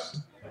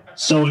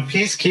 So if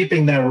he's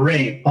keeping that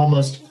rate,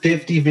 almost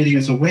 50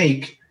 videos a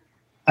week,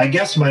 I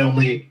guess my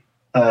only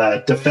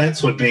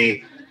defense would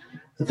be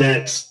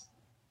that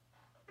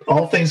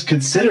all things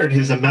considered,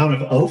 his amount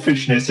of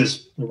oafishness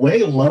is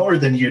way lower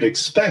than you'd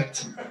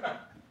expect.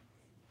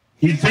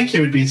 You'd think he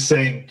would be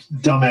saying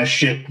dumbass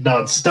shit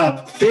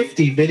nonstop.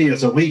 50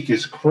 videos a week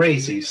is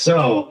crazy.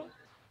 So,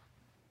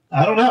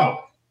 I don't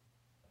know.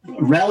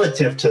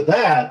 Relative to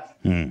that,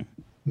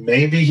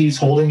 maybe he's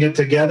holding it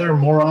together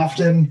more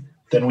often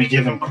than we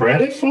give him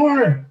credit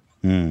for.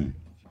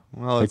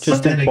 Well, it's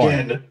But then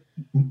again,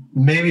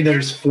 maybe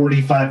there's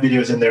 45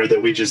 videos in there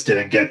that we just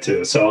didn't get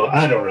to. So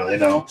I don't really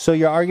know. So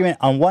your argument,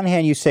 on one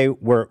hand, you say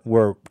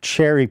we're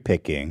cherry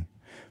picking,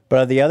 but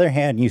on the other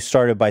hand, you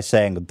started by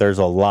saying that there's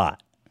a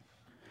lot.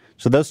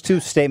 So those two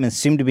statements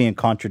seem to be in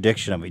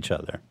contradiction of each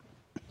other.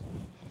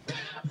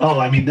 Oh,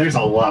 I mean, there's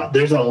a lot.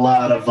 There's a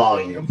lot of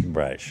volume.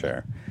 Right,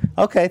 sure.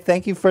 Okay,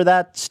 thank you for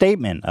that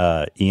statement,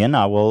 Ian.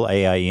 I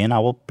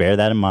will bear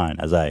that in mind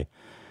as I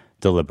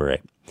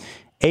deliberate.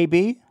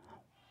 AB,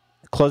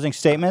 closing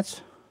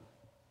statements?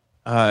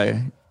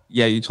 Yeah,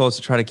 you told us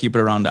to try to keep it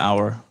around an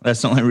hour.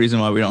 That's the only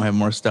reason why we don't have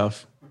more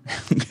stuff.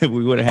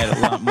 We would have had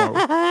a lot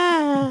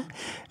more.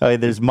 Oh,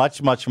 there's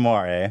much, much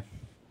more, eh?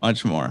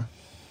 Much more.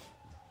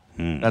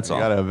 That's all.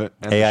 gotta have it.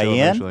 End the Hey, show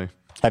Ian, eventually.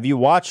 have you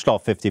watched all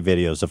 50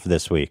 videos of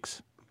this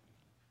week's?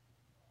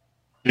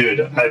 Dude,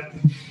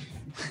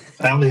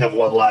 I only have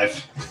one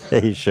life.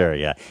 Sure,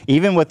 yeah.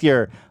 Even with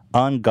your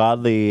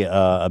ungodly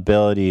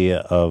ability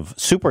of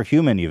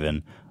superhuman,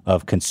 even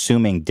of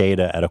consuming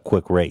data at a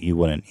quick rate, you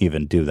wouldn't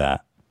even do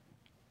that.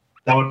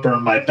 That would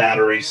burn my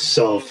battery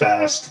so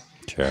fast.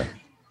 Sure.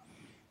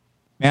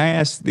 May I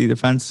ask the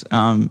defense?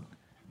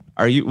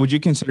 Would you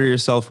consider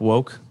yourself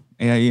woke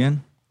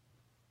AIEN?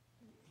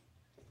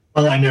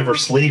 Well, I never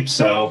sleep,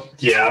 so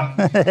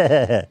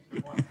yeah.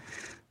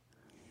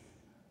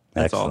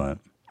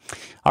 Excellent.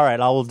 All right,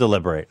 I will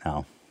deliberate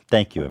now.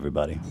 Thank you,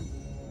 everybody.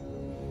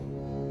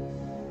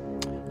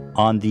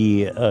 On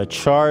the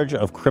charge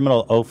of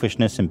criminal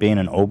oafishness and being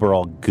an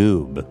overall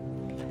goob,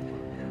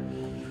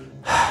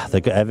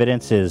 the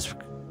evidence is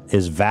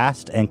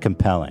vast and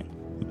compelling.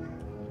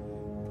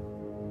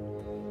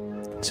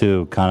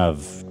 To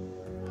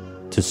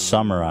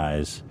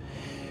summarize,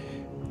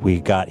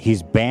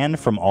 he's banned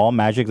from all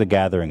Magic the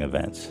Gathering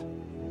events.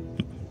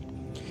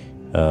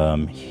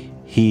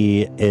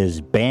 He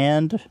is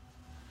banned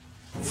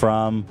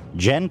from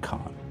Gen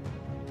Con.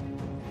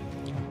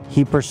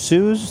 He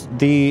pursues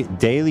the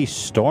Daily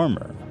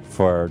Stormer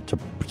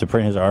to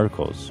print his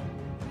articles.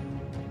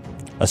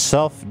 A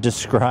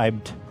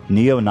self-described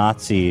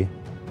neo-Nazi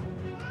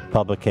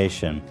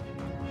publication.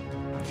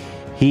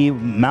 He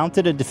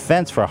mounted a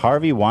defense for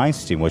Harvey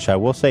Weinstein, which I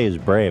will say is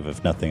brave,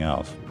 if nothing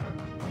else.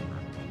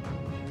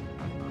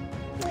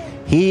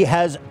 He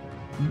has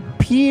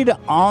peed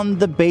on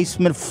the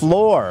basement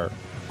floor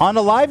on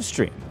a live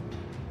stream.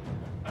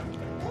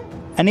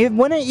 And he even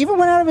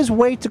went out of his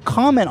way to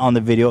comment on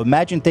the video.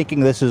 Imagine thinking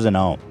this is an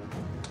own.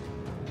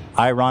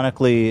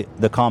 Ironically,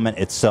 the comment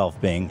itself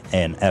being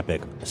an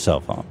epic cell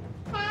phone.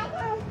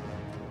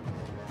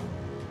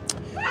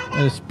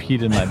 I just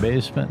peed in my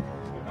basement.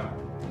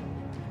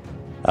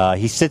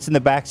 He sits in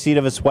the back seat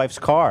of his wife's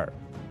car.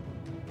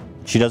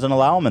 She doesn't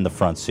allow him in the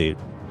front seat.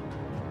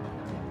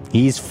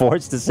 He's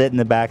forced to sit in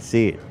the back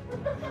seat.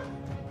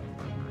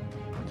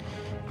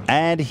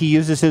 And he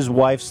uses his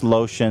wife's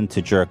lotion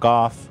to jerk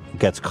off,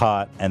 gets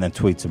caught, and then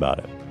tweets about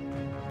it.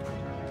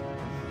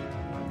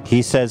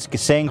 He says,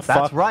 saying fuck.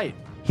 That's right.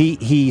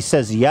 He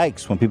says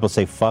yikes when people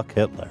say fuck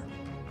Hitler.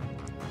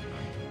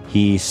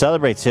 He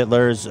celebrates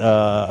Hitler's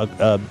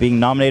being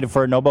nominated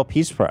for a Nobel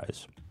Peace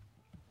Prize.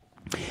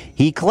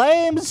 He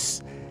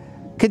claims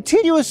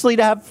continuously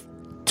to have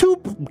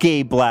 2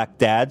 gay black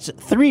dads,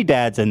 3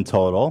 dads in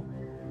total.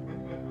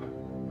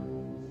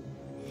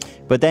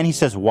 But then he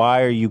says,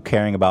 why are you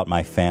caring about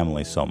my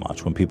family so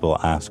much? When people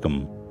ask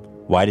him,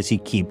 why does he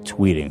keep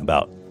tweeting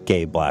about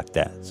gay black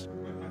dads?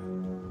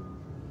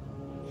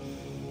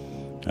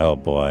 Oh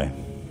boy.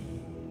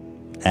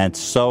 And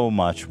so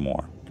much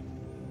more.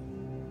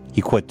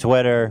 He quit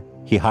Twitter.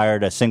 He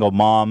hired a single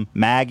mom,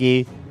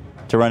 Maggie,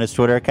 to run his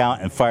Twitter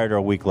account and fired her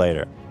a week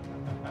later.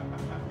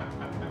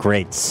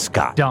 Great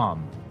Scott.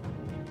 Dumb.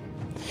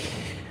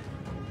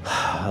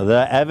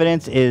 The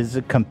evidence is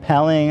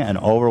compelling and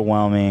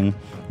overwhelming.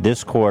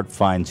 This court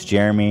finds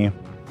Jeremy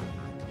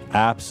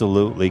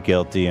absolutely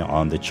guilty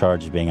on the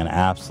charge of being an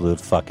absolute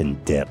fucking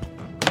dip.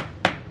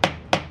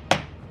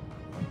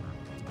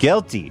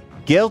 Guilty.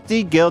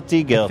 Guilty,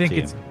 guilty, guilty. I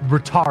think it's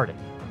retarded.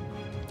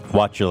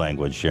 Watch your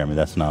language, Jeremy.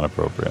 That's not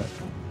appropriate.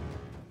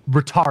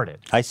 Retarded.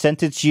 I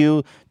sentence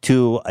you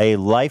to a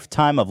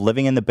lifetime of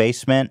living in the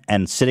basement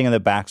and sitting in the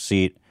back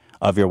seat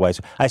of your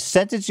wife's. I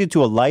sentence you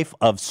to a life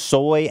of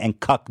soy and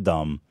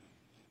cuckdom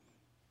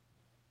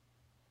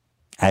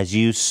as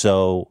you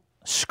so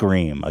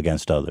scream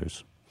against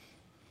others.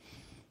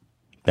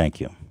 Thank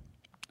you.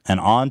 And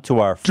on to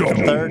our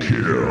third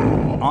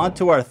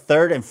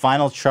and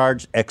final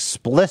charge,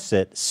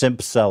 explicit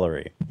simp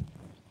celery.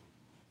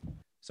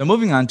 So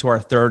moving on to our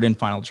third and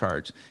final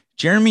charge,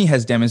 Jeremy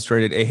has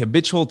demonstrated a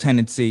habitual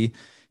tendency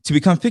to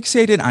become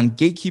fixated on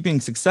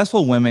gatekeeping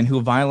successful women who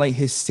violate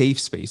his safe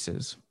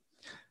spaces.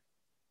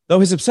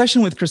 Though his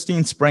obsession with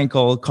Christine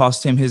Sprinkle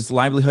cost him his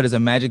livelihood as a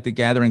Magic the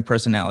Gathering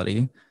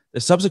personality, the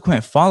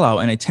subsequent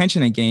fallout and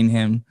attention it gained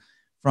him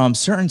from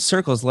certain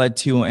circles led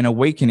to an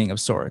awakening of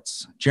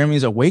sorts.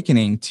 Jeremy's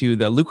awakening to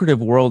the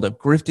lucrative world of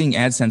grifting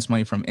AdSense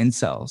money from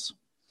incels.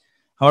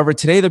 However,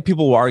 today the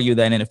people will argue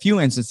that in a few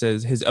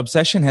instances, his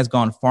obsession has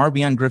gone far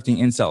beyond grifting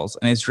incels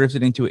and has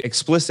drifted into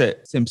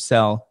explicit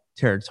simp-cel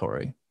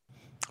territory.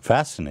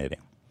 Fascinating.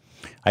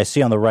 I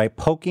see on the right,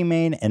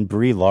 Pokimane and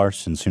Brie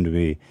Larson seem to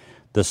be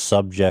the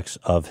subjects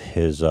of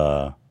his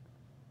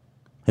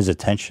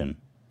attention,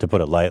 to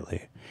put it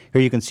lightly.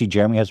 Here you can see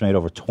Jeremy has made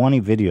over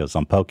 20 videos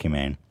on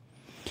Pokimane.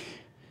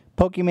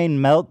 Pokimane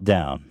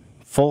meltdown,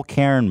 full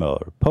Karen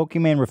mode.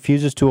 Pokimane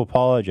refuses to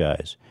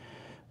apologize.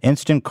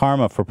 Instant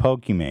karma for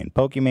Pokimane.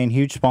 Pokimane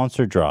huge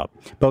sponsor drop.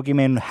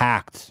 Pokimane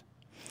hacked.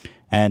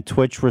 And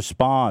Twitch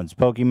responds.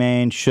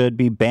 Pokimane should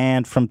be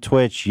banned from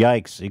Twitch.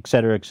 Yikes,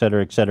 etc.,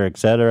 etc., etc.,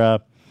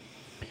 etc.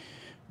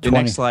 The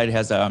next slide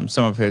has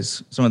some of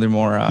the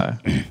more.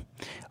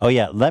 Oh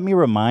yeah, let me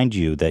remind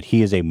you that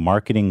he is a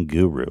marketing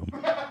guru.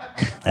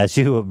 as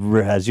you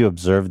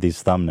observe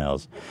these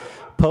thumbnails,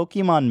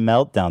 Pokemon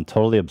Meltdown,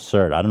 totally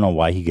absurd. I don't know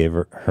why he gave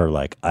her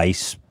like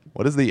ice.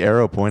 What is the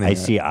arrow pointing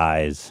icy at?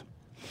 Eyes.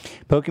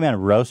 Pokemon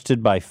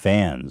roasted by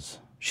fans.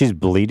 She's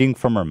bleeding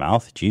from her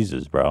mouth.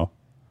 Jesus, bro.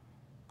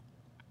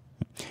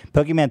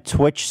 Pokemon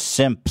Twitch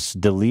simps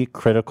delete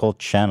critical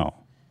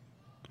channel.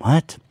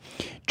 What?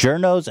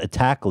 Journos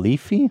attack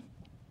Leafy?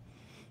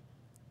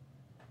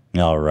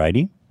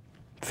 Alrighty.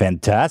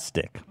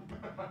 Fantastic.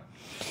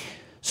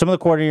 Some of the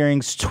court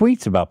hearings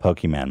tweets about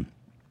Pokemon.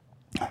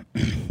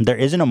 There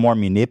isn't a more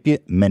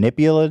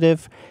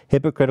manipulative,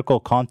 hypocritical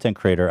content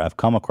creator I've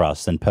come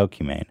across than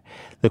Pokimane.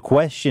 The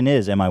question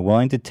is, am I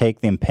willing to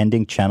take the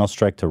impending channel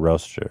strike to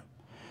roast her?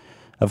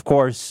 Of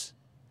course,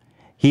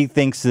 he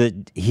thinks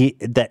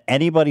that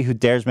anybody who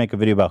dares make a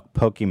video about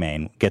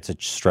Pokimane gets a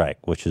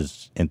strike, which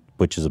is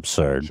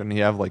absurd. Shouldn't he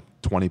have like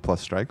 20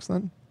 plus strikes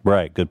then?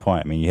 Right, good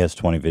point. I mean, he has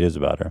 20 videos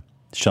about her.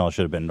 The channel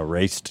should have been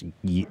erased.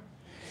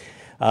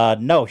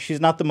 No, she's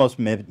not the most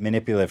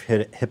manipulative,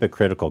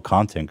 hypocritical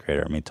content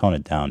creator. I mean, tone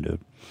it down, dude.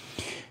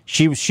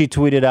 She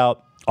tweeted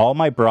out, all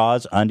my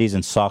bras, undies,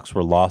 and socks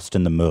were lost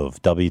in the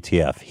move.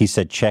 WTF. He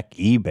said, check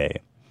eBay.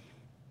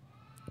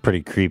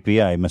 Pretty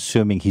creepy. I'm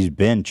assuming he's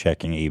been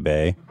checking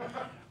eBay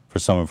for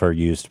some of her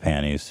used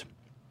panties.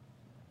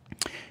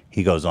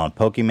 He goes on,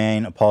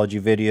 Pokimane apology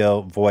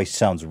video. Voice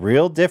sounds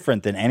real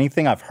different than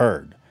anything I've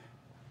heard.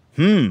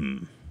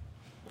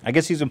 I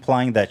guess he's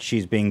implying that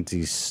she's being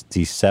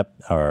deceptive,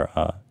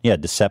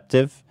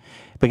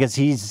 because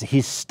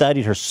he's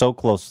studied her so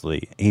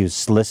closely. He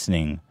was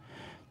listening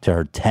to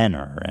her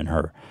tenor and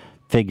her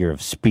figure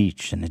of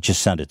speech, and it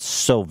just sounded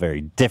so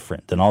very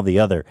different than all the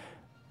other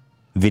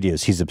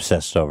videos he's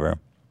obsessed over.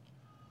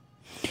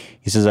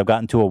 He says, I've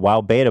gotten to a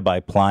WoW beta by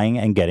applying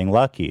and getting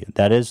lucky.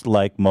 That is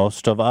like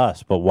most of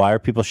us, but why are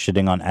people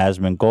shitting on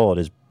Asmongold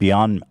is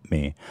beyond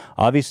me.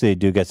 Obviously, a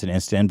dude gets an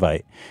instant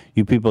invite.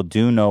 You people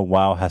do know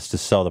WoW has to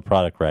sell the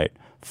product right.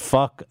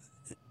 Fuck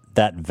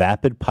that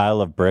vapid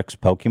pile of bricks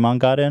Pokemon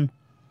got in.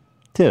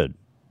 Dude,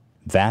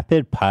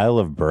 vapid pile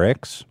of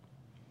bricks?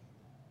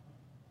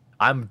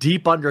 I'm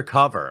deep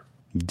undercover.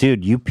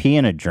 Dude, you pee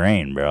in a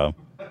drain, bro.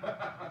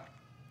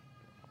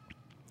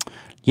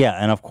 Yeah,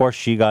 and of course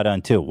she got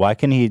on too. Why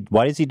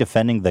is he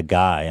defending the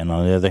guy and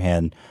on the other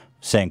hand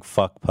saying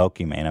fuck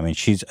Pokimane? I mean,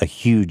 she's a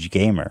huge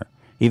gamer,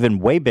 even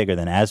way bigger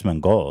than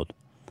Asmongold.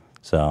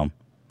 So,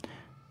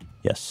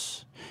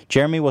 yes.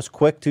 Jeremy was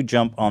quick to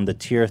jump on the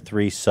tier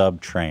 3 sub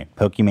train.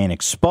 Pokimane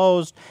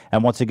exposed,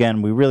 and once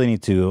again, we really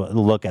need to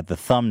look at the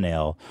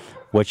thumbnail,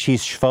 which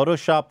he's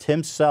photoshopped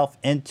himself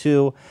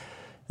into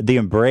the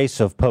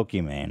embrace of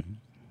Pokimane.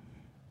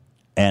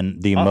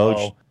 And the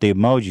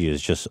emoji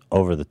is just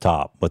over the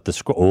top with the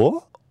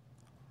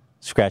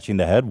scratching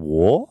the head.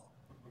 Whoa.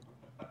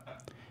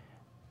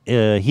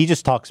 He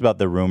just talks about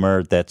the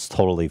rumor that's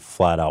totally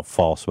flat out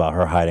false about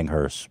her hiding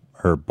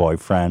her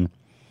boyfriend.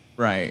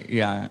 Right.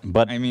 Yeah.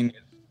 But I mean,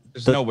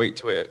 there's no weight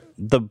to it.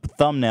 The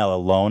thumbnail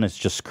alone is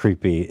just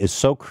creepy. It's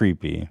so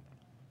creepy.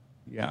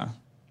 Yeah.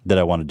 That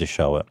I wanted to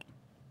show it.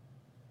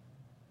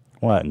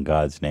 What in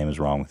God's name is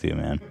wrong with you,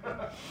 man?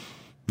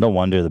 No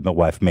wonder the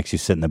wife makes you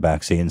sit in the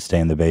back seat and stay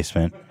in the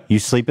basement. You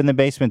sleep in the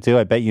basement too?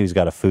 I bet you he's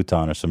got a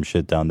futon or some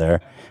shit down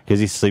there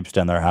because he sleeps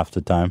down there half the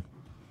time.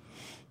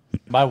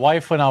 My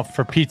wife went out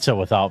for pizza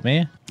without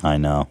me. I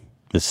know.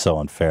 It's so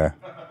unfair.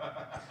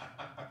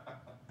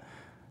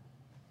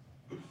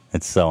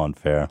 It's so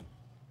unfair.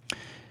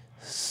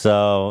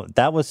 So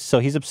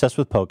he's obsessed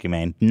with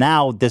Pokimane.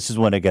 Now this is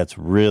when it gets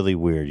really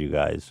weird, you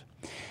guys.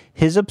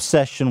 His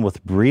obsession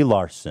with Brie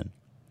Larson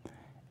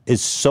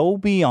is so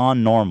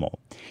beyond normal.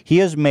 He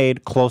has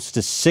made close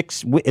to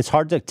 6. It's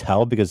hard to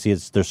tell because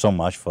there's so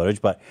much footage,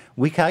 but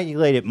we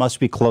calculate it must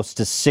be close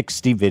to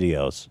 60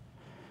 videos.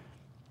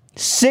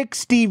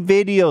 60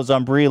 videos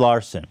on Brie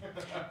Larson,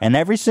 and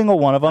every single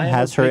one of them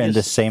has her in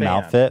the same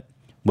outfit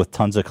with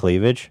tons of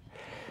cleavage.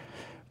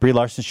 Brie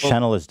Larson's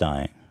channel is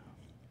dying.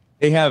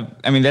 They have.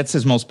 I mean, that's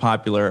his most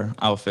popular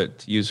outfit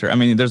to use her. I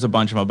mean, there's a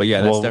bunch of them, but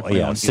yeah, that's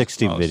definitely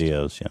 60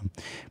 videos. Yeah,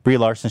 Brie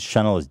Larson's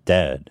channel is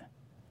dead.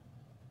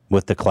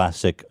 With the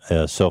classic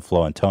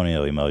SoFlo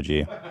Antonio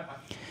emoji.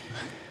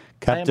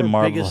 Captain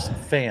Marvel. Biggest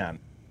fan.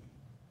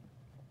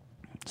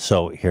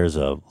 So here's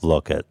a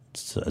look at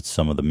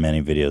some of the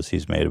many videos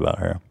he's made about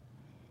her.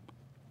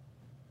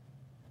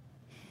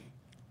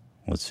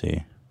 Let's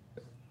see.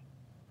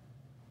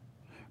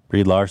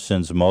 Brie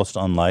Larson's most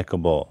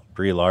unlikable.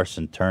 Brie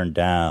Larson turned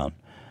down.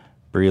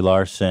 Brie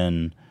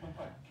Larson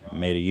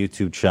made a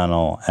YouTube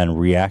channel and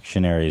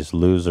reactionaries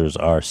losers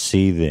are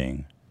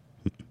seething.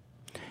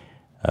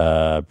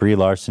 Brie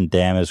Larson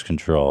damage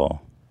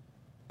control.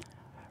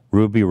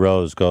 Ruby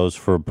Rose goes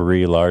for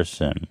Brie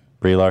Larson.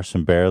 Brie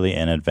Larson barely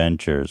in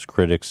adventures.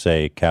 Critics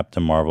say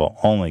Captain Marvel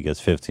only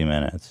gets 50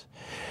 minutes.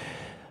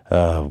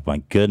 Oh my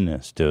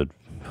goodness, dude.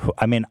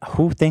 I mean,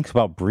 who thinks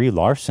about Brie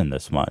Larson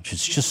this much?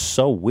 It's just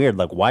so weird.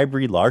 Like, why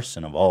Brie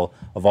Larson of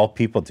all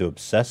people to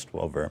obsess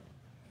over?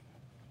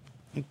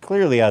 He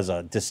clearly has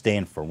a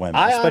disdain for women.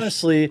 I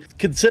honestly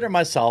consider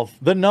myself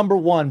the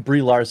 #1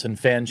 Brie Larson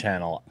fan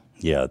channel.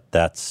 Yeah,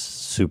 that's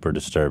super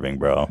disturbing,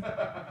 bro.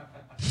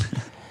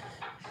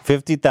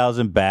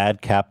 50,000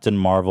 bad Captain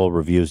Marvel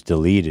reviews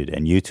deleted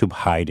and YouTube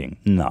hiding.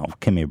 No,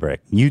 give me a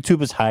break.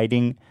 YouTube is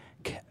hiding.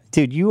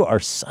 Dude, you are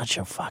such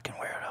a fucking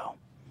weirdo.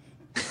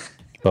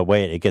 But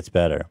wait, it gets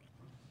better.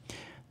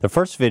 The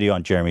first video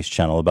on Jeremy's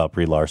channel about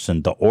Brie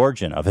Larson, the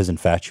origin of his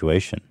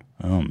infatuation.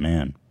 Oh,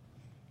 man.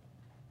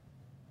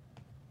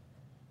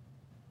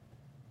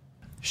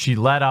 She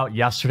let out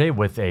yesterday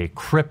with a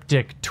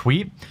cryptic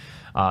tweet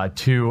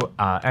to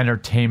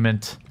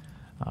entertainment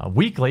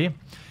Weekly.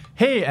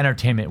 Hey,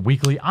 Entertainment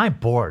Weekly, I'm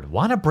bored.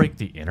 Want to break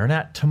the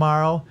internet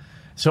tomorrow?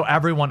 So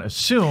everyone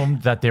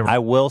assumed that they were... I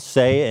will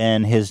say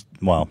in his...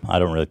 Well, I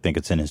don't really think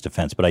it's in his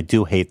defense, but I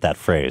do hate that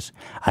phrase.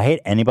 I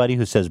hate anybody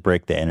who says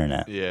break the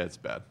internet. Yeah, it's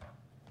bad.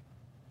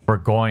 We're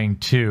going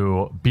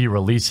to be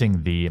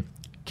releasing the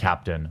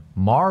Captain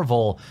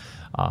Marvel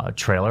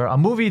trailer, a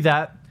movie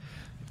that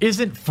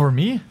isn't for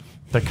me.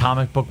 The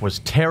comic book was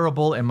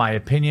terrible, in my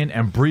opinion,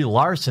 and Brie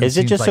Larson. Is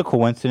it just a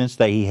coincidence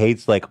that he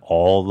hates like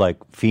all like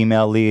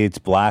female leads,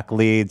 black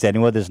leads,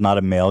 anyone that's not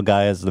a male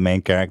guy as the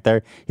main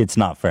character? It's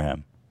not for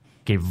him.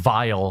 A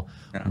vile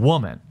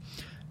woman.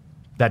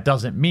 That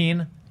doesn't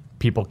mean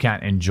people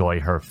can't enjoy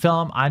her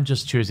film. I'm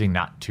just choosing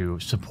not to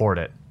support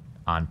it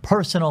on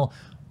personal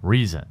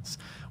reasons.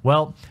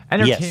 Well,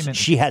 entertainment. Yes,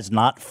 she has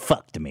not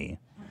fucked me,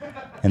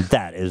 and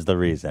that is the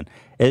reason.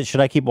 Should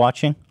I keep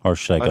watching, or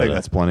should I go? I think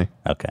that's plenty.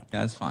 Okay,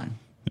 Yeah, that's fine.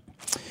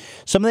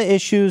 Some of the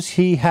issues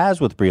he has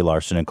with Brie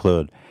Larson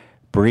include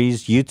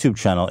Brie's YouTube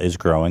channel is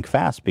growing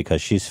fast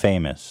because she's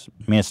famous.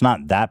 I mean, it's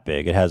not that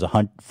big. It has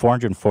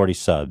 440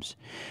 subs.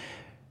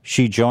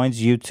 She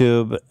joins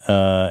YouTube.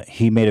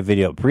 He made a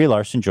video. Brie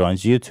Larson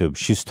joins YouTube.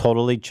 She's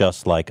totally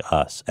just like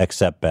us,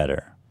 except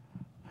better.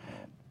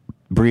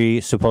 Brie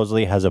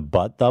supposedly has a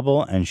butt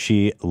double, and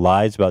she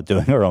lies about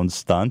doing her own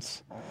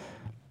stunts.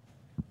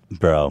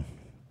 Bro.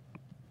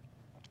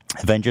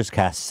 Avengers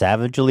cast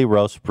savagely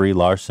roasts Brie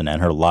Larson and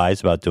her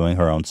lies about doing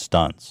her own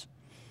stunts.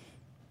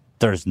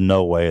 There's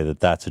no way that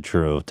that's a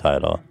true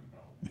title.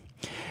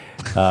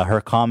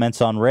 Her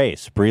comments on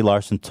race. Brie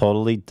Larson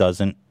totally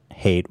doesn't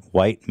hate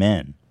white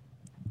men.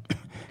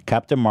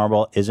 Captain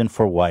Marvel isn't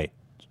for white,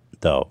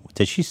 though.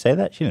 Did she say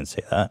that? She didn't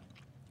say that.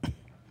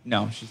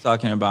 No, she's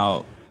talking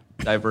about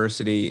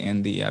diversity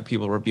and the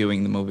people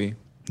reviewing the movie.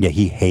 Yeah,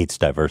 he hates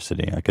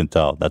diversity. I can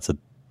tell. That's a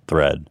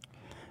thread.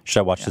 Should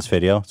I watch this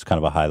video? It's kind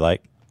of a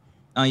highlight.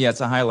 Yeah,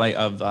 it's a highlight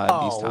of these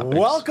topics.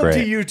 Welcome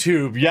Great. to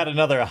YouTube, yet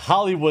another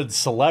Hollywood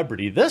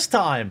celebrity. This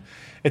time,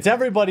 it's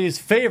everybody's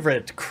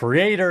favorite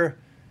creator,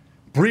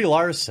 Brie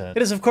Larson.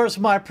 It is, of course,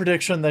 my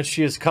prediction that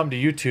she has come to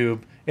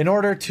YouTube in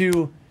order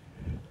to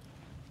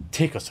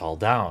take us all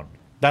down.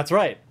 That's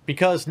right,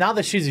 because now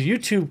that she's a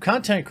YouTube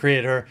content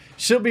creator,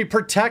 she'll be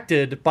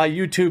protected by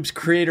YouTube's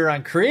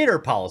creator-on-creator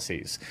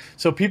policies.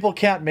 So people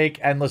can't make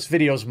endless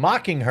videos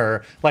mocking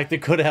her like they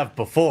could have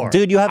before.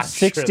 Dude, you have I'm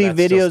sure 60 that's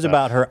videos just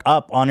about her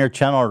up on your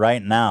channel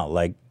right now.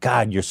 Like,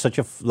 God, you're such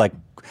a... Like,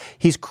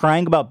 he's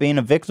crying about being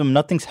a victim.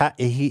 Nothing's...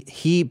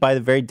 He, by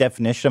the very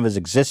definition of his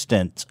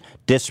existence,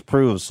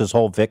 disproves his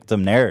whole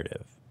victim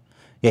narrative.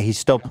 Yeah, he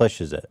still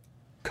pushes it.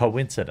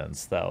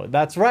 coincidence, though.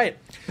 That's right.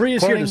 Brie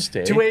is here to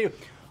stay. To a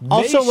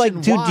also, like,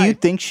 dude, do you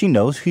nationwide- think she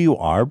knows who you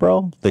are,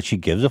 bro? That she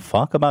gives a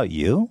fuck about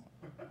you?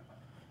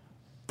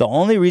 The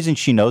only reason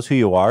she knows who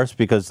you are is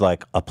because,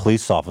 like, a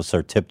police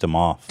officer tipped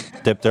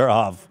her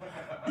off.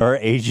 Her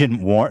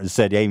agent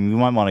said, hey, you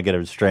might want to get a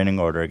restraining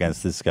order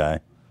against this guy.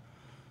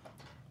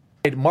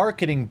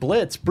 marketing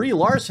blitz, Brie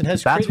Larson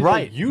has created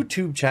a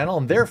YouTube channel,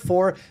 and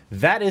therefore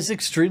that is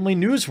extremely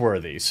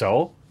newsworthy.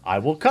 So I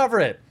will cover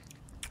it.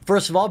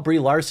 First of all, Brie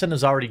Larson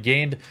has already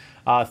gained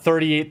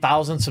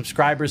 38,000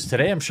 subscribers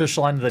today. I'm sure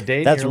she'll end the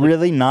day. That's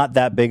really not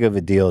that big of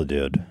a deal,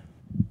 dude.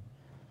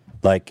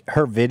 Like,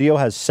 her video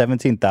has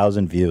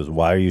 17,000 views.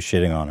 Why are you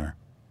shitting on her?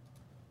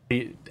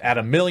 At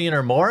 1 million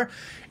or more.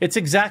 It's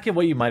exactly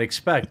what you might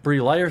expect.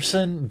 Brie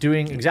Larson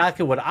doing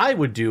exactly what I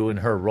would do in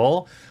her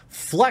role,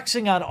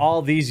 flexing on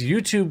all these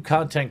YouTube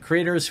content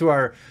creators who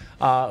are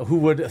who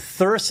would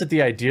thirst at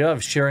the idea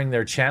of sharing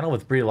their channel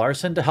with Brie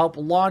Larson to help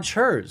launch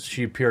hers.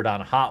 She appeared on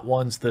Hot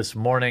Ones this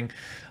morning.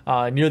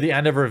 Near the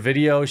end of her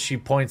video, she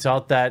points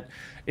out that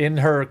in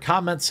her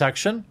comment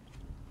section,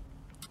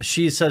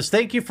 she says,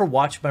 "Thank you for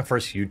watching my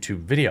first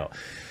YouTube video.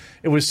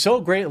 It was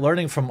so great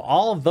learning from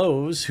all of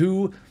those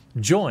who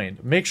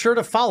joined. Make sure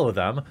to follow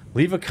them.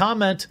 Leave a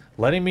comment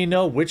letting me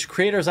know which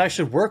creators I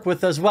should work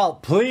with as well.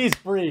 Please,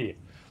 Brie,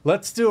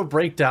 let's do a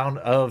breakdown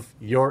of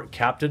your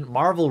Captain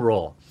Marvel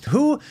role."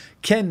 Who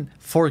can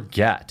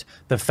forget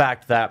the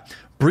fact that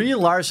Brie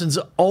Larson's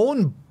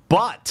own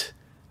butt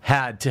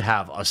had to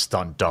have a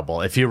stunt double?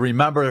 If you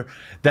remember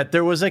that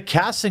there was a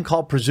casting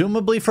call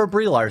presumably for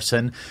Brie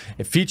Larson,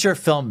 a feature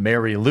film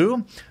Mary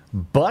Lou,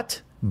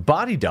 but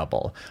body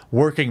double,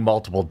 working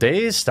multiple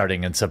days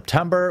starting in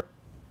September.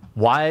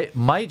 Why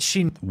might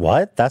she...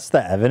 What? That's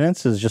the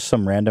evidence? Is just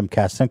some random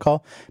casting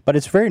call? But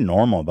it's very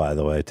normal, by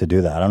the way, to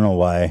do that. I don't know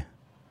why.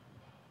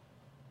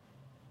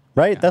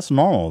 Right? That's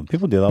normal.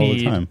 People do that all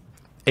the time.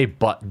 A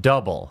butt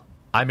double.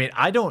 I mean,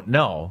 I don't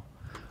know.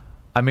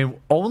 I mean,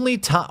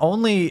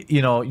 only,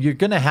 you know, you're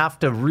going to have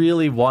to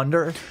really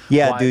wonder.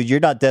 Yeah, why... dude, you're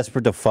not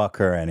desperate to fuck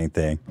her or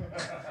anything.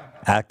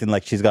 Acting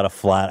like she's got a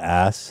flat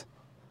ass.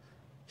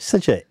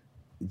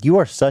 You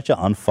are such an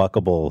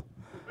unfuckable...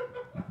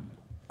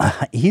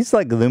 He's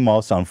like the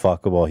most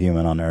unfuckable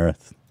human on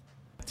earth.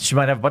 She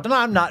might have, but no,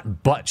 I'm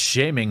not butt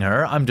shaming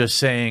her. I'm just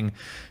saying,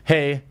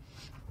 hey,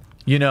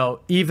 you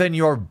know, even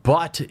your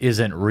butt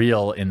isn't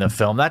real in the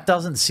film. That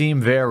doesn't seem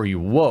very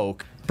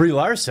woke. Brie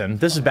Larson,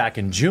 this is back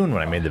in June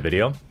when I made the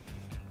video.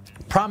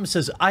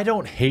 promises, I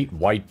don't hate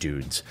white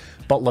dudes,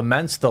 but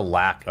laments the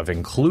lack of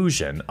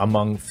inclusion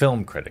among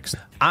film critics.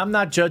 I'm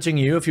not judging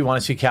you if you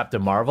want to see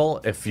Captain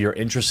Marvel, if you're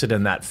interested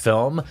in that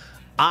film.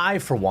 I,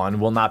 for one,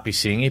 will not be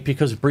seeing it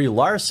because Brie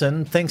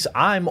Larson thinks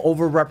I'm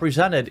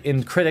overrepresented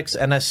in critics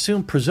and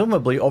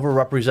presumably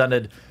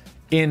overrepresented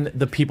in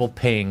the people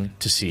paying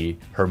to see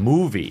her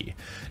movie.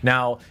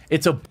 Now,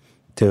 it's a...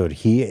 Dude,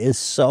 he's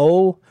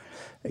so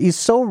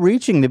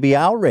reaching to be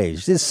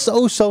outraged. He's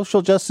so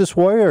social justice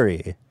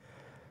warrior-y.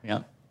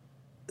 Yeah.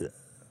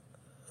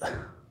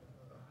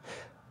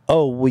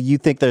 Oh, well, you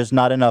think there's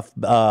not enough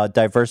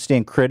diversity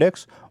in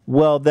critics?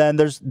 Well, then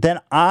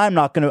I'm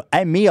not going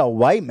to, me, a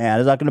white man,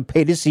 is not going to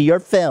pay to see your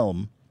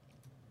film.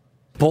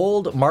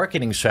 Bold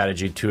marketing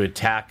strategy to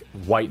attack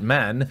white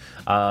men.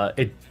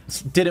 It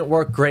didn't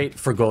work great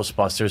for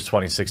Ghostbusters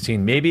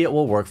 2016. Maybe it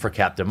will work for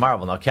Captain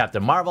Marvel. Now,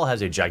 Captain Marvel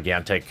has a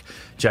gigantic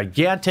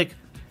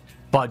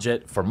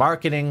budget for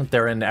marketing.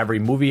 They're in every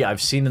movie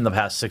I've seen in the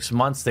past 6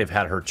 months. They've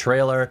had her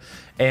trailer,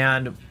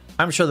 and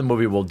I'm sure the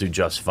movie will do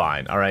just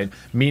fine. All right,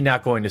 me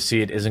not going to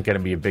see it isn't going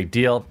to be a big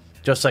deal.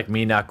 Just like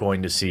me not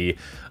going to see,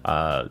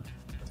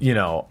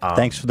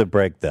 Thanks for the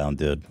breakdown,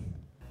 dude.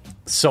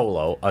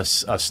 Solo, a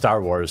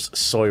Star Wars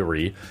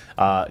story,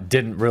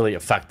 didn't really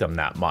affect them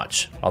that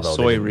much. Although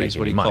Soyri is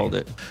what he called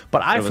it.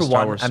 But I, for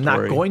one, am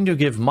not going to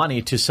give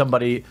money to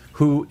somebody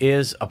who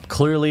is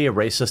clearly a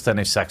racist and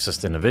a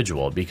sexist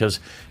individual because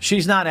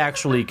she's not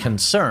actually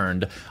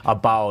concerned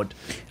about...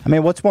 I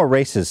mean, what's more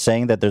racist,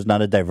 saying that there's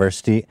not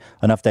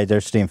enough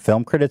diversity in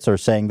film critics, or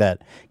saying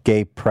that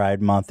Gay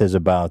Pride Month is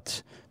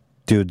about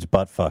dudes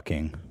butt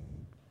fucking?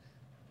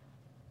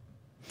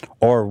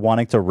 Or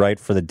wanting to write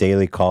for the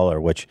Daily Caller,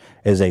 which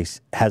has a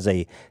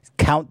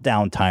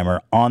countdown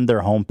timer on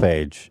their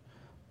homepage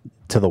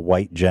to the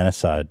white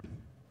genocide.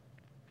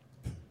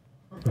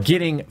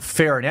 Getting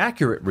fair and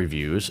accurate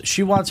reviews.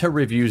 She wants her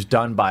reviews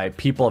done by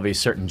people of a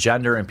certain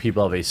gender and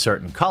people of a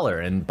certain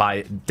color. And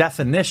by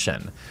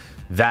definition,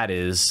 that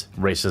is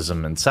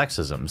racism and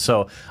sexism.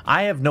 So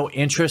I have no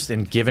interest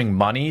in giving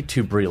money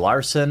to Brie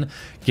Larson,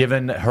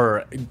 given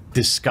her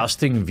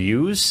disgusting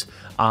views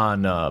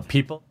on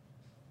people.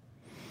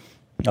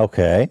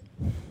 Okay.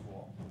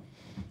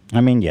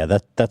 I mean, yeah,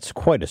 that's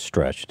quite a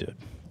stretch, dude.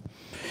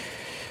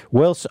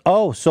 Well,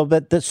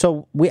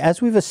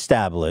 as we've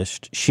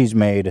established, she's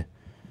made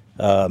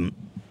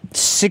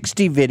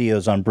 60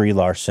 videos on Brie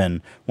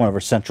Larson. One of her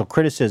central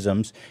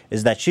criticisms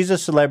is that she's a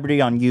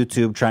celebrity on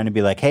YouTube trying to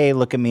be like, hey,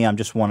 look at me, I'm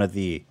one of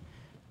the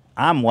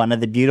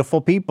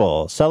beautiful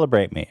people.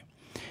 Celebrate me.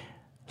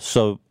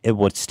 So it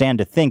would stand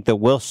to think that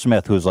Will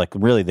Smith, who's like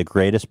really the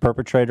greatest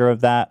perpetrator of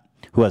that,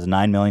 who has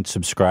 9 million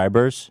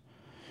subscribers,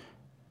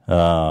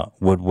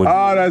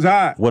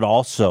 would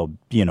also,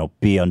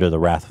 be under the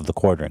wrath of the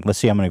quartering. Let's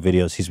see how many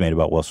videos he's made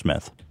about Will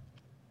Smith.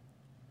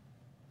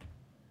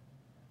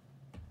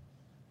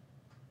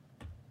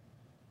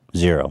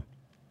 Zero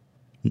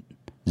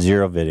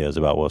videos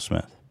about Will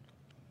Smith.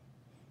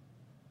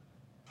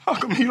 How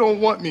come you don't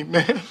want me,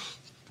 man?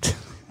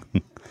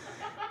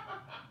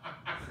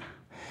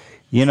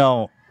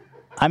 I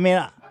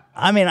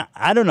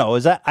don't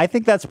know. I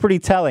think that's pretty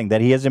telling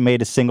that he hasn't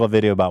made a single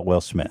video about Will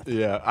Smith.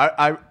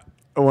 Yeah,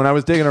 when I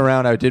was digging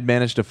around, I did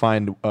manage to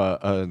find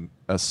a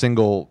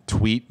single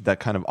tweet that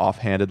kind of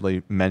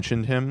offhandedly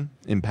mentioned him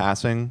in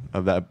passing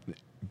of that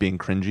being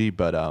cringy,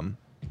 but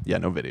yeah,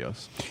 no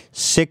videos.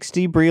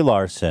 60 Brie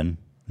Larson,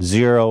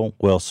 0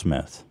 Will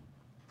Smith.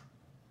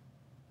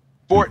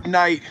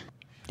 Fortnite.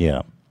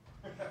 Yeah.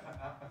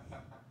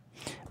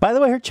 By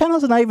the way, her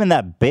channel's not even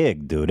that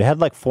big, dude. It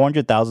had like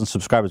 400,000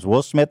 subscribers.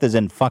 Will Smith is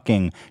in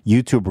fucking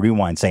YouTube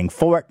Rewind saying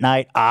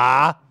Fortnite,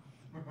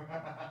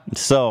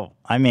 So,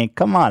 I mean,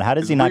 come on. How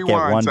does he not get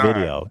one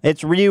video?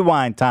 It's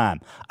rewind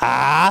time.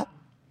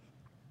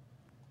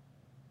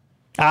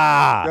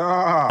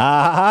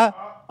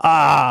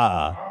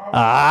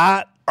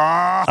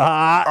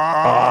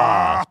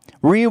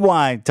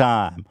 Rewind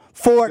time.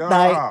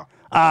 Fortnite.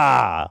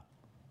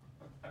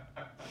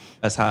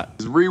 That's hot.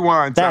 It's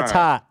rewind time. That's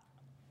hot.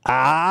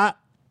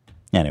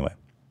 Anyway.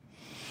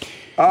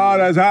 Oh,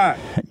 that's hot.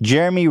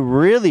 Jeremy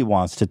really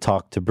wants to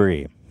talk to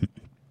Brie.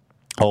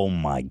 Oh,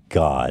 my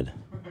God.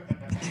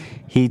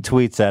 He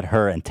tweets at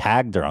her and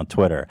tagged her on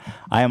Twitter.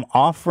 I am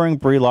offering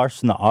Brie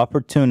Larson the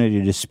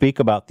opportunity to speak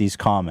about these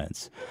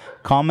comments.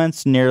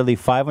 Comments nearly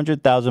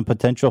 500,000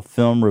 potential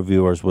film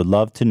reviewers would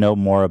love to know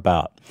more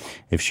about.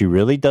 If she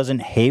really doesn't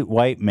hate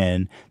white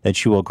men, then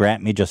she will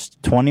grant me just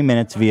 20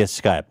 minutes via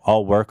Skype.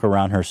 I'll work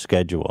around her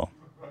schedule.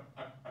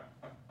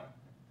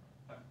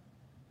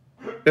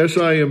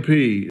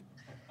 SIMP.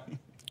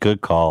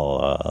 Good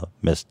call,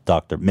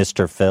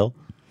 Mr. Phil.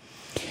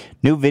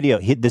 New video.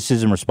 This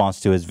is in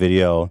response to his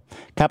video.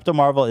 Captain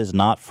Marvel is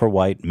not for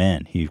white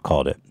men, he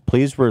called it.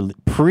 Please,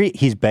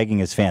 he's begging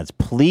his fans,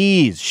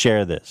 please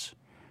share this.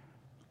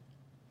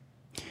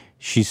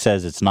 She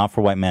says it's not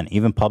for white men.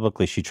 Even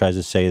publicly, she tries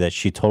to say that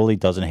she totally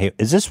doesn't hate.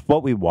 Is this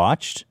what we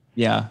watched?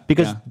 Yeah.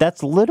 Because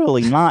that's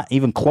literally not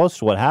even close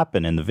to what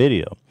happened in the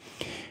video.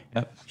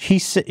 Yep.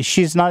 She's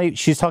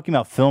talking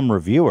about film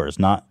reviewers,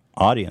 not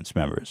audience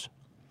members.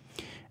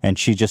 And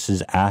she just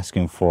is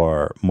asking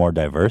for more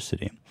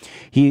diversity.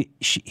 She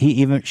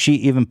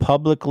even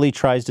publicly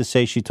tries to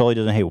say she totally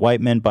doesn't hate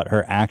white men, but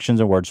her actions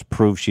and words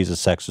prove she's a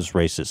sexist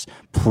racist.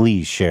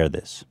 Please share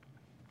this.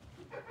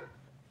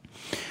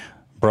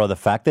 Bro, the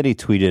fact that he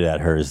tweeted at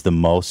her is the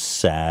most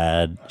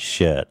sad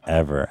shit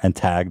ever and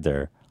tagged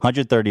her.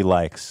 130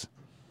 likes.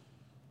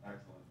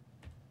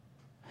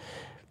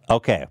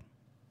 Okay.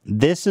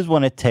 This is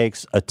when it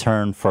takes a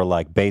turn for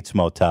like Bates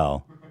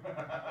Motel.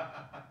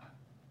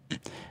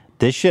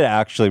 This should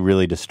actually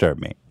really disturb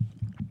me.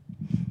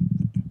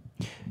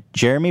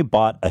 Jeremy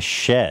bought a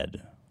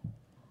shed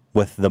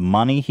with the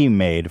money he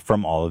made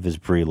from all of his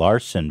Brie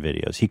Larson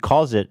videos. He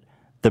calls it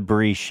the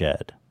Brie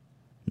Shed.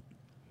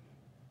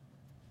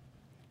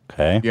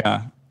 Okay.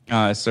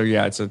 Yeah. So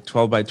it's a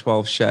 12 by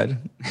 12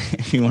 shed.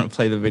 If you want to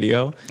play the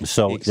video.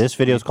 So this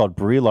video is called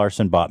Brie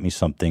Larson Bought Me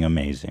Something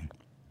Amazing.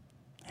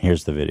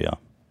 Here's the video.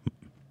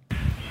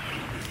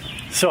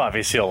 So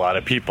obviously a lot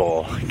of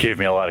people gave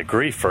me a lot of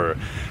grief for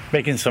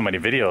making so many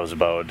videos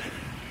about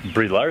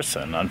Brie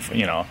Larson.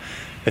 You know,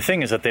 the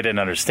thing is that they didn't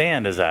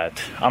understand is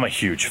that I'm a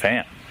huge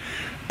fan.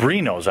 Brie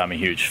knows I'm a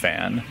huge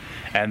fan,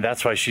 and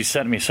that's why she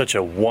sent me such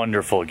a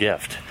wonderful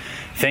gift.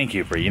 Thank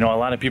you, Brie. You know, a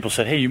lot of people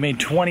said, hey, you made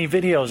 20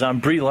 videos on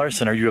Brie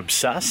Larson. Are you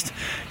obsessed?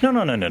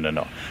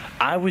 No.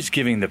 I was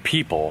giving the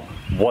people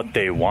what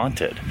they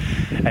wanted.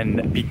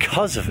 And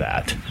because of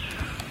that,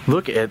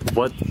 look at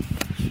what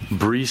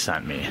Brie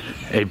sent me.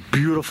 A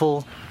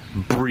beautiful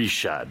Brie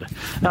shed.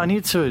 Now I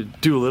need to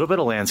do a little bit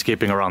of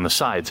landscaping around the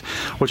sides,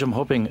 which I'm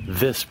hoping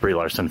this Brie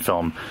Larson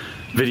film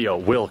video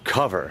will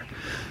cover.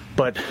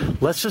 But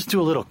let's just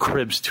do a little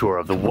cribs tour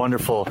of the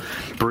wonderful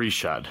Brie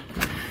shed.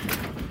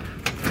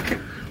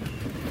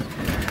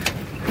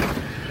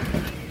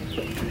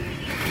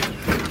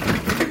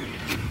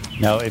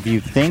 Now, if you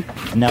think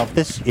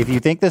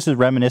this is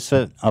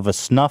reminiscent of a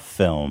snuff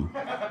film,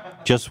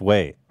 just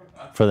wait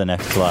for the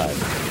next slide.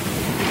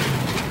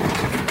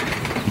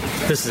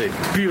 This is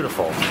a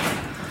beautiful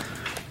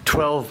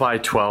 12 by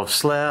 12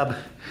 slab.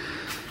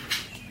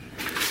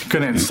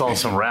 Gonna install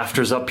some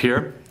rafters up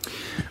here.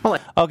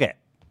 Okay.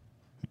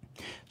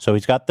 So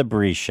he's got the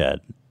Brie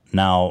shed.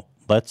 Now,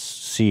 let's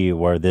see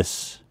where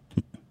this...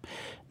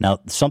 Now,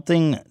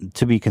 something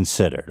to be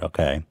considered,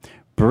 okay?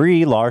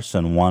 Brie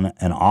Larson won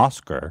an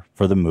Oscar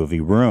for the movie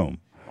Room,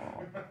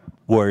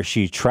 where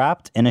she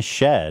trapped in a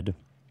shed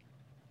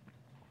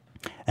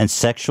and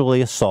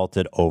sexually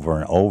assaulted over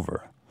and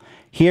over.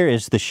 Here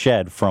is the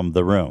shed from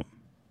The Room.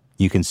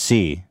 You can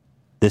see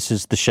this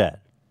is the shed.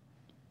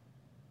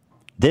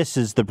 This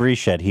is the Brie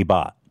shed he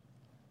bought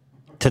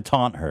to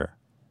taunt her.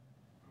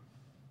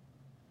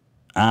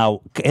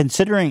 Now,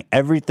 considering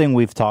everything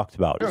we've talked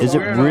about, is it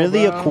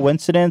really a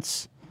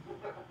coincidence?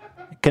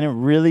 Can it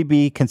really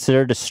be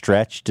considered a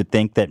stretch to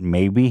think that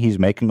maybe he's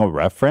making a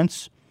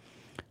reference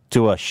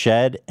to a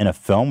shed in a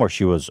film where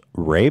she was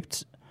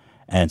raped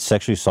and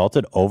sexually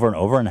assaulted over and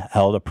over and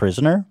held a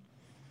prisoner?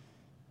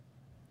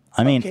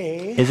 I mean,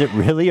 Is it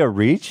really a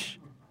reach?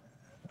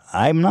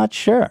 I'm not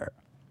sure.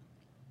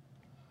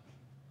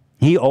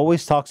 He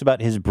always talks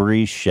about his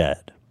Brie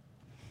shed.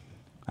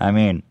 I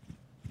mean,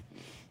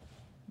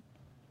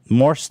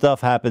 more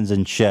stuff happens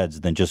in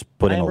sheds than just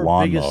putting a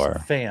lawnmower.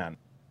 Biggest fan.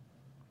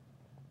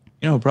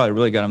 You know who probably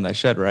really got him that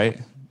shed, right?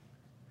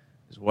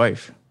 His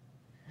wife.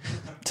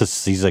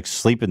 He's like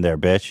sleeping there,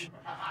 bitch.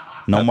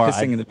 No more.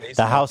 Pissing in the basement.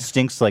 The house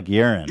stinks like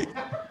urine.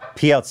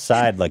 Pee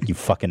outside like you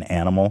fucking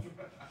animal.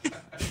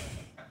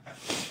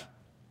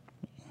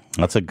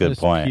 That's a good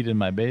point. Peed in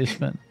my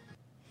basement.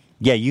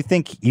 Yeah, you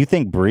think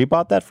Brie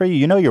bought that for you?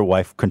 You know your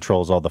wife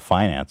controls all the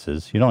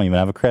finances. You don't even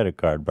have a credit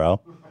card, bro.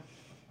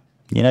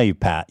 You know you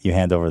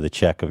hand over the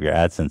check of your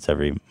AdSense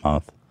every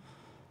month.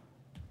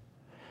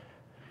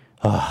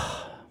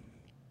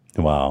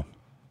 Wow.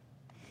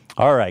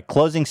 All right,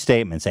 closing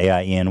statements,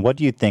 AIN. What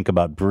do you think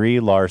about Brie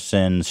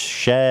Larson's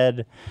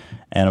shed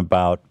and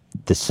about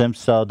the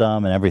Simpsodom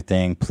and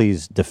everything?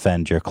 Please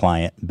defend your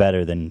client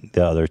better than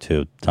the other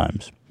two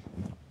times.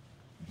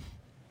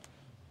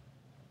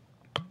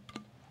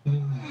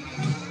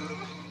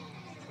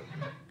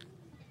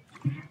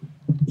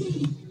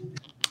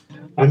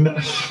 I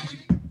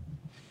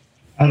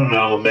don't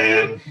know,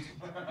 man.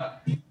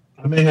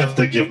 I may have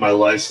to give my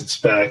license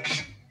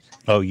back.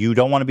 Oh, you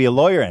don't want to be a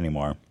lawyer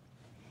anymore?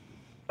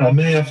 I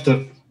may have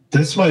to.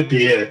 This might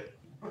be it.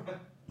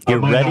 I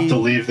might have to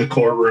leave the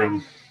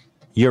courtroom.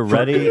 You're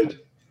ready? Good.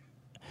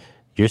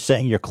 You're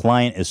saying your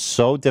client is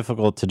so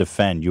difficult to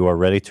defend, you are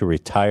ready to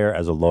retire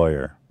as a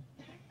lawyer.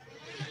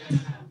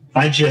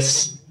 I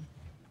just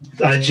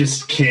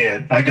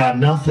can't. I got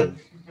nothing.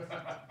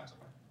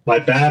 My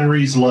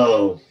battery's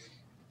low.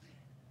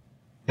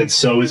 And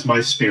so is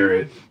my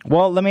spirit.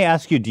 Well, let me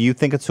ask you, do you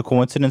think it's a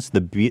coincidence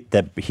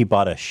that he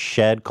bought a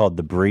shed called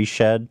the Brie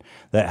Shed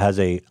that has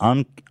a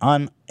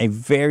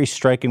very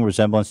striking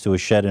resemblance to a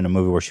shed in a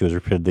movie where she was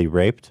repeatedly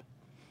raped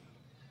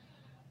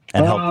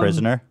and held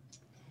prisoner?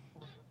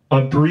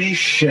 a Brie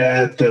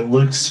shed that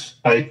looks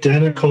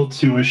identical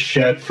to a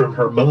shed from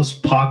her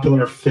most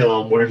popular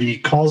film, where he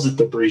calls it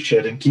the Brie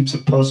shed and keeps a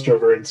poster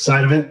of her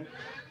inside of it.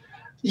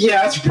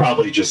 Yeah, it's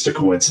probably just a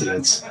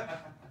coincidence.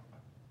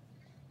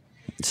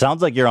 It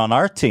sounds like you're on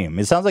our team.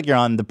 It sounds like you're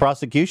on the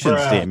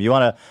prosecution's team. You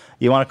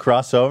wanna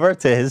cross over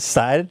to his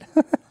side?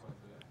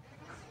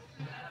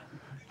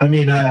 I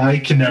mean, I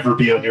can never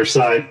be on your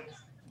side,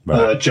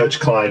 Judge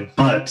Klein,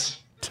 but,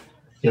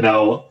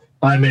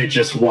 I may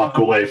just walk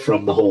away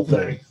from the whole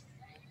thing.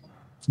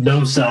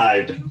 No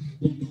side.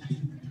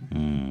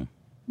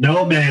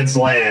 No man's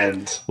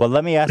land. Well,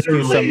 let me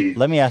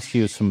ask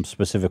you some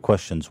specific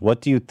questions.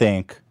 What do you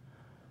think?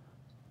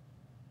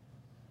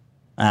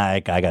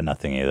 I got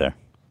nothing either.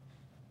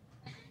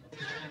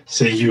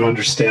 So you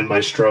understand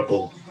my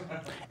struggle.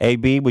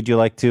 AB, would you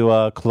like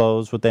to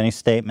close with any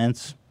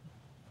statements?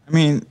 I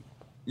mean,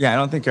 yeah, I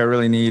don't think I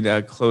really need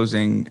a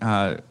closing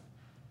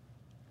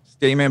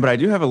statement, but I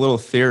do have a little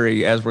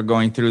theory as we're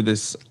going through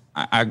this.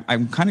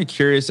 I'm kind of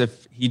curious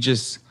if he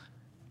just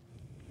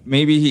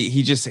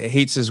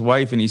hates his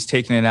wife and he's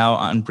taking it out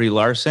on Brie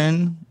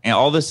Larson, and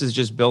all this is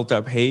just built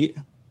up hate.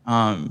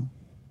 Well,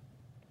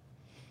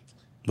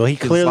 he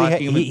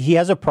clearly he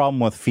has a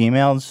problem with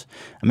females.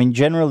 I mean,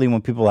 generally,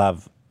 when people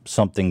have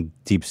something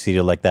deep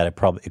seated like that,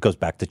 it goes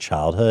back to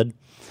childhood.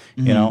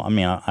 You know, I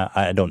mean,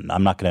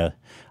 I'm not gonna.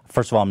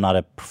 First of all, I'm not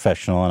a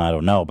professional and I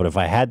don't know. But if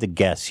I had to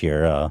guess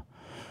here,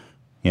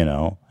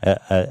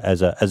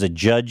 as a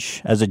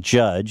judge,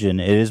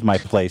 and it is my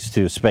place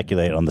to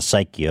speculate on the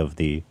psyche of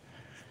the.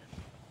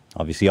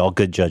 Obviously, all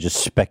good judges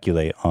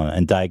speculate on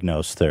and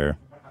diagnose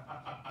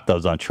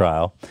those on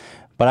trial.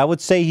 But I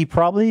would say he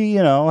probably,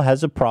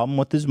 has a problem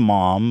with his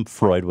mom,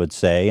 Freud would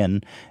say,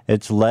 and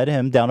it's led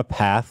him down a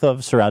path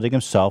of surrounding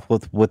himself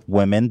with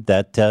women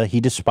that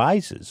he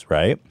despises,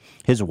 right?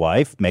 His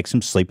wife makes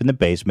him sleep in the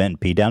basement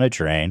and pee down a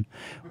drain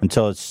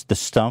until the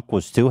stunk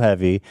was too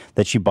heavy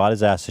that she bought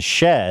his ass a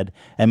shed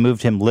and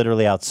moved him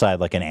literally outside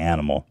like an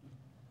animal.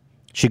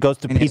 She goes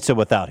to pizza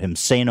without him.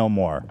 Say no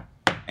more.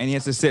 And he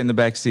has to sit in the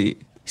back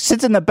seat. He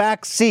sits in the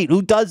back seat.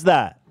 Who does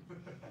that?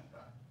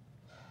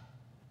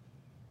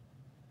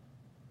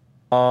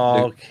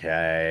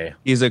 Okay.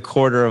 He's a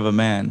quarter of a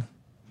man.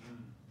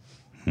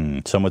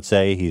 Some would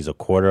say he's a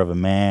quarter of a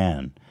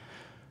man.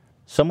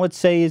 Some would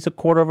say he's a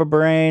quarter of a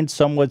brain.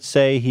 Some would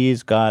say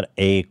he's got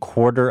a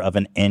quarter of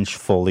an inch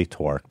fully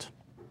torqued.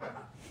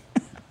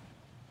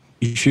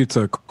 He shoots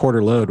a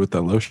quarter load with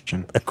that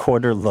lotion. A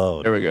quarter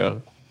load. There we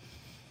go.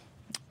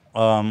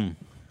 Well,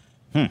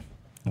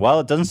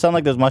 it doesn't sound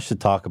like there's much to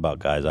talk about,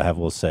 guys. I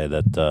will say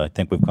that I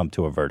think we've come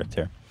to a verdict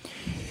here.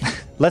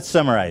 Let's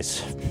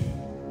summarize.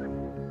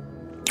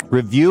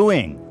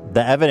 Reviewing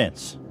the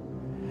evidence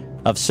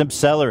of simp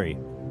celery.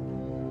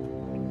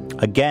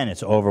 Again,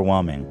 it's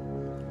overwhelming.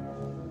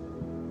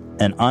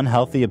 An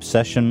unhealthy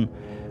obsession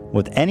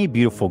with any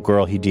beautiful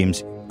girl he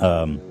deems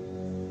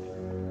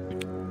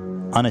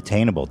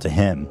unattainable to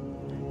him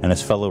and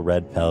his fellow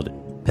red-pilled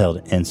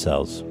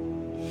incels.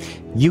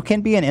 You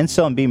can be an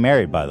incel and be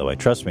married, by the way.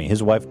 Trust me,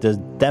 his wife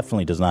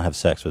definitely does not have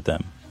sex with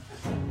him.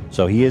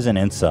 So he is an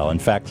incel. In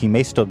fact, he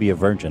may still be a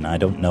virgin. I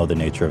don't know the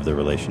nature of the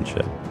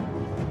relationship.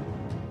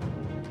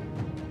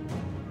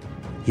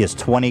 He has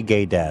 20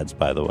 gay dads,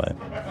 by the way.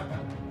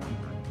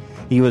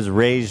 He was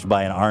raised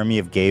by an army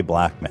of gay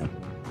black men.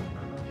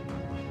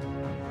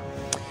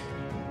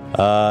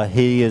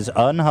 He is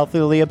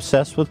unhealthily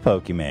obsessed with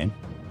Pokimane.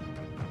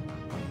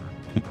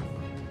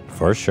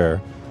 For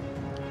sure.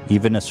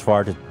 Even as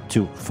far to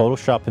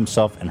Photoshop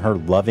himself in her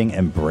loving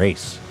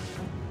embrace.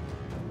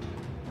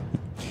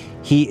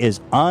 He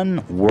is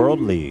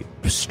unworldly,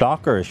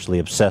 stalkerishly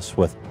obsessed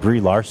with Brie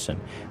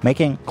Larson,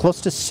 making close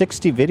to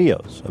 60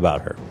 videos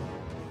about her.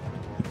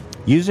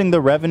 Using the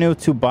revenue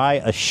to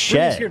buy a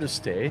shed. Brie's here to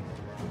stay.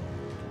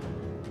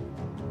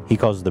 He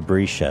calls it the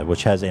Brie Shed,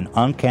 which has an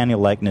uncanny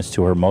likeness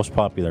to her most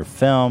popular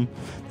film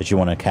that she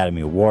won an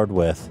Academy Award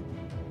with,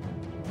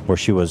 where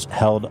she was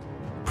held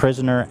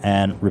prisoner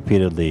and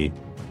repeatedly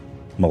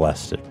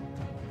molested.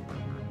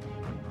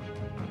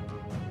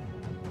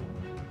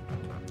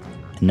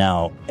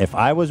 Now, if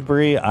I was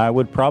Brie, I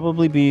would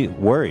probably be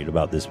worried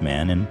about this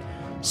man and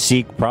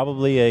seek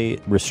probably a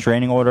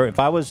restraining order. If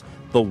I was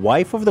the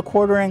wife of the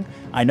quartering,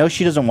 I know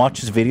she doesn't watch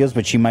his videos,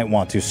 but she might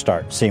want to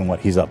start seeing what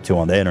he's up to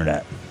on the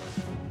internet.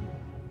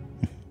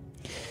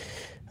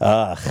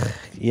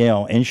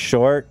 In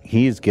short,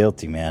 he is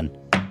guilty, man.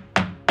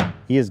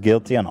 He is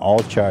guilty on all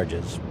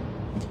charges.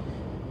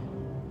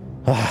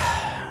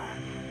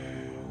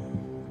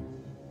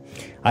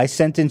 I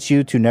sentence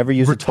you to never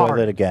use a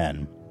toilet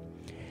again.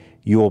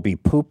 You will be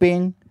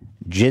pooping,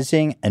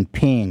 jizzing, and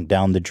peeing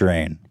down the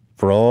drain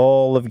for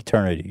all of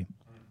eternity.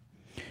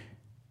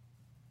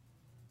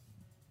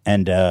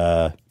 And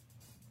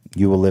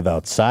you will live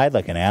outside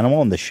like an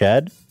animal in the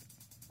shed.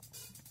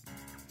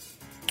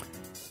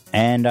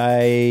 And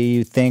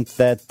I think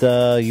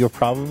that you're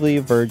probably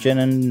a virgin,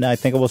 and I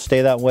think it will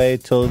stay that way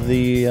till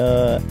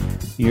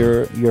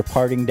your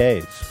parting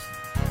days.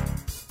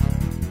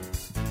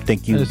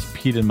 Think you I just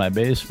peed in my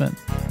basement.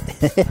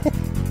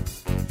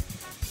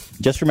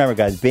 Just remember,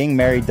 guys, being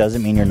married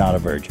doesn't mean you're not a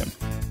virgin.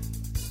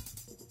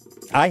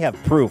 I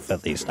have proof,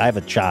 at least. I have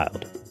a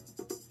child.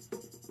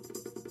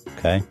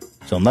 Okay?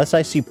 So unless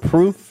I see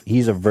proof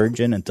he's a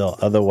virgin until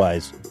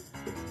otherwise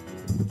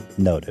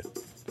noted.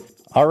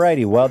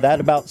 Alrighty, well, that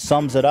about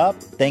sums it up.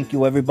 Thank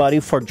you, everybody,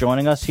 for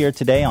joining us here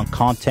today on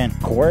Content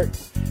Court.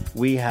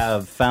 We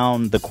have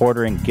found the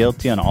quartering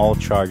guilty on all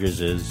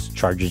charges,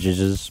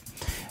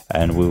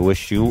 and we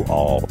wish you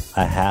all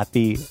a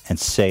happy and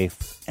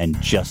safe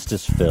and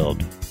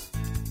justice-filled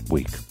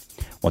week.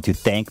 I want to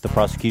thank the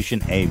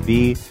prosecution,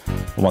 AB.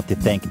 I want to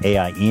thank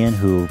AI Ian,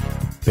 who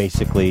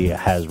basically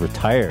has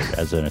retired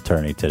as an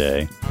attorney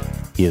today.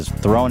 He has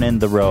thrown in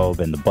the robe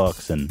and the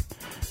books and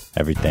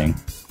everything.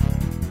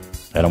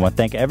 And I want to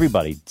thank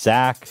everybody,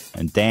 Zach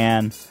and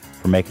Dan,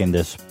 for making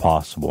this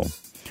possible.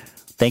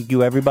 Thank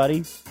you,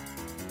 everybody.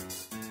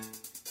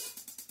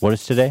 What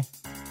is today?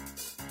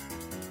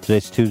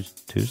 Today's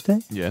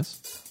Tuesday?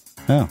 Yes.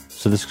 Oh,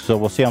 so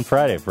we'll see you on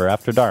Friday for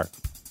After Dark.